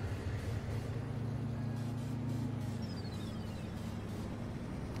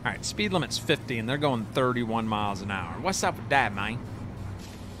 Alright, speed limit's 50 and they're going 31 miles an hour. What's up with that, man?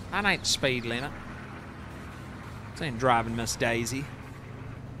 That ain't the speed limit. This ain't driving Miss Daisy.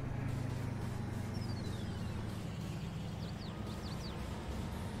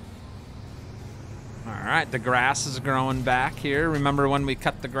 Alright, the grass is growing back here. Remember when we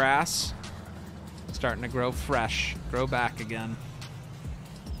cut the grass? It's starting to grow fresh. Grow back again.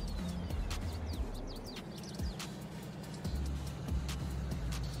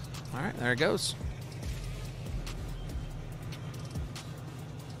 Alright, there it goes.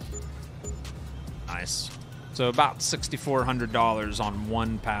 Nice. So about $6,400 on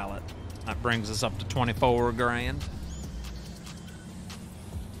one pallet. That brings us up to 24 grand.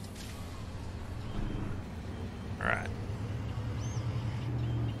 All right.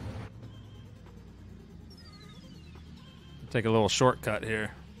 Take a little shortcut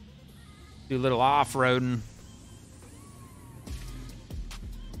here. Do a little off-roading.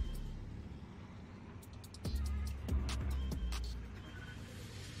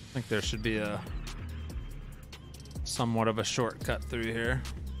 I think there should be a somewhat of a shortcut through here.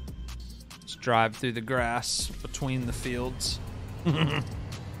 Let's drive through the grass between the fields.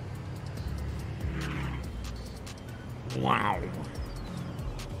 Wow.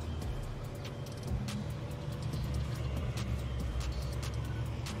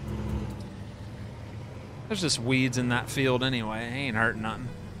 There's just weeds in that field anyway. It ain't hurting nothing.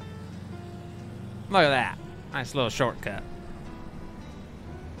 Look at that. Nice little shortcut.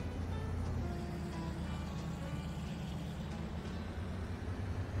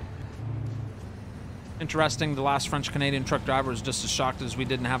 Interesting, the last French-Canadian truck driver was just as shocked as we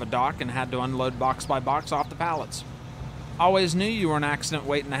didn't have a dock and had to unload box by box off the pallets. Always knew you were an accident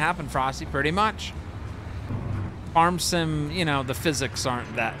waiting to happen, Frosty, pretty much. Farm sim, you know, the physics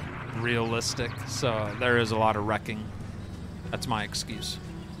aren't that realistic, so there is a lot of wrecking. That's my excuse.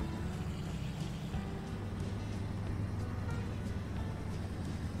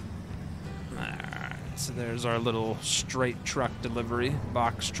 Alright, so there's our little straight truck delivery,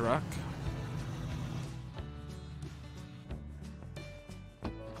 box truck.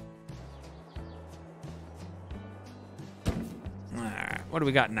 What do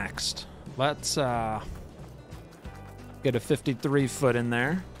we got next? Let's get a 53 foot in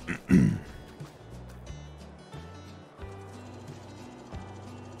there.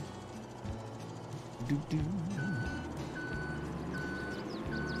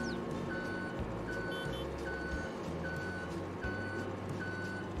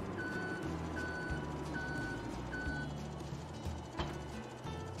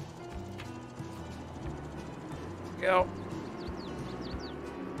 Go.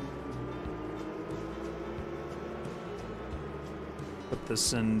 Put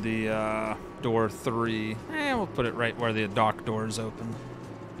this in the door 3. We'll put it right where the dock door is open.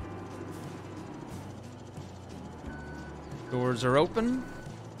 Doors are open.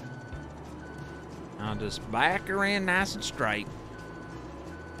 I'll just back her in nice and straight.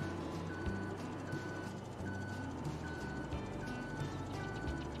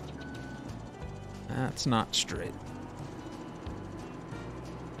 That's not straight.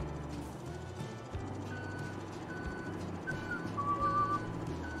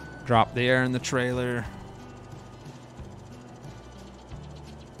 Drop the air in the trailer.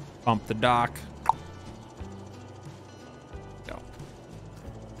 Bump the dock. Go.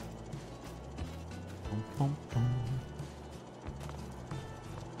 Bum, bum, bum.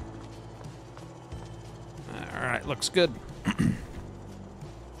 All right, looks good.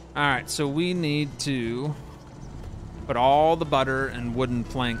 All right, so we need to put all the butter and wooden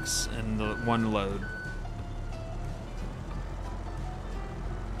planks in the one load.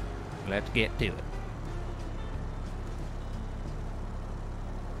 Let's get to it.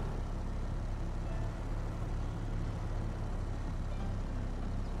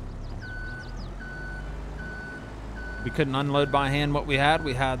 We couldn't unload by hand what we had.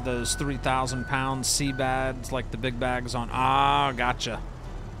 We had those 3,000 pound sea bags, like the big bags on. Ah, gotcha.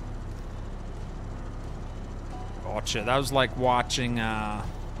 Gotcha. That was like watching,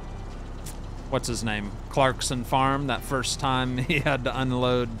 what's his name? Clarkson Farm, that first time he had to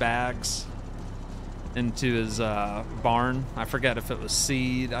unload bags into his barn. I forget if it was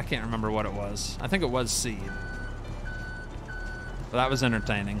seed. I can't remember what it was. I think it was seed. But that was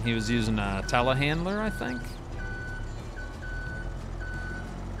entertaining. He was using a telehandler, I think.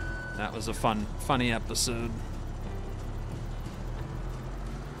 That was a funny episode.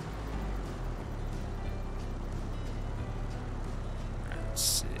 Let's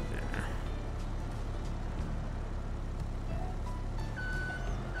see there.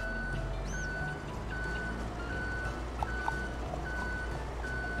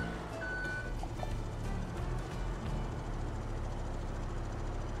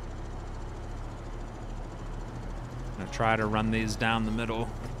 I'm gonna try to run these down the middle.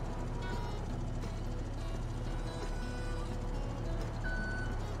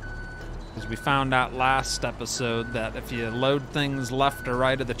 We found out last episode that if you load things left or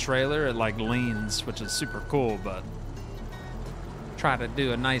right of the trailer, it like leans, which is super cool, but try to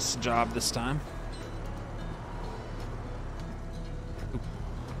do a nice job this time.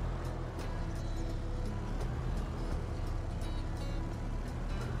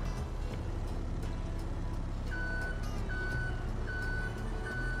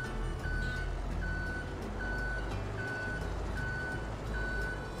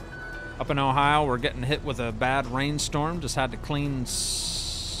 Up in Ohio, we're getting hit with a bad rainstorm. Just had to clean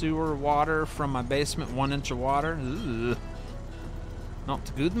sewer water from my basement, 1 inch of water. Ugh.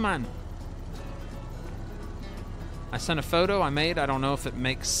 Not good, man. I sent a photo I made. I don't know if it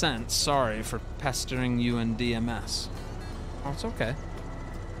makes sense. Sorry for pestering you in DMS. Oh, it's okay.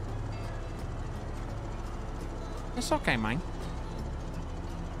 It's okay, man.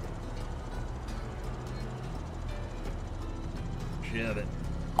 Shove it.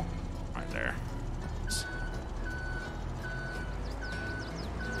 Right there.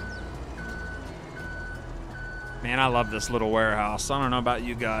 Man, I love this little warehouse. I don't know about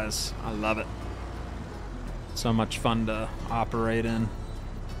you guys. I love it. So much fun to operate in.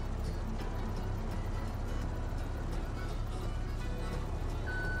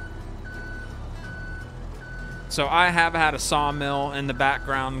 So I have had a sawmill in the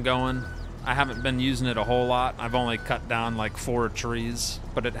background going. I haven't been using it a whole lot. I've only cut down like 4 trees,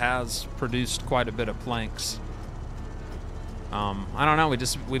 but it has produced quite a bit of planks. I don't know.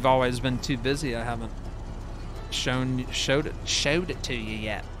 We've always been too busy. I haven't showed it to you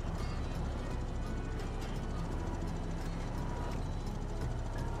yet.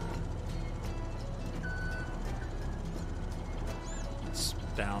 Let's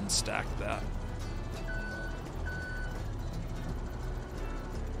down stack that.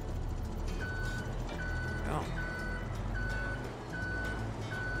 Oh.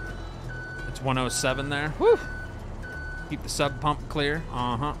 It's 107 there. Woo! Keep the sub pump clear.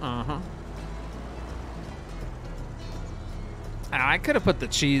 I could have put the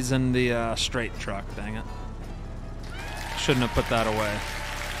cheese in the straight truck, dang it. Shouldn't have put that away.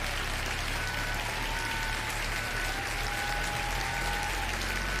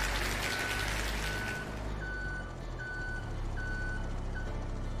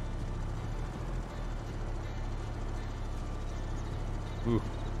 Ooh.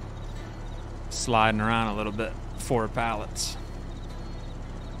 Sliding around a little bit. 4 pallets.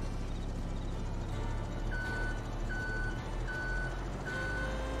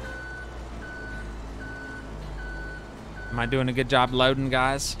 Am I doing a good job loading,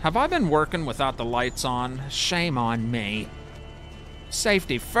 guys? Have I been working without the lights on? Shame on me.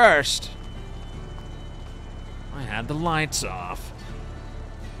 Safety first. I had the lights off.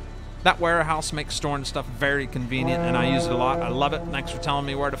 That warehouse makes storing stuff very convenient, and I use it a lot. I love it. Thanks for telling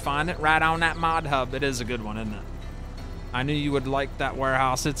me where to find it. Right on that mod hub. It is a good one, isn't it? I knew you would like that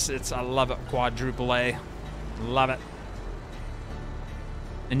warehouse. I love it. Quadruple A. Love it.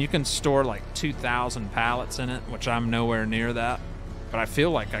 And you can store like 2,000 pallets in it, which I'm nowhere near that. But I feel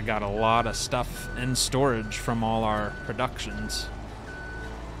like I got a lot of stuff in storage from all our productions.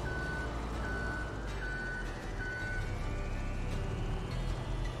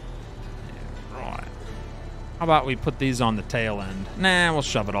 Right. How about we put these on the tail end? Nah, we'll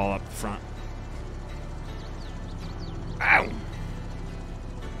shove it all up the front. Ow!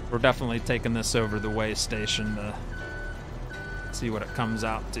 We're definitely taking this over the weigh station to see what it comes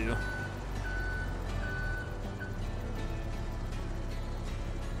out to.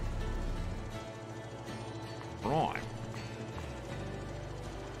 Right.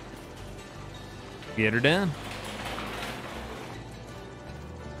 Get her done.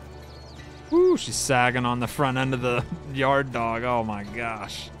 Woo, she's sagging on the front end of the yard dog. Oh my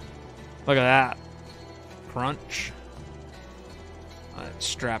gosh. Look at that. Crunch. Let's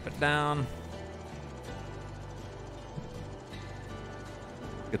strap it down.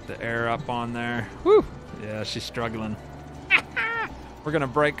 Get the air up on there. Whew. Yeah, she's struggling. We're gonna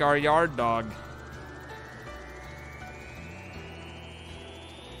break our yard dog.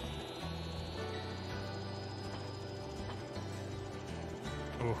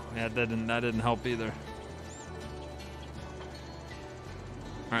 Oh, yeah, that didn't help either.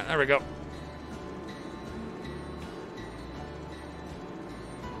 All right, there we go.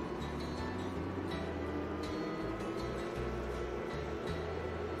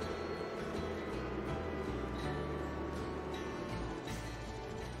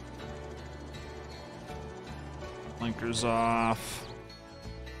 Blinkers off.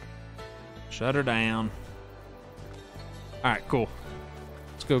 Shut her down. All right, cool.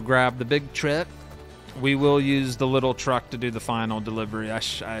 Let's go grab the big truck. We will use the little truck to do the final delivery. I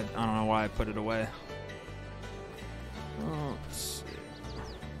don't know why I put it away. Oh, let's see.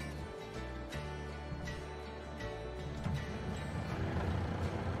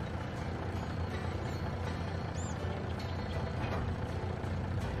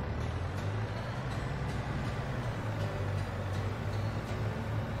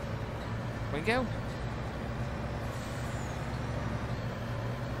 We go.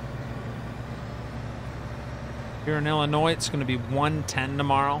 Here in Illinois, it's going to be 110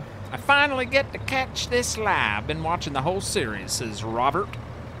 tomorrow. I finally get to catch this live. Been watching the whole series, says Robert.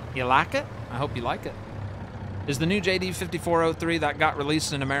 You like it? I hope you like it. Is the new JD 5403 that got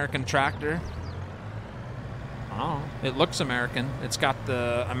released an American tractor? Oh, it looks American. It's got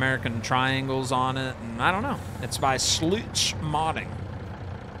the American triangles on it, and I don't know. It's by Slooch Modding.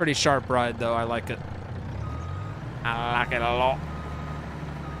 Pretty sharp ride, though. I like it. I like it a lot.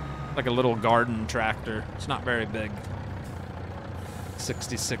 Like a little garden tractor. It's not very big.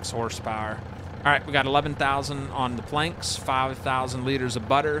 66 horsepower. All right, we got 11,000 on the planks, 5,000 liters of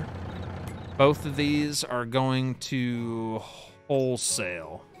butter. Both of these are going to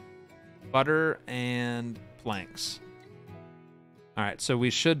wholesale. Butter and planks. All right, so we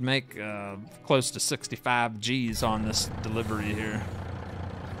should make close to 65 G's on this delivery here.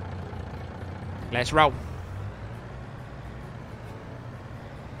 Let's roll.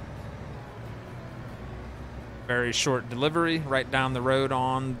 Very short delivery, right down the road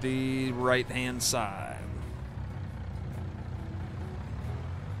on the right-hand side.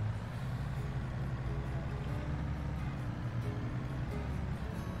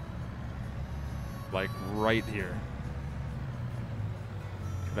 Like right here.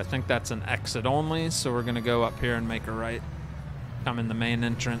 But I think that's an exit only, so we're gonna go up here and make a right. Come in the main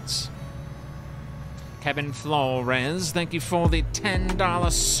entrance. Kevin Flores, thank you for the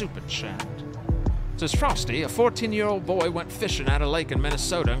 $10 super chat. Says Frosty, a 14-year-old boy went fishing at a lake in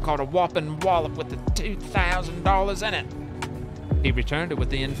Minnesota and caught a whopping wallop with the $2,000 in it. He returned it with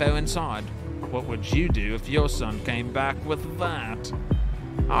the info inside. What would you do if your son came back with that?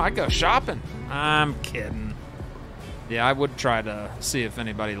 Oh, I'd go shopping. I'm kidding. Yeah, I would try to see if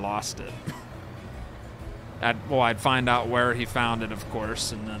anybody lost it. I'd find out where he found it, of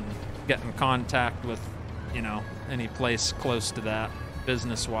course, and then get in contact with, you know, any place close to that,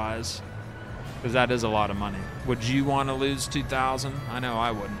 business-wise. Because that is a lot of money. Would you want to lose $2,000? I know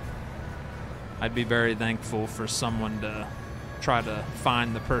I wouldn't. I'd be very thankful for someone to try to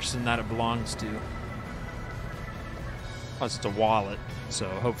find the person that it belongs to. Plus, it's a wallet, so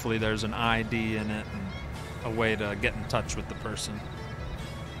hopefully there's an ID in it and a way to get in touch with the person.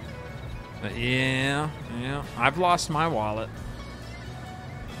 But yeah, I've lost my wallet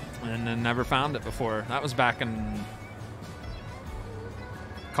and then never found it before. That was back in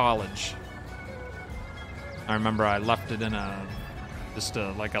college. I remember I left it in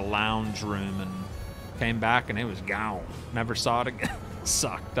like a lounge room and came back and it was gone. Never saw it again.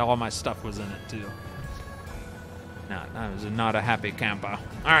 Sucked. All my stuff was in it too. No, that was not a happy camper.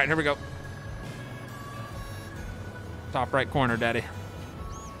 All right, here we go. Top right corner, daddy.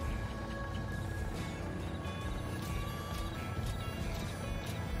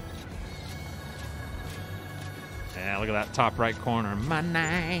 Yeah, look at that top right corner.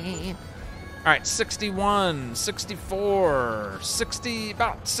 Money. All right, 61, 64, 60,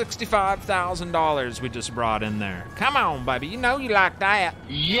 about $65,000 we just brought in there. Come on, baby. You know you like that.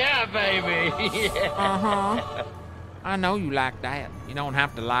 Yeah, baby. Yeah. Uh-huh. I know you like that. You don't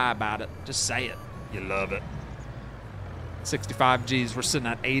have to lie about it. Just say it. You love it. 65 G's. We're sitting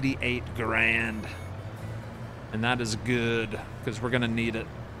at 88 grand. And that is good, because we're going to need it.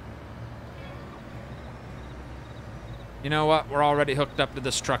 You know what? We're already hooked up to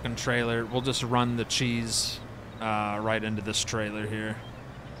this truck and trailer. We'll just run the cheese right into this trailer here.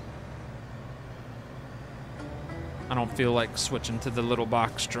 I don't feel like switching to the little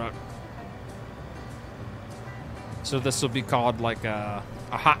box truck. So this will be called like a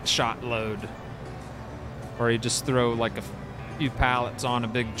hot shot load. Where you just throw like a few pallets on a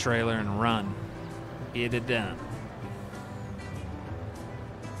big trailer and run. Get it done.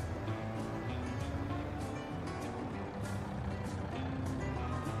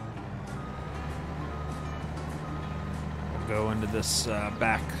 Go into this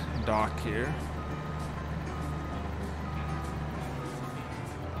back dock here.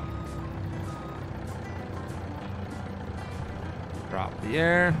 Drop the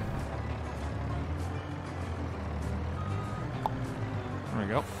air. There we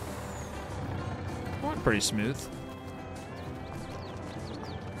go. Went pretty smooth.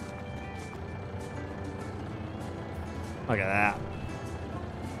 Look at that.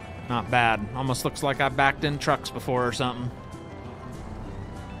 Not bad. Almost looks like I backed in trucks before or something.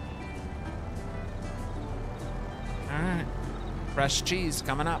 Alright. Fresh cheese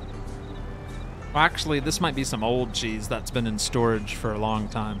coming up. Well, actually, this might be some old cheese that's been in storage for a long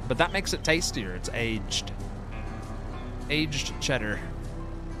time. But that makes it tastier. It's aged. Aged cheddar.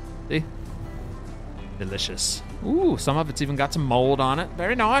 See? Delicious. Ooh, some of it's even got some mold on it.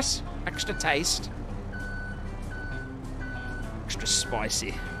 Very nice. Extra taste. Extra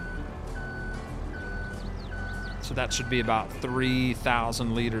spicy. So that should be about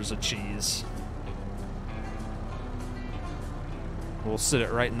 3,000 liters of cheese. We'll sit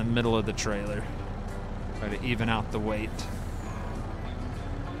it right in the middle of the trailer. Try to even out the weight.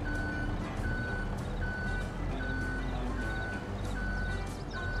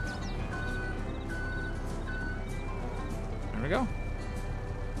 There we go.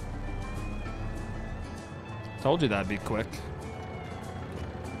 Told you that'd be quick.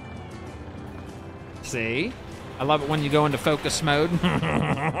 See? I love it when you go into focus mode.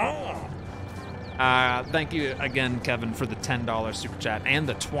 Thank you again, Kevin, for the $10 super chat and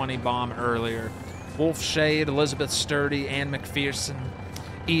the 20 bomb earlier. Wolf Shade, Elizabeth Sturdy, Ann McPherson,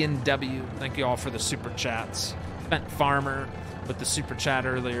 Ian W. Thank you all for the super chats. Bent Farmer with the super chat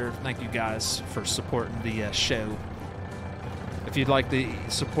earlier. Thank you guys for supporting the show. If you'd like to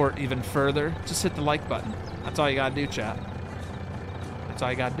support even further, just hit the like button. That's all you gotta do, chat. That's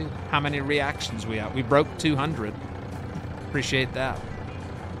all you gotta do. How many reactions we got? We broke 200. Appreciate that.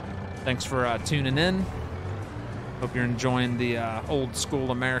 Thanks for tuning in. Hope you're enjoying the old school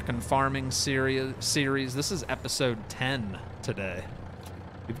American farming series. This is episode 10 today.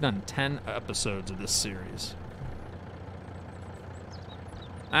 We've done 10 episodes of this series.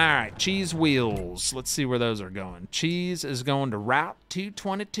 All right, cheese wheels. Let's see where those are going. Cheese is going to Route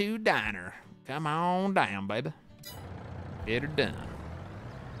 222 Diner. Come on down, baby. Get her done.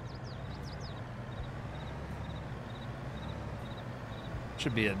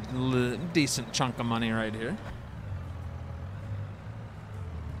 Should be a decent chunk of money right here.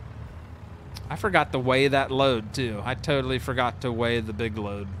 I forgot to weigh that load, too. I totally forgot to weigh the big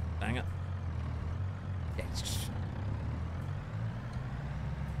load. Dang it. Yes.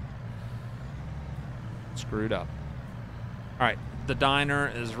 Screwed up. All right, the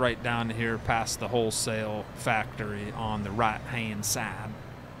diner is right down here past the wholesale factory on the right-hand side.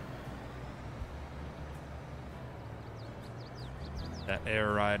 That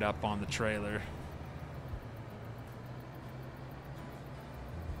air ride up on the trailer.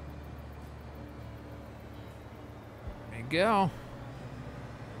 There you go.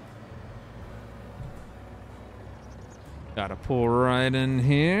 Gotta pull right in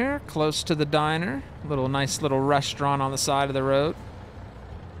here, close to the diner. Nice little restaurant on the side of the road.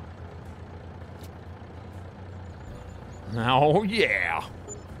 Oh yeah.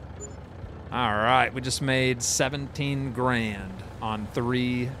 All right, we just made 17 grand on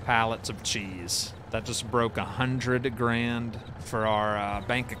 3 pallets of cheese. That just broke 100 grand for our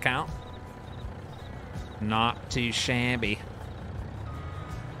bank account. Not too shabby.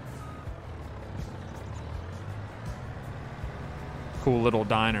 Cool little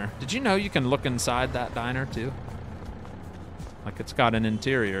diner. Did you know you can look inside that diner too? Like it's got an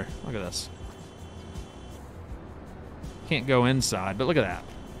interior. Look at this. Can't go inside, but look at that.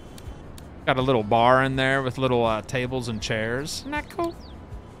 Got a little bar in there with little tables and chairs. Isn't that cool?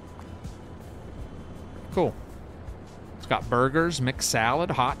 Cool. It's got burgers, mixed salad,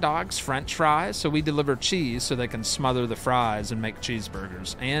 hot dogs, french fries. So we deliver cheese so they can smother the fries and make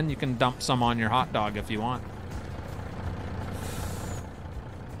cheeseburgers. And you can dump some on your hot dog if you want.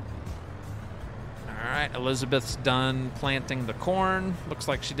 All right, Elizabeth's done planting the corn. Looks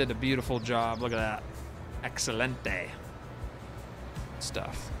like she did a beautiful job. Look at that. Excelente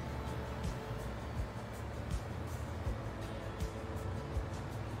stuff.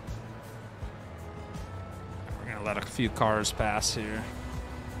 Let a few cars pass here.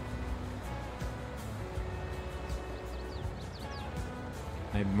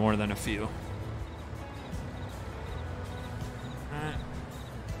 Maybe more than a few. All right.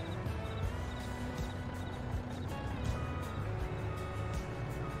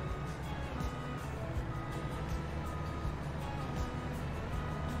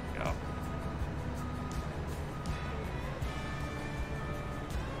 Go.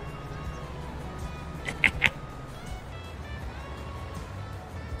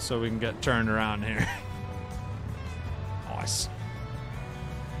 So we can get turned around here. Nice.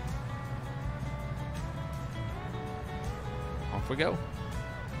 Off we go.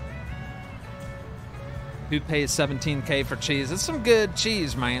 Who pays $17K for cheese? It's some good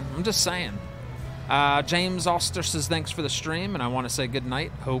cheese, man. I'm just saying. James Oster says thanks for the stream, and I want to say good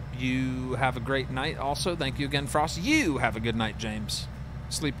night. Hope you have a great night. Also, thank you again, Frost. You have a good night, James.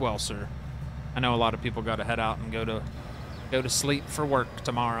 Sleep well, sir. I know a lot of people got to head out and go to sleep for work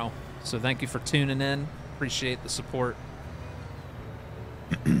tomorrow. So thank you for tuning in. Appreciate the support.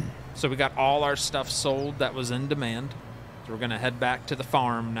 So we got all our stuff sold that was in demand. So we're going to head back to the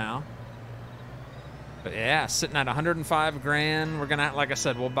farm now. But yeah, sitting at 105 grand. We're going to, like I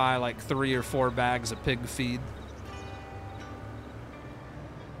said, we'll buy like 3 or 4 bags of pig feed.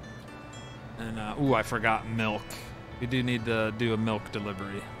 And And, ooh, I forgot milk. We do need to do a milk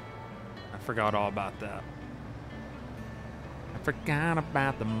delivery. I forgot all about that. I forgot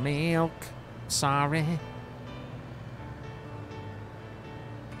about the milk. Sorry.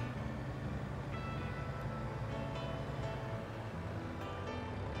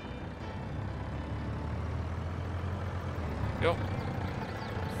 Yep.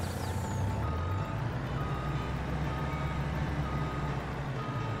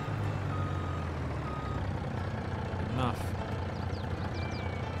 Enough.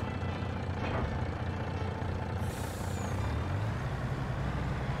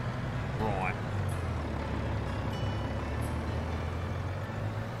 Right.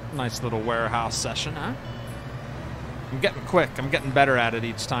 Nice little warehouse session, huh? I'm getting quick. I'm getting better at it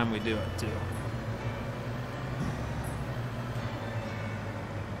each time we do it, too.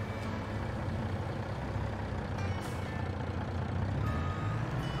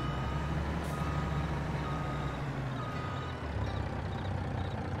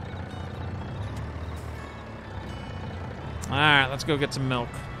 All right, let's go get some milk.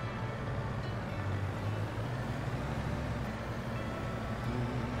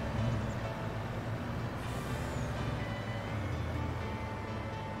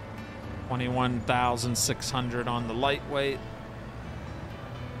 $21,600 on the lightweight.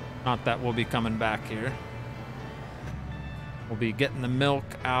 Not that we'll be coming back here. We'll be getting the milk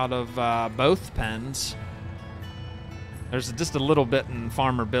out of both pens. There's just a little bit in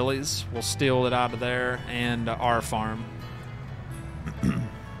Farmer Billy's. We'll steal it out of there and our farm.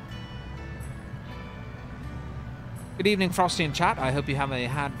 Good evening, Frosty and chat. I hope you have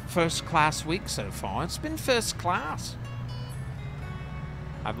had first-class week so far. It's been first class.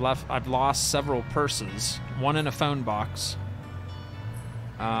 I've lost several purses, one in a phone box,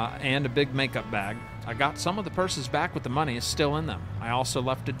 and a big makeup bag. I got some of the purses back with the money is still in them. I also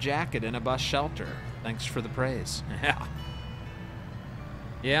left a jacket in a bus shelter. Thanks for the praise. Yeah.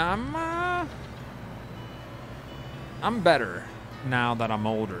 Yeah, I'm better now that I'm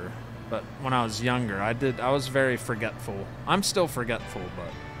older. But when I was younger, I was very forgetful. I'm still forgetful, but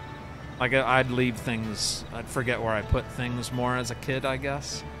like I'd leave things, I'd forget where I put things more as a kid, I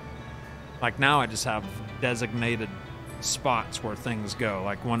guess. Like now I just have designated spots where things go.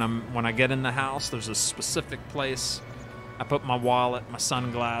 Like when I get in the house, there's a specific place. I put my wallet, my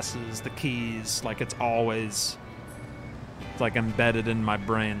sunglasses, the keys, like it's always like embedded in my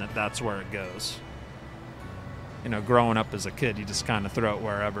brain that that's where it goes. You know, growing up as a kid, you just kind of throw it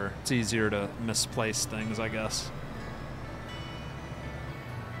wherever. It's easier to misplace things, I guess.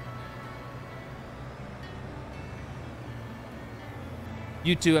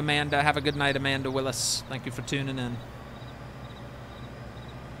 You too, Amanda. Have a good night, Amanda Willis. Thank you for tuning in.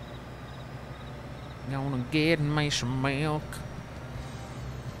 Gonna get me some milk.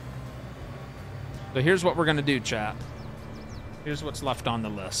 So here's what we're gonna do, chat. Here's what's left on the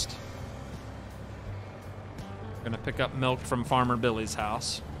list. Gonna pick up milk from Farmer Billy's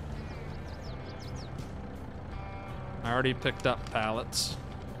house. I already picked up pallets.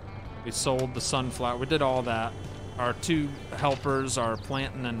 We sold the sunflower. We did all that. Our two helpers are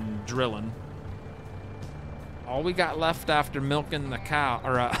planting and drilling. All we got left after milking the cow,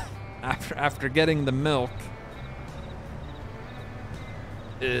 or after getting the milk,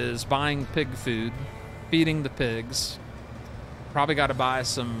 is buying pig food, feeding the pigs. Probably got to buy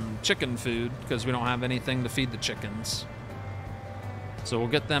some chicken food because we don't have anything to feed the chickens. So we'll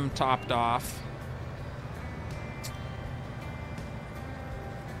get them topped off.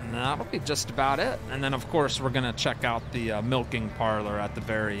 And that'll be just about it. And then, of course, we're going to check out the milking parlor at the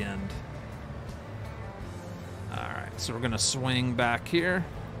very end. All right, so we're going to swing back here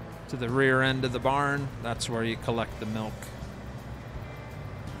to the rear end of the barn. That's where you collect the milk.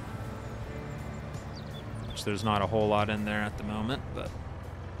 There's not a whole lot in there at the moment, but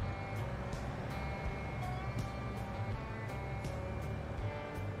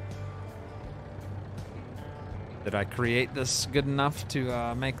did I create this good enough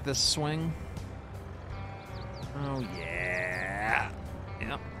to make this swing? Oh yeah.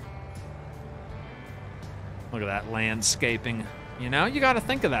 Yep. Look at that landscaping. You know, you got to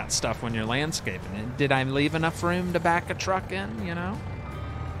think of that stuff when you're landscaping. Did I leave enough room to back a truck in, you know?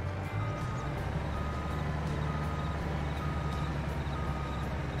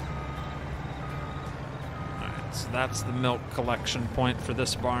 So that's the milk collection point for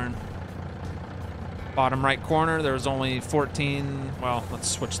this barn. Bottom right corner, there's only 14, well, let's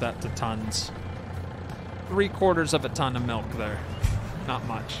switch that to tons. 3/4 of a ton of milk there. Not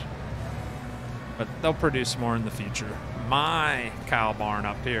much. But they'll produce more in the future. My cow barn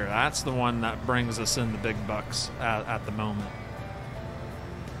up here, that's the one that brings us in the big bucks at the moment.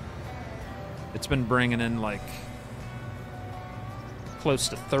 It's been bringing in like close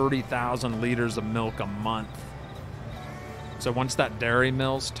to 30,000 liters of milk a month. So once that dairy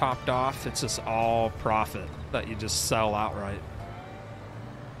mill's topped off, it's just all profit that you just sell outright.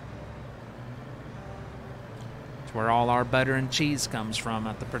 It's where all our butter and cheese comes from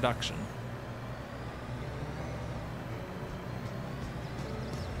at the production.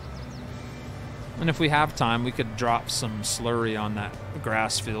 And if we have time, we could drop some slurry on that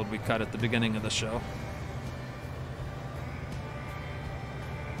grass field we cut at the beginning of the show.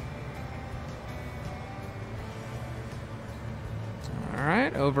 All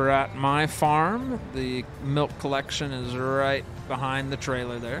right, over at my farm, the milk collection is right behind the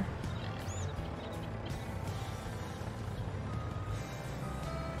trailer there.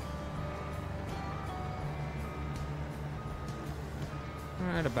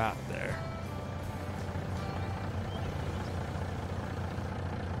 Right about there.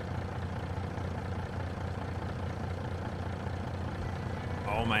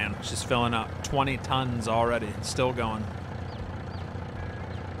 Oh man, she's filling up. 20 tons already, still going.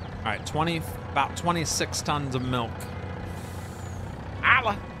 All right, about 26 tons of milk.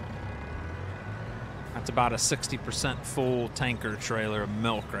 Allah! That's about a 60% full tanker trailer of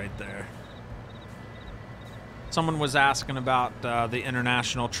milk right there. Someone was asking about the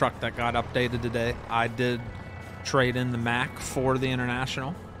International truck that got updated today. I did trade in the Mac for the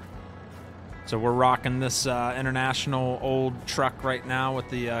International. So we're rocking this International old truck right now with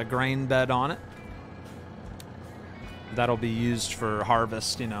the grain bed on it. That'll be used for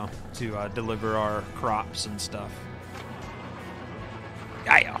harvest, you know, to deliver our crops and stuff.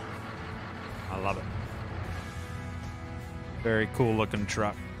 Yeah, I love it. Very cool looking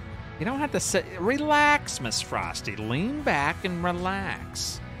truck. You don't have to sit. Relax, Miss Frosty. Lean back and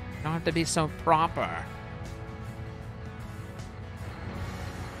relax. You don't have to be so proper.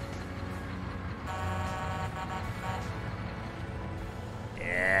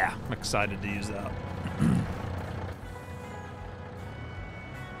 Yeah, I'm excited to use that.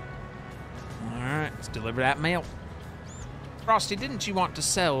 Alright, let's deliver that mail. Frosty, didn't you want to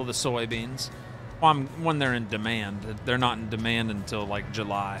sell the soybeans? Well, when they're in demand. They're not in demand until like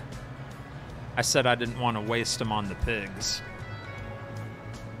July. I said I didn't want to waste them on the pigs.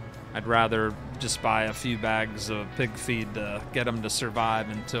 I'd rather just buy a few bags of pig feed to get them to survive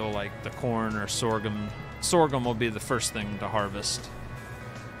until like the corn or sorghum. Sorghum will be the first thing to harvest.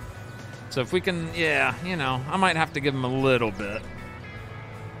 So if we can, yeah, you know, I might have to give them a little bit.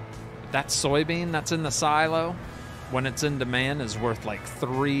 But that soybean that's in the silo, when it's in demand, is worth like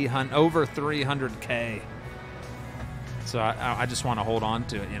over 300K. So I just want to hold on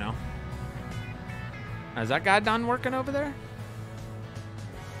to it, you know. Is that guy done working over there?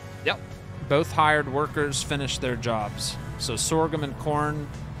 Yep. Both hired workers finished their jobs. So sorghum and corn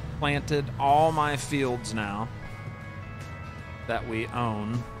planted. All my fields now that we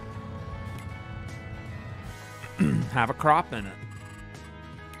own have a crop in it.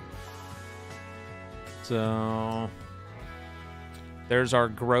 So there's our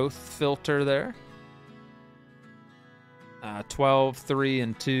growth filter there. 12, 3,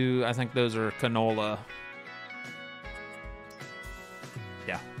 and 2. I think those are canola.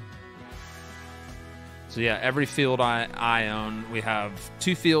 Yeah. So yeah, every field I own, we have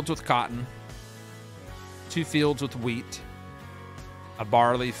 2 fields with cotton, 2 fields with wheat, a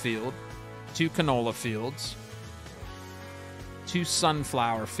barley field, 2 canola fields, 2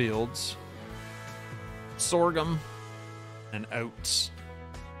 sunflower fields, sorghum, and oats.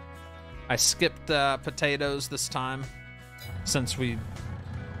 I skipped potatoes this time since we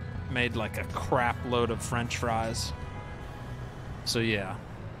made like a crap load of French fries. So yeah,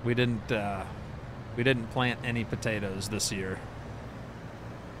 we didn't plant any potatoes this year.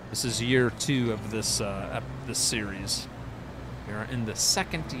 This is year 2 of this series. We are in the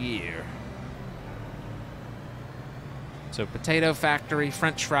 2nd year. So potato factory,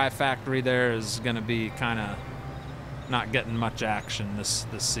 French fry factory there is going to be kind of not getting much action this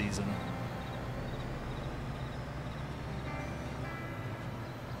season.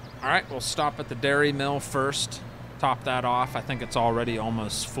 All right, we'll stop at the dairy mill first. Top that off. I think it's already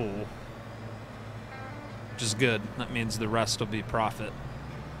almost full, which is good. That means the rest will be profit.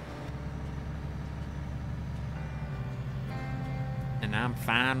 And I'm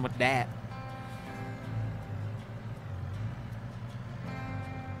fine with that.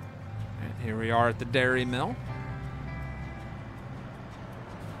 And here we are at the dairy mill.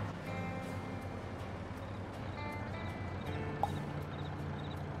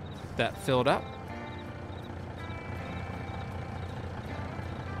 Get that filled up.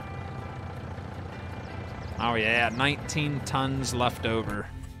 Oh yeah, 19 tons left over.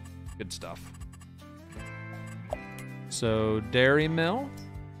 Good stuff. So, dairy mill,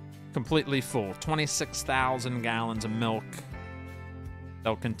 completely full. 26,000 gallons of milk.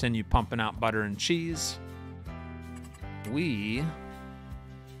 They'll continue pumping out butter and cheese. We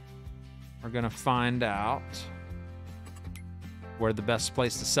are going to find out where the best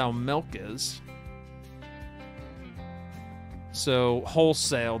place to sell milk is. So,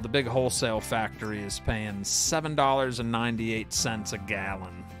 wholesale, the big wholesale factory is paying $7.98 a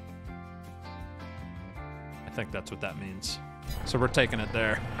gallon. I think that's what that means. So we're taking it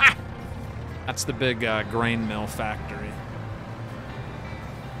there. Ha! That's the big grain mill factory.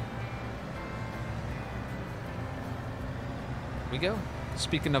 We go.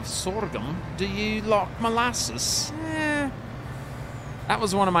 Speaking of sorghum, do you like molasses? That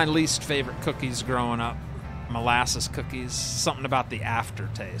was one of my least favorite cookies growing up. Molasses cookies. Something about the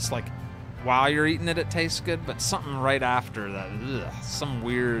aftertaste. Like, while you're eating it, it tastes good, but something right after that. Ugh, some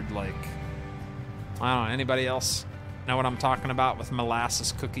weird, like... I don't know, anybody else know what I'm talking about with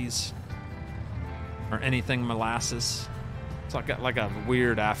molasses cookies? Or anything molasses? It's like a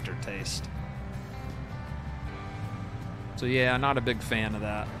weird aftertaste. So yeah, not a big fan of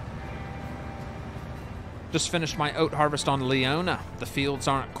that. Just finished my oat harvest on Leona. The fields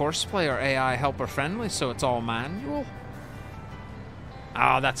aren't courseplay or AI helper friendly, so it's all manual.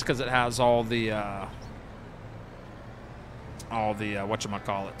 Oh, that's because it has all the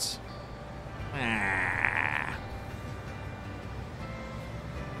whatchamacallits.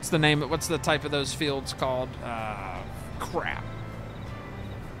 What's the name? What's the type of those fields called? Crap.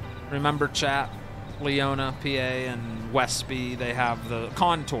 Remember, chat? Leona, PA, and Westby, they have the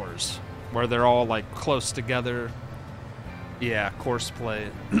contours where they're all like close together. Yeah, courseplay.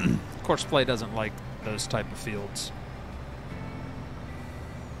 Courseplay doesn't like those type of fields.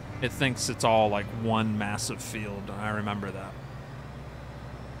 It thinks it's all like one massive field. I remember that.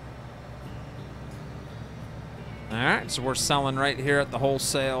 All right, so we're selling right here at the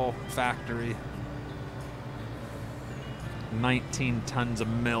wholesale factory. 19 tons of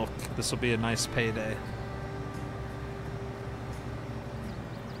milk. This will be a nice payday.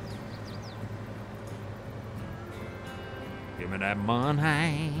 Give me that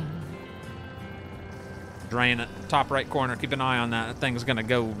money. Drain it. Top right corner. Keep an eye on that. That thing's gonna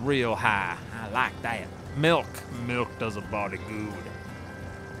go real high. I like that. Milk. Milk does a body good.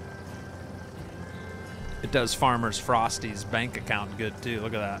 It does Farmer's Frosty's bank account good too.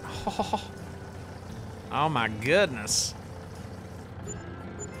 Look at that. Oh my goodness.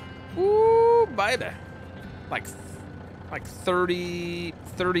 Ooh, baby. Like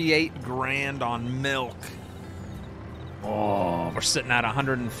 38 grand on milk. Oh, we're sitting at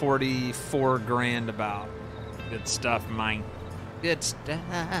 144 grand about. Good stuff, man. Good stuff.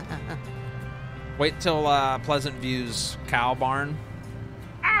 Wait till Pleasant View's cow barn.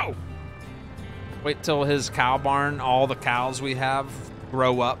 Ow! Wait till his cow barn, all the cows we have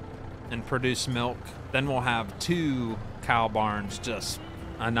grow up and produce milk. Then we'll have 2 cow barns just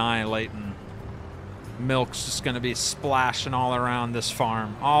annihilating. Milk's just gonna be splashing all around this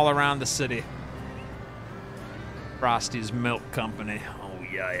farm, all around the city. Frosty's Milk Company. Oh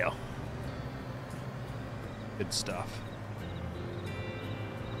yeah. Good stuff.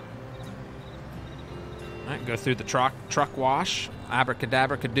 All right, go through the truck wash.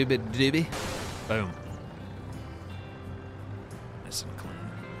 Abracadabra, kadooby dooby. Boom. Nice and clean.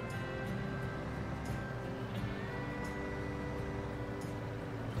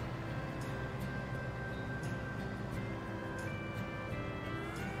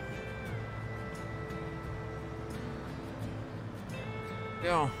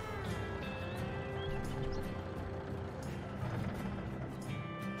 Go.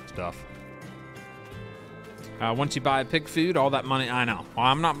 Stuff. Once you buy pig food, all that money, I know. Well,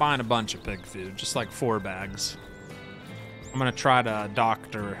 I'm not buying a bunch of pig food, just like 4 bags. I'm gonna try to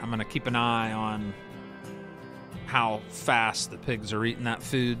doctor. I'm gonna keep an eye on how fast the pigs are eating that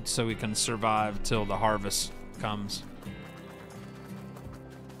food so we can survive till the harvest comes.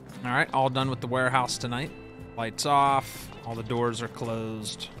 All right, all done with the warehouse tonight. Lights off, all the doors are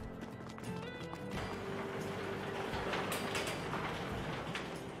closed.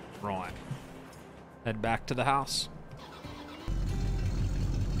 Right. Head back to the house.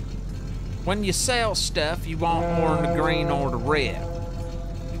 When you sell stuff, you want more in the green or the red.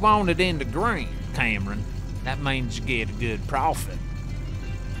 You want it in the green, Cameron. That means you get a good profit.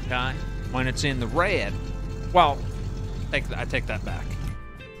 Okay? When it's in the red, well, I take that back.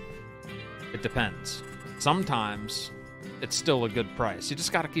 It depends. Sometimes it's still a good price. You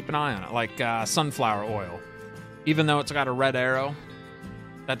just got to keep an eye on it, like sunflower oil. Even though it's got a red arrow,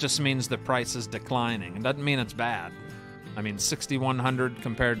 that just means the price is declining. It doesn't mean it's bad. I mean, $6,100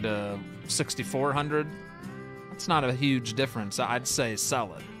 compared to $6,400, It's not a huge difference. I'd say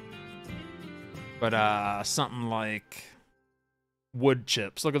sell it. But something like wood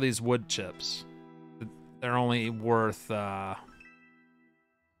chips. Look at these wood chips. They're only worth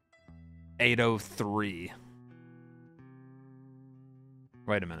 803.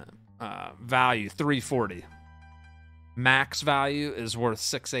 Wait a minute. Value 340. Max value is worth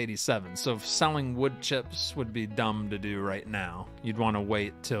 687. So selling wood chips would be dumb to do right now. You'd want to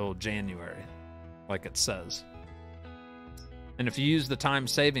wait till January, like it says. And if you use the time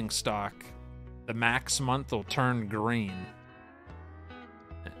saving stock, the max month will turn green.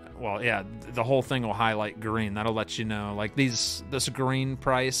 Well, yeah, the whole thing will highlight green. That'll let you know, like, this green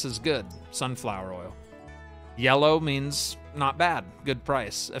price is good. Sunflower oil. Yellow means not bad. Good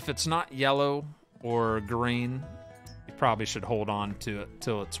price. If it's not yellow or green, you probably should hold on to it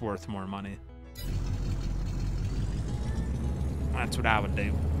till it's worth more money. That's what I would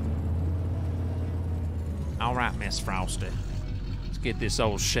do. All right, Miss Frosty. Let's get this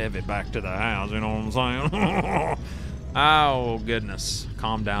old Chevy back to the house, you know what I'm saying? Oh, goodness.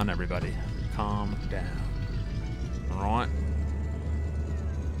 Calm down, everybody. Calm down. All right.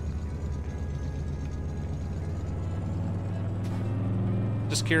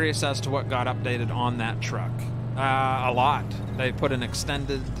 Just curious as to what got updated on that truck. A lot. They put an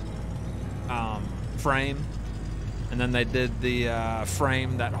extended frame, and then they did the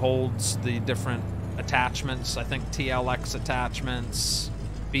frame that holds the different attachments. I think TLX attachments,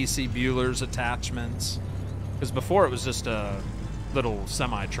 BC Bueller's attachments. Because before it was just a little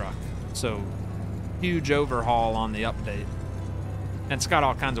semi-truck. So, huge overhaul on the update. And it's got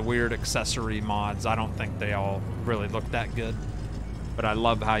all kinds of weird accessory mods. I don't think they all really look that good. But I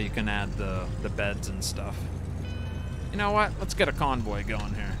love how you can add the beds and stuff. You know what? Let's get a convoy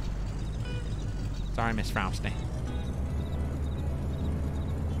going here. Sorry, Miss Frosty.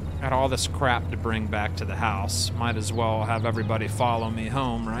 Got all this crap to bring back to the house. Might as well have everybody follow me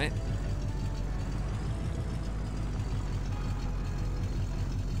home, right?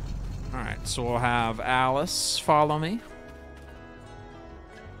 Alright, so we'll have Alice follow me.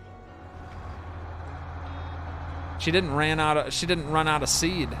 She didn't run out of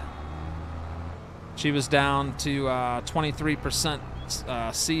seed. She was down to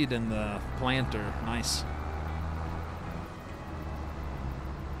 23% seed in the planter. Nice.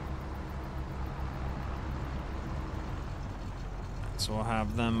 So we'll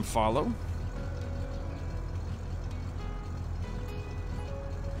have them follow.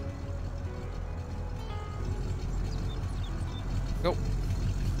 Go.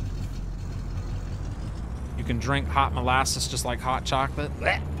 You can drink hot molasses just like hot chocolate.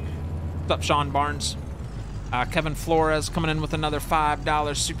 What's up, Sean Barnes? Kevin Flores coming in with another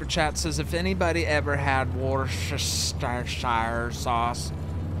 $5 super chat. Says, if anybody ever had Worcestershire sauce,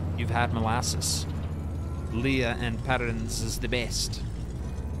 you've had molasses. Leah and Perrins is the best.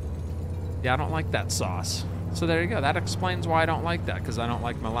 Yeah, I don't like that sauce. So there you go. That explains why I don't like that, because I don't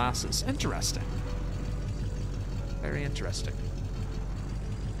like molasses. Interesting. Very interesting.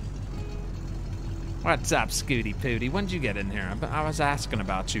 What's up, Scooty Pooty? When'd you get in here? I was asking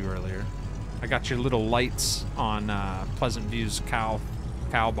about you earlier. I got your little lights on Pleasant View's cow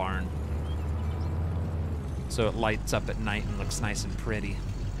barn. So it lights up at night and looks nice and pretty.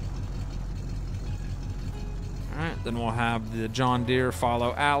 Alright, then we'll have the John Deere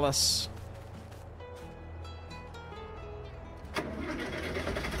follow Alice.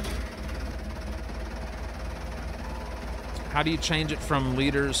 How do you change it from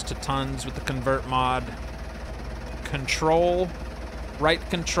liters to tons with the convert mod? Control, right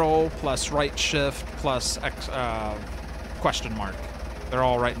control plus right shift plus question mark. They're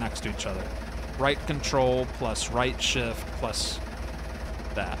all right next to each other. Right control plus right shift plus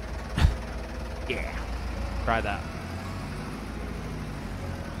that. Yeah. Try that.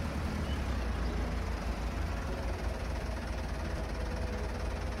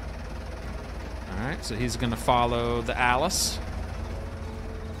 Alright, so he's going to follow the Alice.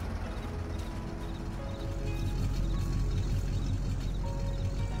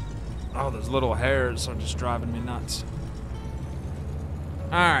 Oh, those little hairs are just driving me nuts.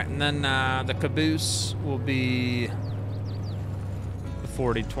 Alright, and then the caboose will be the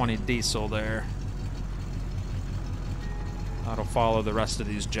 4020 diesel there. That'll follow the rest of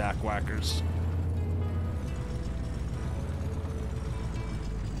these jackwhackers.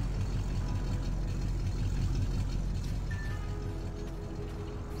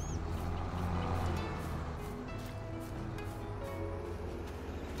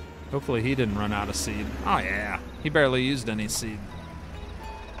 Hopefully he didn't run out of seed. Oh yeah, he barely used any seed.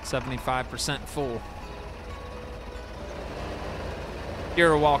 75% full.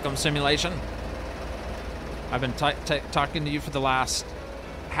 You're welcome, simulation. I've been talking to you for the last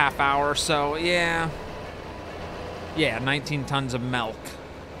half hour or so. Yeah. Yeah, 19 tons of milk.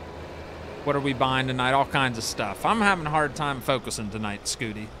 What are we buying tonight? All kinds of stuff. I'm having a hard time focusing tonight,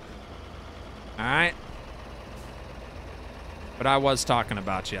 Scooty. All right? But I was talking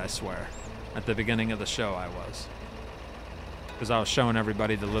about you, I swear. At the beginning of the show, I was. Because I was showing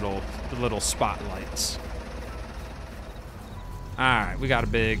everybody the little spotlights. All right, we got a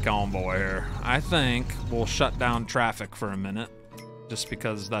big convoy here. I think we'll shut down traffic for a minute, just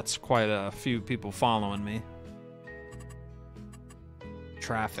because that's quite a few people following me.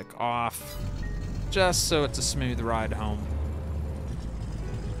 Traffic off, just so it's a smooth ride home.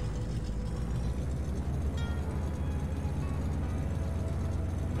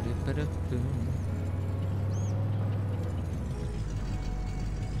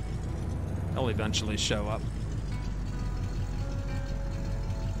 They'll eventually show up.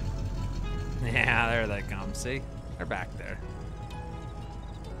 Yeah, there they come. See? They're back there.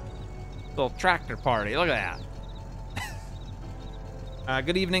 Little tractor party. Look at that.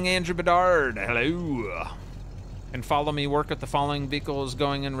 Good evening, Andrew Bedard. Hello. And follow me. Work at the following vehicle is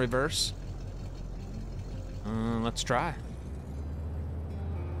going in reverse. Let's try.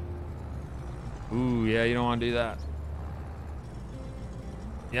 Ooh, yeah, you don't want to do that.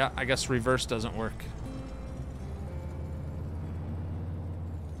 Yeah, I guess reverse doesn't work.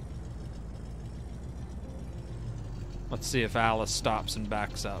 Let's see if Alice stops and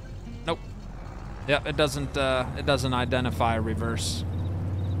backs up. Nope. Yep, it doesn't identify reverse.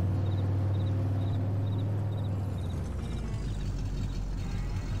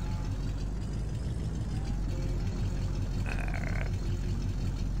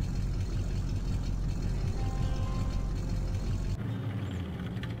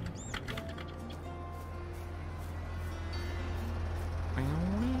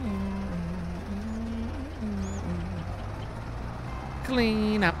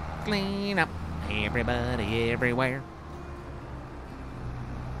 Clean up, everybody, everywhere.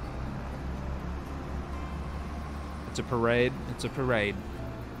 It's a parade, it's a parade.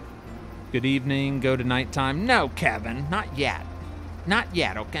 Good evening, go to nighttime. No, Kevin, not yet. Not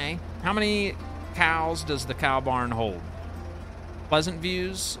yet, okay? How many cows does the cow barn hold? Pleasant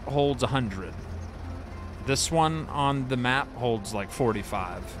Views holds 100. This one on the map holds like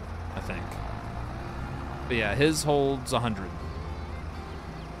 45, I think. But yeah, his holds 100.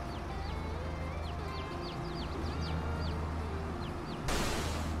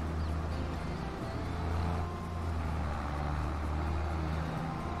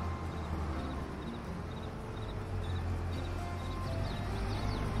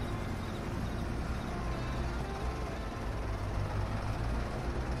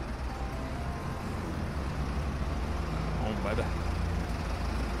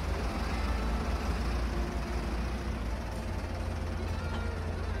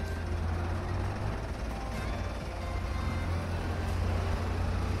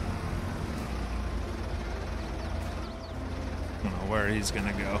 He's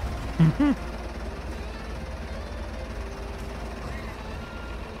gonna go. There you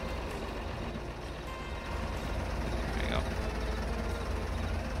go.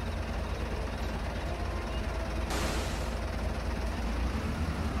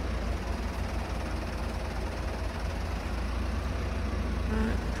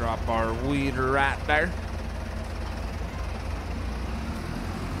 Right, drop our weed right there.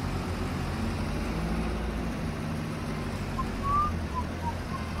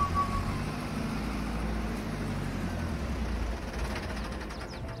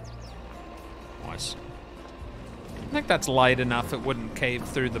 I think that's light enough it wouldn't cave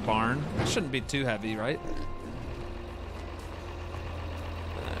through the barn. It shouldn't be too heavy, right?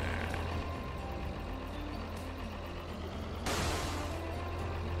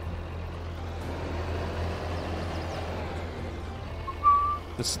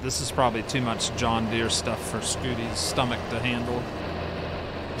 This is probably too much John Deere stuff for Scooty's stomach to handle.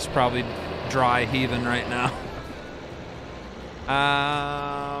 He's probably dry heaving right now.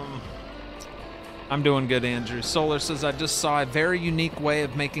 I'm doing good, Andrew. Solar says, I just saw a very unique way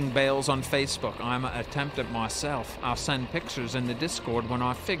of making bales on Facebook. I'm going to attempt it myself. I'll send pictures in the Discord when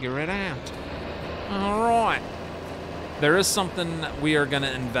I figure it out. All right. There is something we are going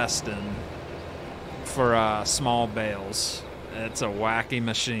to invest in for small bales. It's a wacky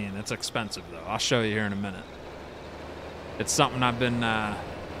machine. It's expensive, though. I'll show you here in a minute. It's something I've been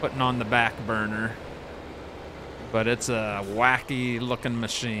putting on the back burner. But it's a wacky looking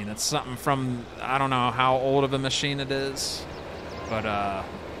machine. It's something from, I don't know how old of a machine it is, but I'll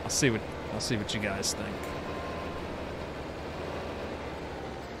see what you guys think.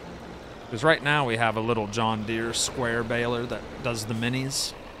 Because right now we have a little John Deere square baler that does the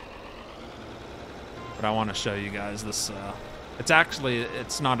minis. But I want to show you guys this.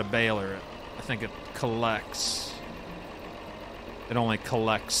 It's not a baler. I think it collects. It only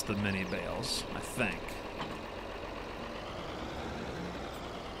collects the mini bales, I think.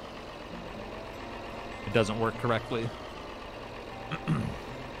 It doesn't work correctly.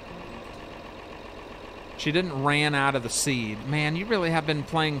 She didn't ran out of the seed. Man, you really have been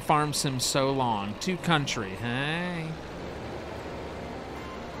playing Farm Sim so long. To country, hey?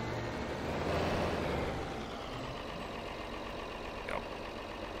 Go.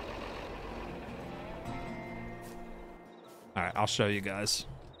 Alright, I'll show you guys.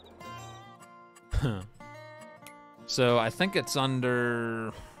 So, I think it's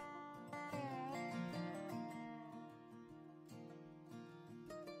under...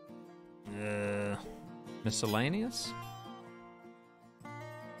 miscellaneous? I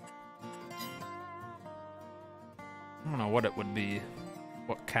don't know what it would be,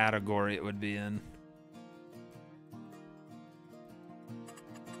 what category it would be in.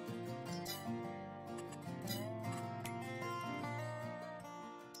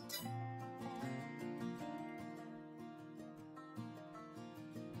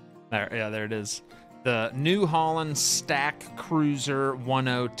 There, yeah, there it is. The New Holland Stack Cruiser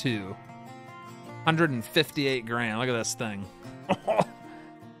 102. 158 grand. Look at this thing.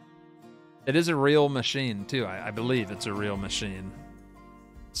 It is a real machine, too. I believe it's a real machine.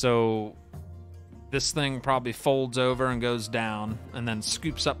 So this thing probably folds over and goes down and then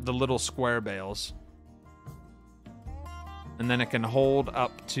scoops up the little square bales. And then it can hold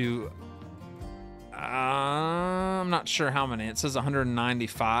up to... I'm not sure how many. It says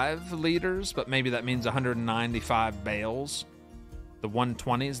 195 liters, but maybe that means 195 bales. The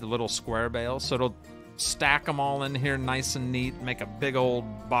 120s, the little square bales. So it'll stack them all in here nice and neat, make a big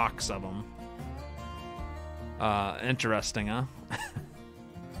old box of them. Interesting, huh?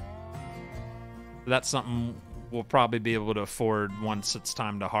 That's something we'll probably be able to afford once it's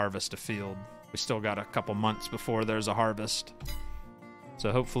time to harvest a field. We still got a couple months before there's a harvest.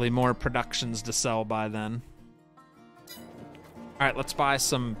 So hopefully more productions to sell by then. All right, let's buy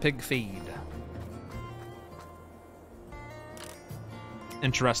some pig feed.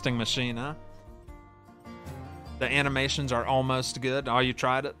 Interesting machine, huh? The animations are almost good. Oh, you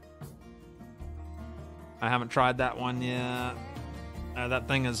tried it? I haven't tried that one yet. That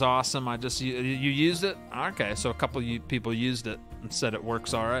thing is awesome. You used it? Okay, so a couple of people used it and said it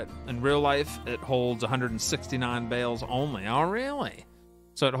works all right. In real life, it holds 169 bales only. Oh, really?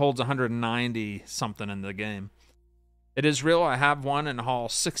 So it holds 190 something in the game. It is real. I have one and haul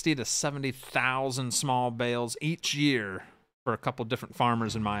 60 to 70,000 small bales each year for a couple different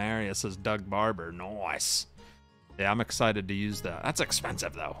farmers in my area, says Doug Barber. Nice. Yeah, I'm excited to use that. That's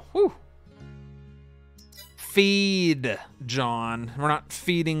expensive, though. Whew. Feed, John. We're not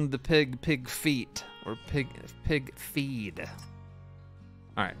feeding the pig feet. Or pig feed.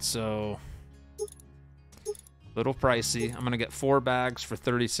 All right, so... little pricey. I'm going to get 4 bags for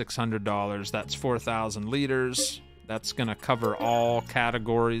 $3,600. That's 4,000 liters. That's going to cover all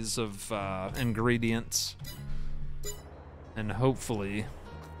categories of ingredients. And hopefully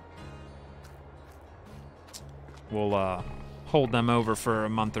we'll hold them over for a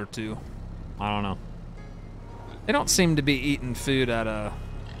month or two. I don't know. They don't seem to be eating food at a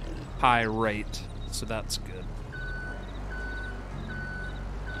high rate, so that's good.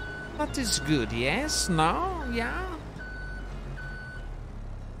 That is good, yes? No? Yeah?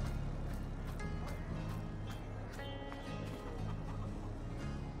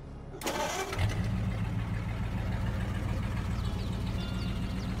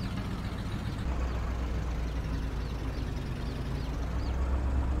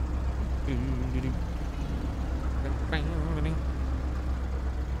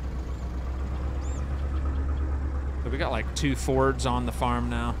 So we got like 2 Fords on the farm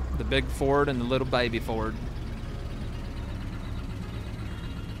now. The big Ford and the little baby Ford.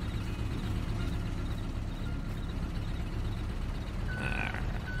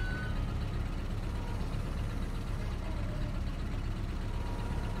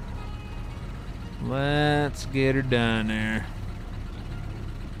 Let's get her done there.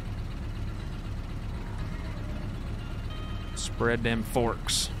 Spread them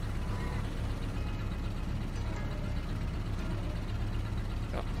forks.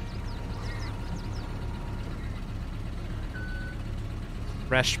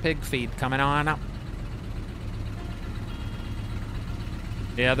 Fresh pig feed coming on up.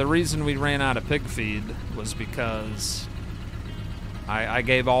 Yeah, the reason we ran out of pig feed was because I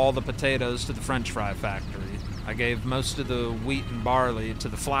gave all the potatoes to the French fry factory. I gave most of the wheat and barley to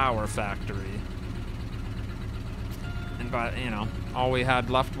the flour factory. And all we had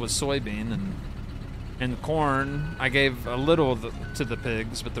left was soybean, and corn, I gave a little to the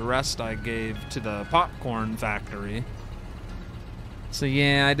pigs, but the rest I gave to the popcorn factory. So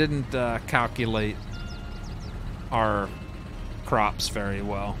yeah, I didn't calculate our crops very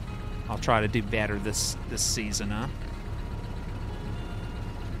well. I'll try to do better this season, huh?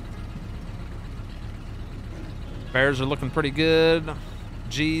 Bears are looking pretty good.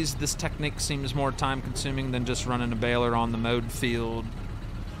 Geez, this technique seems more time consuming than just running a baler on the mowed field.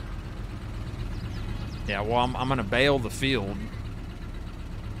 Yeah, well, I'm gonna bale the field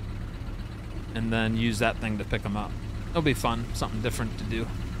and then use that thing to pick them up. It'll be fun, something different to do.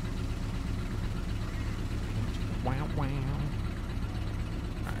 Wow, wow. All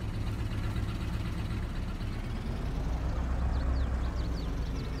right.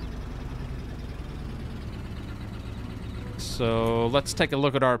 So let's take a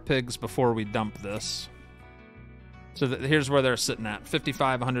look at our pigs before we dump this. So here's where they're sitting at,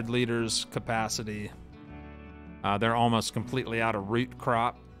 5,500 liters capacity. They're almost completely out of root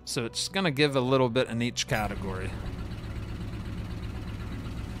crop, so it's gonna give a little bit in each category.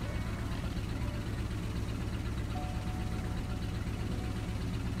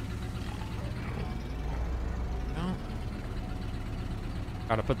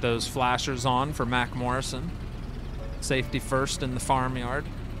 Gotta put those flashers on for Mac Morrison. Safety first in the farmyard.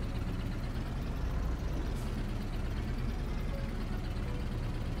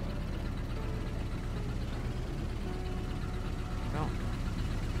 Oh.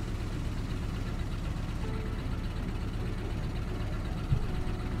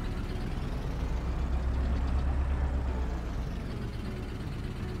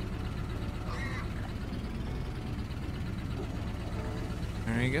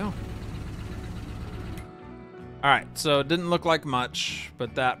 There you go. All right, so it didn't look like much,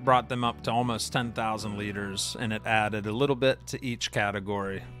 but that brought them up to almost 10,000 liters, and it added a little bit to each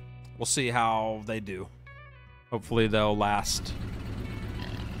category. We'll see how they do. Hopefully they'll last.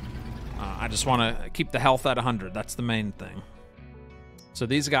 I just want to keep the health at 100. That's the main thing. So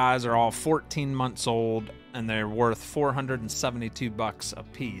these guys are all 14 months old, and they're worth $472 a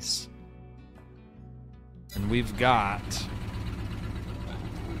piece. And we've got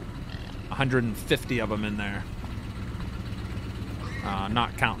 150 of them in there.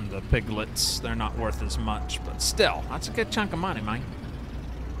 Not counting the piglets. They're not worth as much, but still, that's a good chunk of money, man.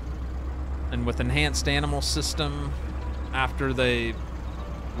 And with enhanced animal system, after they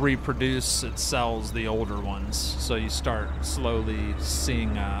reproduce, it sells the older ones. So you start slowly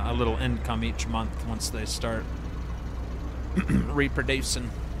seeing a little income each month once they start reproducing.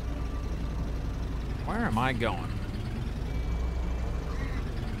 Where am I going?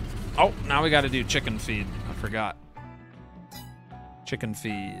 Oh, now we got to do chicken feed. I forgot. Chicken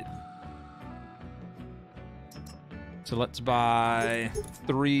feed. So let's buy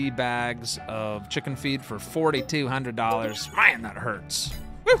 3 bags of chicken feed for $4,200. Man, that hurts.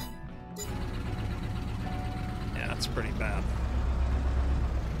 Woo! Yeah, that's pretty bad.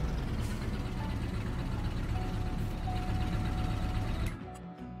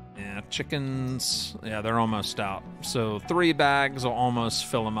 Yeah, chickens, yeah, they're almost out. So 3 bags will almost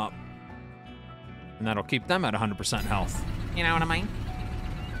fill them up. And that'll keep them at 100% health. You know what I mean?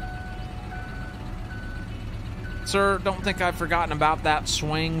 Sir, don't think I've forgotten about that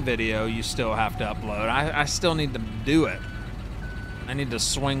swing video you still have to upload. I still need to do it. I need to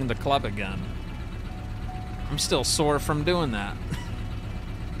swing the club again. I'm still sore from doing that.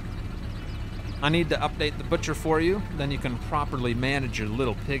 I need to update the butcher for you, then you can properly manage your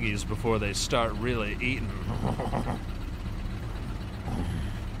little piggies before they start really eating.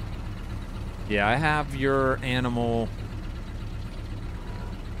 Yeah, I have your animal,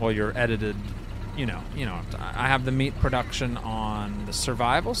 well, your edited, you know, I have the meat production on the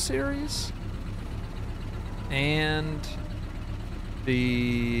Survival series and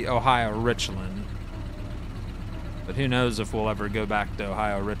the Ohio Richland. But who knows if we'll ever go back to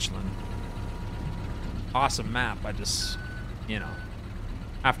Ohio Richland. Awesome map, I just,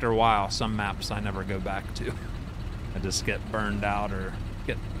 after a while, some maps I never go back to. I just get burned out or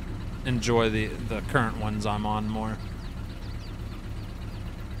enjoy the current ones I'm on more.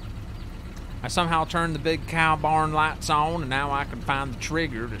 I somehow turned the big cow barn lights on, and now I can find the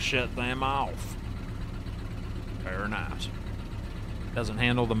trigger to shut them off. Very nice. Doesn't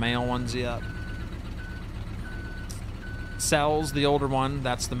handle the male ones yet. Sells the older one.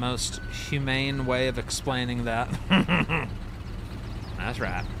 That's the most humane way of explaining that. That's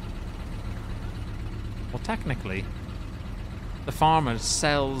right. Well, technically, The farmer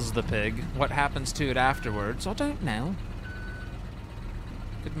sells the pig. What happens to it afterwards, I don't know.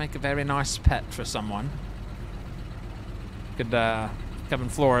 Could make a very nice pet for someone. Could, Kevin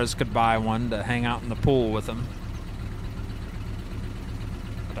Flores could buy one to hang out in the pool with him.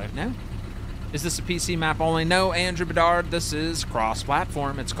 I don't know. Is this a PC map only? No, Andrew Bedard, this is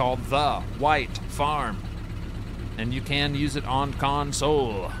cross-platform. It's called The White Farm. And you can use it on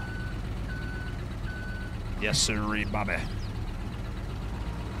console. Yes, sir, Bobby.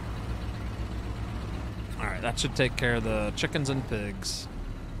 Alright, that should take care of the chickens and pigs.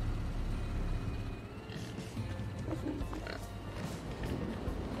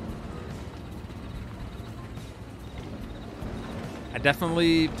 I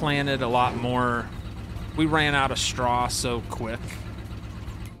definitely planted a lot more. We ran out of straw so quick.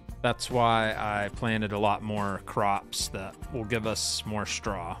 That's why I planted a lot more crops that will give us more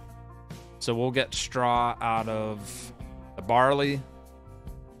straw. So we'll get straw out of the barley,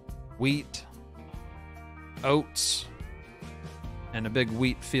 wheat, oats, and a big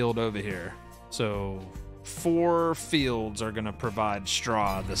wheat field over here. So 4 fields are gonna provide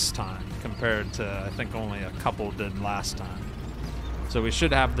straw this time compared to, I think, only a couple did last time. So we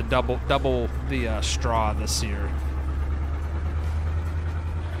should have the double the straw this year.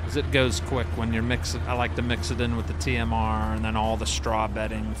 Because it goes quick when you're mixing. I like to mix it in with the TMR and then all the straw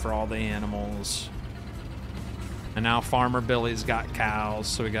bedding for all the animals. And now Farmer Billy's got cows,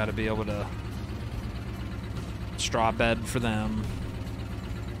 so we got to be able to straw bed for them.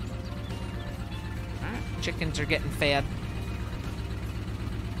 Alright, chickens are getting fed.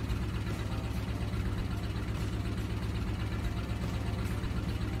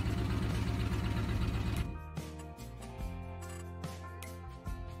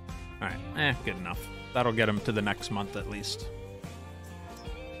 Alright, good enough. That'll get them to the next month at least.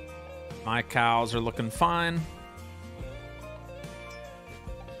 My cows are looking fine.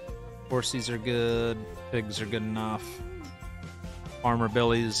 Horsies are good. Pigs are good enough. Farmer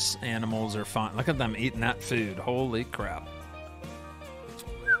Billy's animals are fine. Look at them eating that food. Holy crap.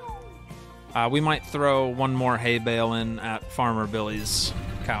 We might throw one more hay bale in at Farmer Billy's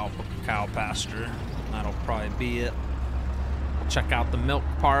cow pasture. That'll probably be it. We'll check out the milk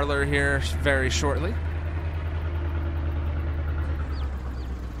parlor here very shortly.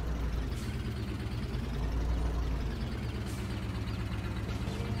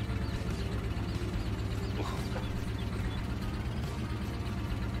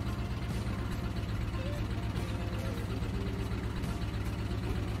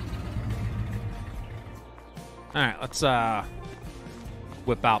 Alright, let's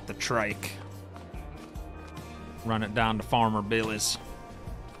whip out the trike. Run it down to Farmer Billy's.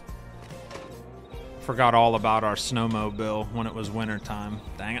 Forgot all about our snowmobile when it was winter time.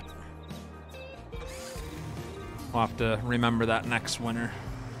 Dang it. We'll have to remember that next winter.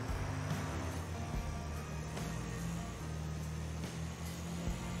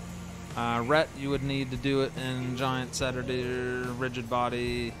 Rhett, you would need to do it in Giant Saturday, rigid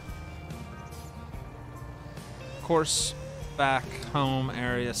body. Course back home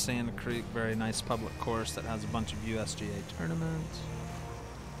area, Santa Creek, very nice public course that has a bunch of USGA tournaments.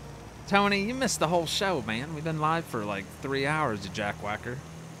 Tony, you missed the whole show, man. We've been live for like 3 hours, you jackwhacker.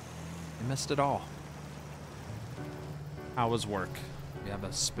 You missed it all. How was work? You have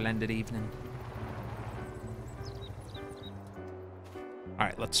a splendid evening. All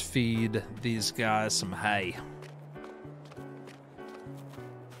right, let's feed these guys some hay.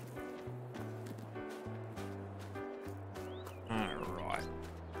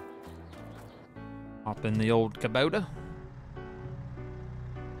 Hop in the old Kubota.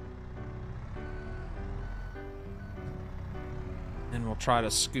 And we'll try to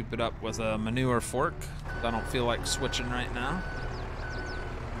scoop it up with a manure fork. I don't feel like switching right now.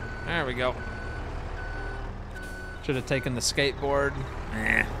 There we go. Should have taken the skateboard.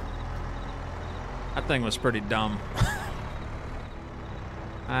 Eh. That thing was pretty dumb.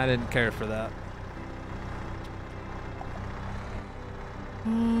 I didn't care for that.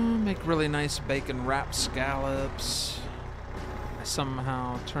 Make really nice bacon wrap scallops. I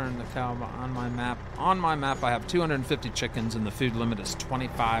somehow turned the cow on my map. On my map, I have 250 chickens, and the food limit is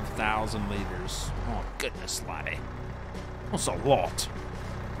 25,000 liters. Oh, goodness, laddie. That's a lot.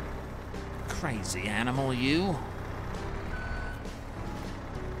 Crazy animal, you. All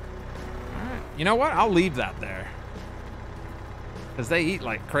right. You know what? I'll leave that there. Because they eat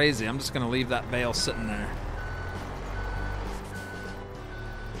like crazy. I'm just going to leave that bale sitting there.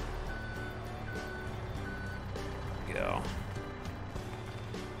 Go.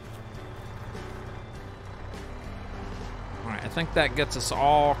 Alright, I think that gets us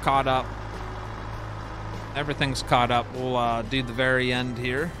all caught up. everything's caught up. We'll do the very end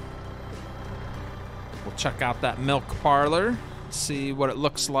here. We'll check out that milk parlor, see what it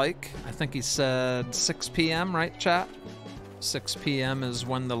looks like. I think he said 6 p.m., right, chat? 6 p.m. is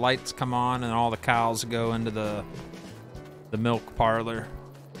when the lights come on and all the cows go into the milk parlor.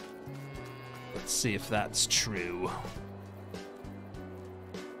 Let's see if that's true.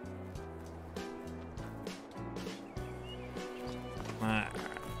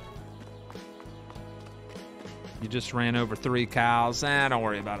 You just ran over 3 cows. Don't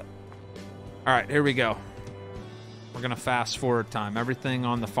worry about it. All right, here we go. We're gonna fast forward time. Everything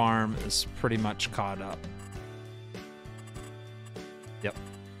on the farm is pretty much caught up. Yep.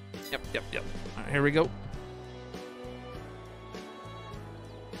 All right, here we go.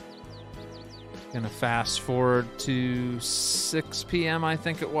 Gonna fast forward to 6 p.m. I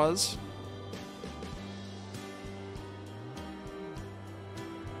think it was.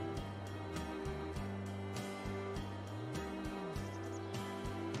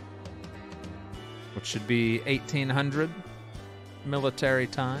 Which should be 1800 military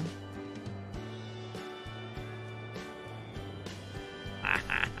time.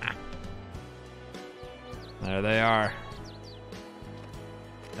 There they are.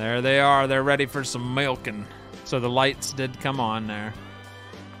 There they are. They're ready for some milking. So the lights did come on there.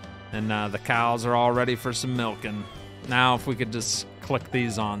 And the cows are all ready for some milking. Now if we could just click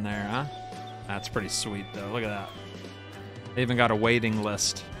these on there, huh? That's pretty sweet though. Look at that. They even got a waiting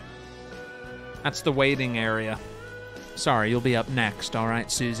list. That's the waiting area. Sorry, you'll be up next. All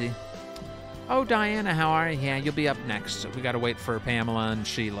right, Susie. Oh, Diana, how are you? Yeah, you'll be up next. We got to wait for Pamela and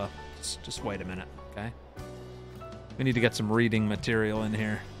Sheila. Just wait a minute, okay? We need to get some reading material in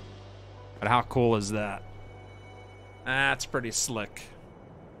here. But how cool is that? That's pretty slick.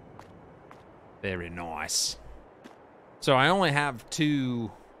 Very nice. So I only have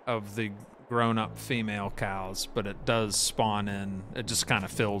 2 of the grown-up female cows, but it does spawn in. It just kind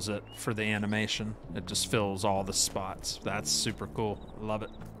of fills it for the animation. It just fills all the spots. That's super cool. Love it.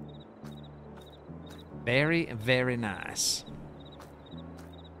 Very, very nice.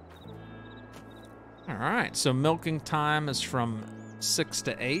 All right, so milking time is from 6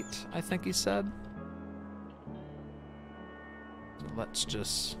 to 8, I think he said. So let's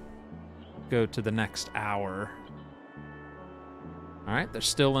just go to the next hour. All right, they're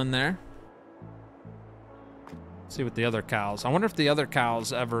still in there. See what the other cows. I wonder if the other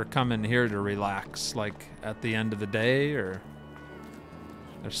cows ever come in here to relax, like at the end of the day, or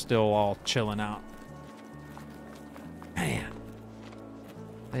they're still all chilling out. Man,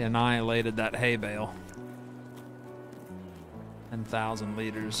 they annihilated that hay bale. 10,000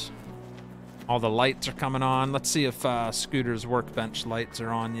 liters. All the lights are coming on. Let's see if Scooter's workbench lights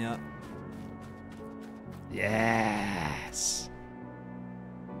are on yet. Yes.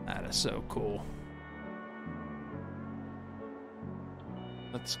 That is so cool.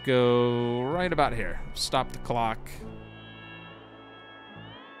 Let's go right about here. Stop the clock.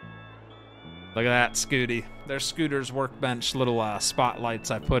 Look at that, Scooty. There's Scooter's workbench little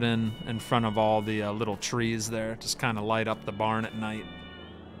spotlights I put in front of all the little trees there. Just kind of light up the barn at night.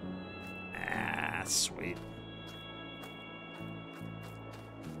 Ah, sweet.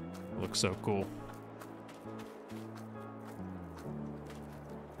 Looks so cool.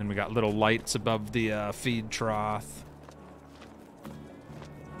 And we got little lights above the feed trough.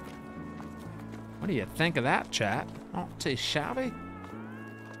 What do you think of that, chat? Not too shabby.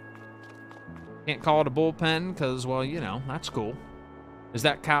 Can't call it a bullpen because, well, you know, that's cool. Is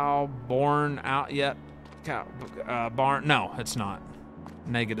that cow born out yet? Cow barn? No, it's not.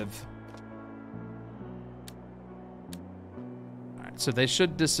 Negative. All right, so they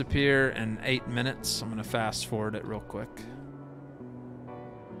should disappear in 8 minutes. I'm going to fast forward it real quick.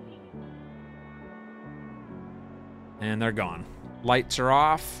 And they're gone. Lights are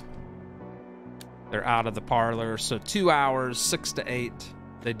off. They're out of the parlor. So 2 hours, 6 to 8,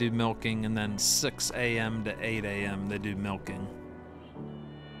 they do milking. And then 6 a.m. to 8 a.m., they do milking.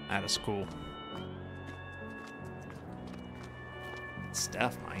 That is cool.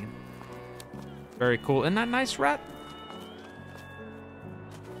 Stuff, man. Very cool. Isn't that nice, Rhett?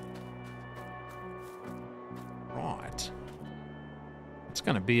 Right. That's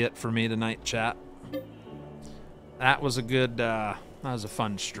going to be it for me tonight, chat. That was a good, that was a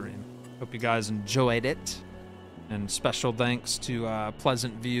fun stream. Hope you guys enjoyed it. And special thanks to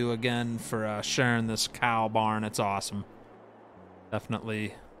Pleasant View again for sharing this cow barn. It's awesome.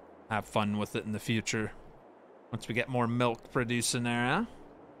 Definitely have fun with it in the future. Once we get more milk producing there,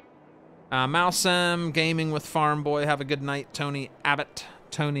 huh? Mouse M, Gaming with Farm Boy. Have a good night, Tony Abbott.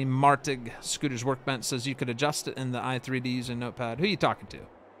 Tony Martig, Scooter's Workbench says you could adjust it in the i3D using Notepad. Who are you talking to?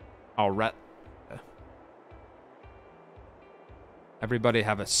 Oh, Rhett. Everybody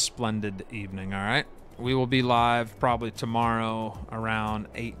have a splendid evening, all right? We will be live probably tomorrow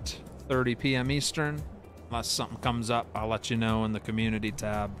around 8:30 p.m. Eastern. Unless something comes up, I'll let you know in the community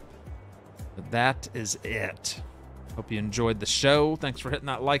tab. But that is it. Hope you enjoyed the show. Thanks for hitting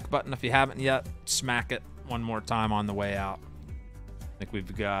that like button. If you haven't yet, smack it one more time on the way out. I think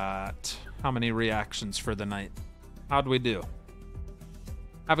we've got how many reactions for the night? How'd we do?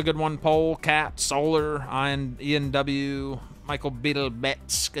 Have a good one, Pole, Cat, Solar, Ian W, Michael Beetle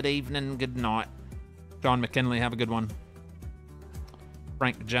Betts. Good evening, good night. John McKinley, have a good one.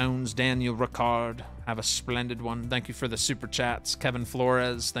 Frank Jones, Daniel Ricard, have a splendid one. Thank you for the super chats. Kevin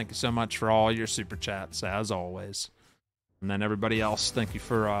Flores, thank you so much for all your super chats, as always. And then everybody else, thank you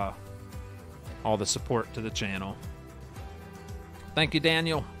for all the support to the channel. Thank you,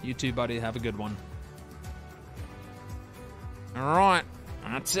 Daniel. You too, buddy. Have a good one. All right,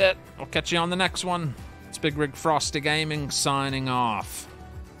 that's it. I'll catch you on the next one. It's Bigrigfrosty Gaming signing off.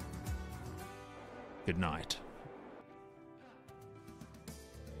 Good night.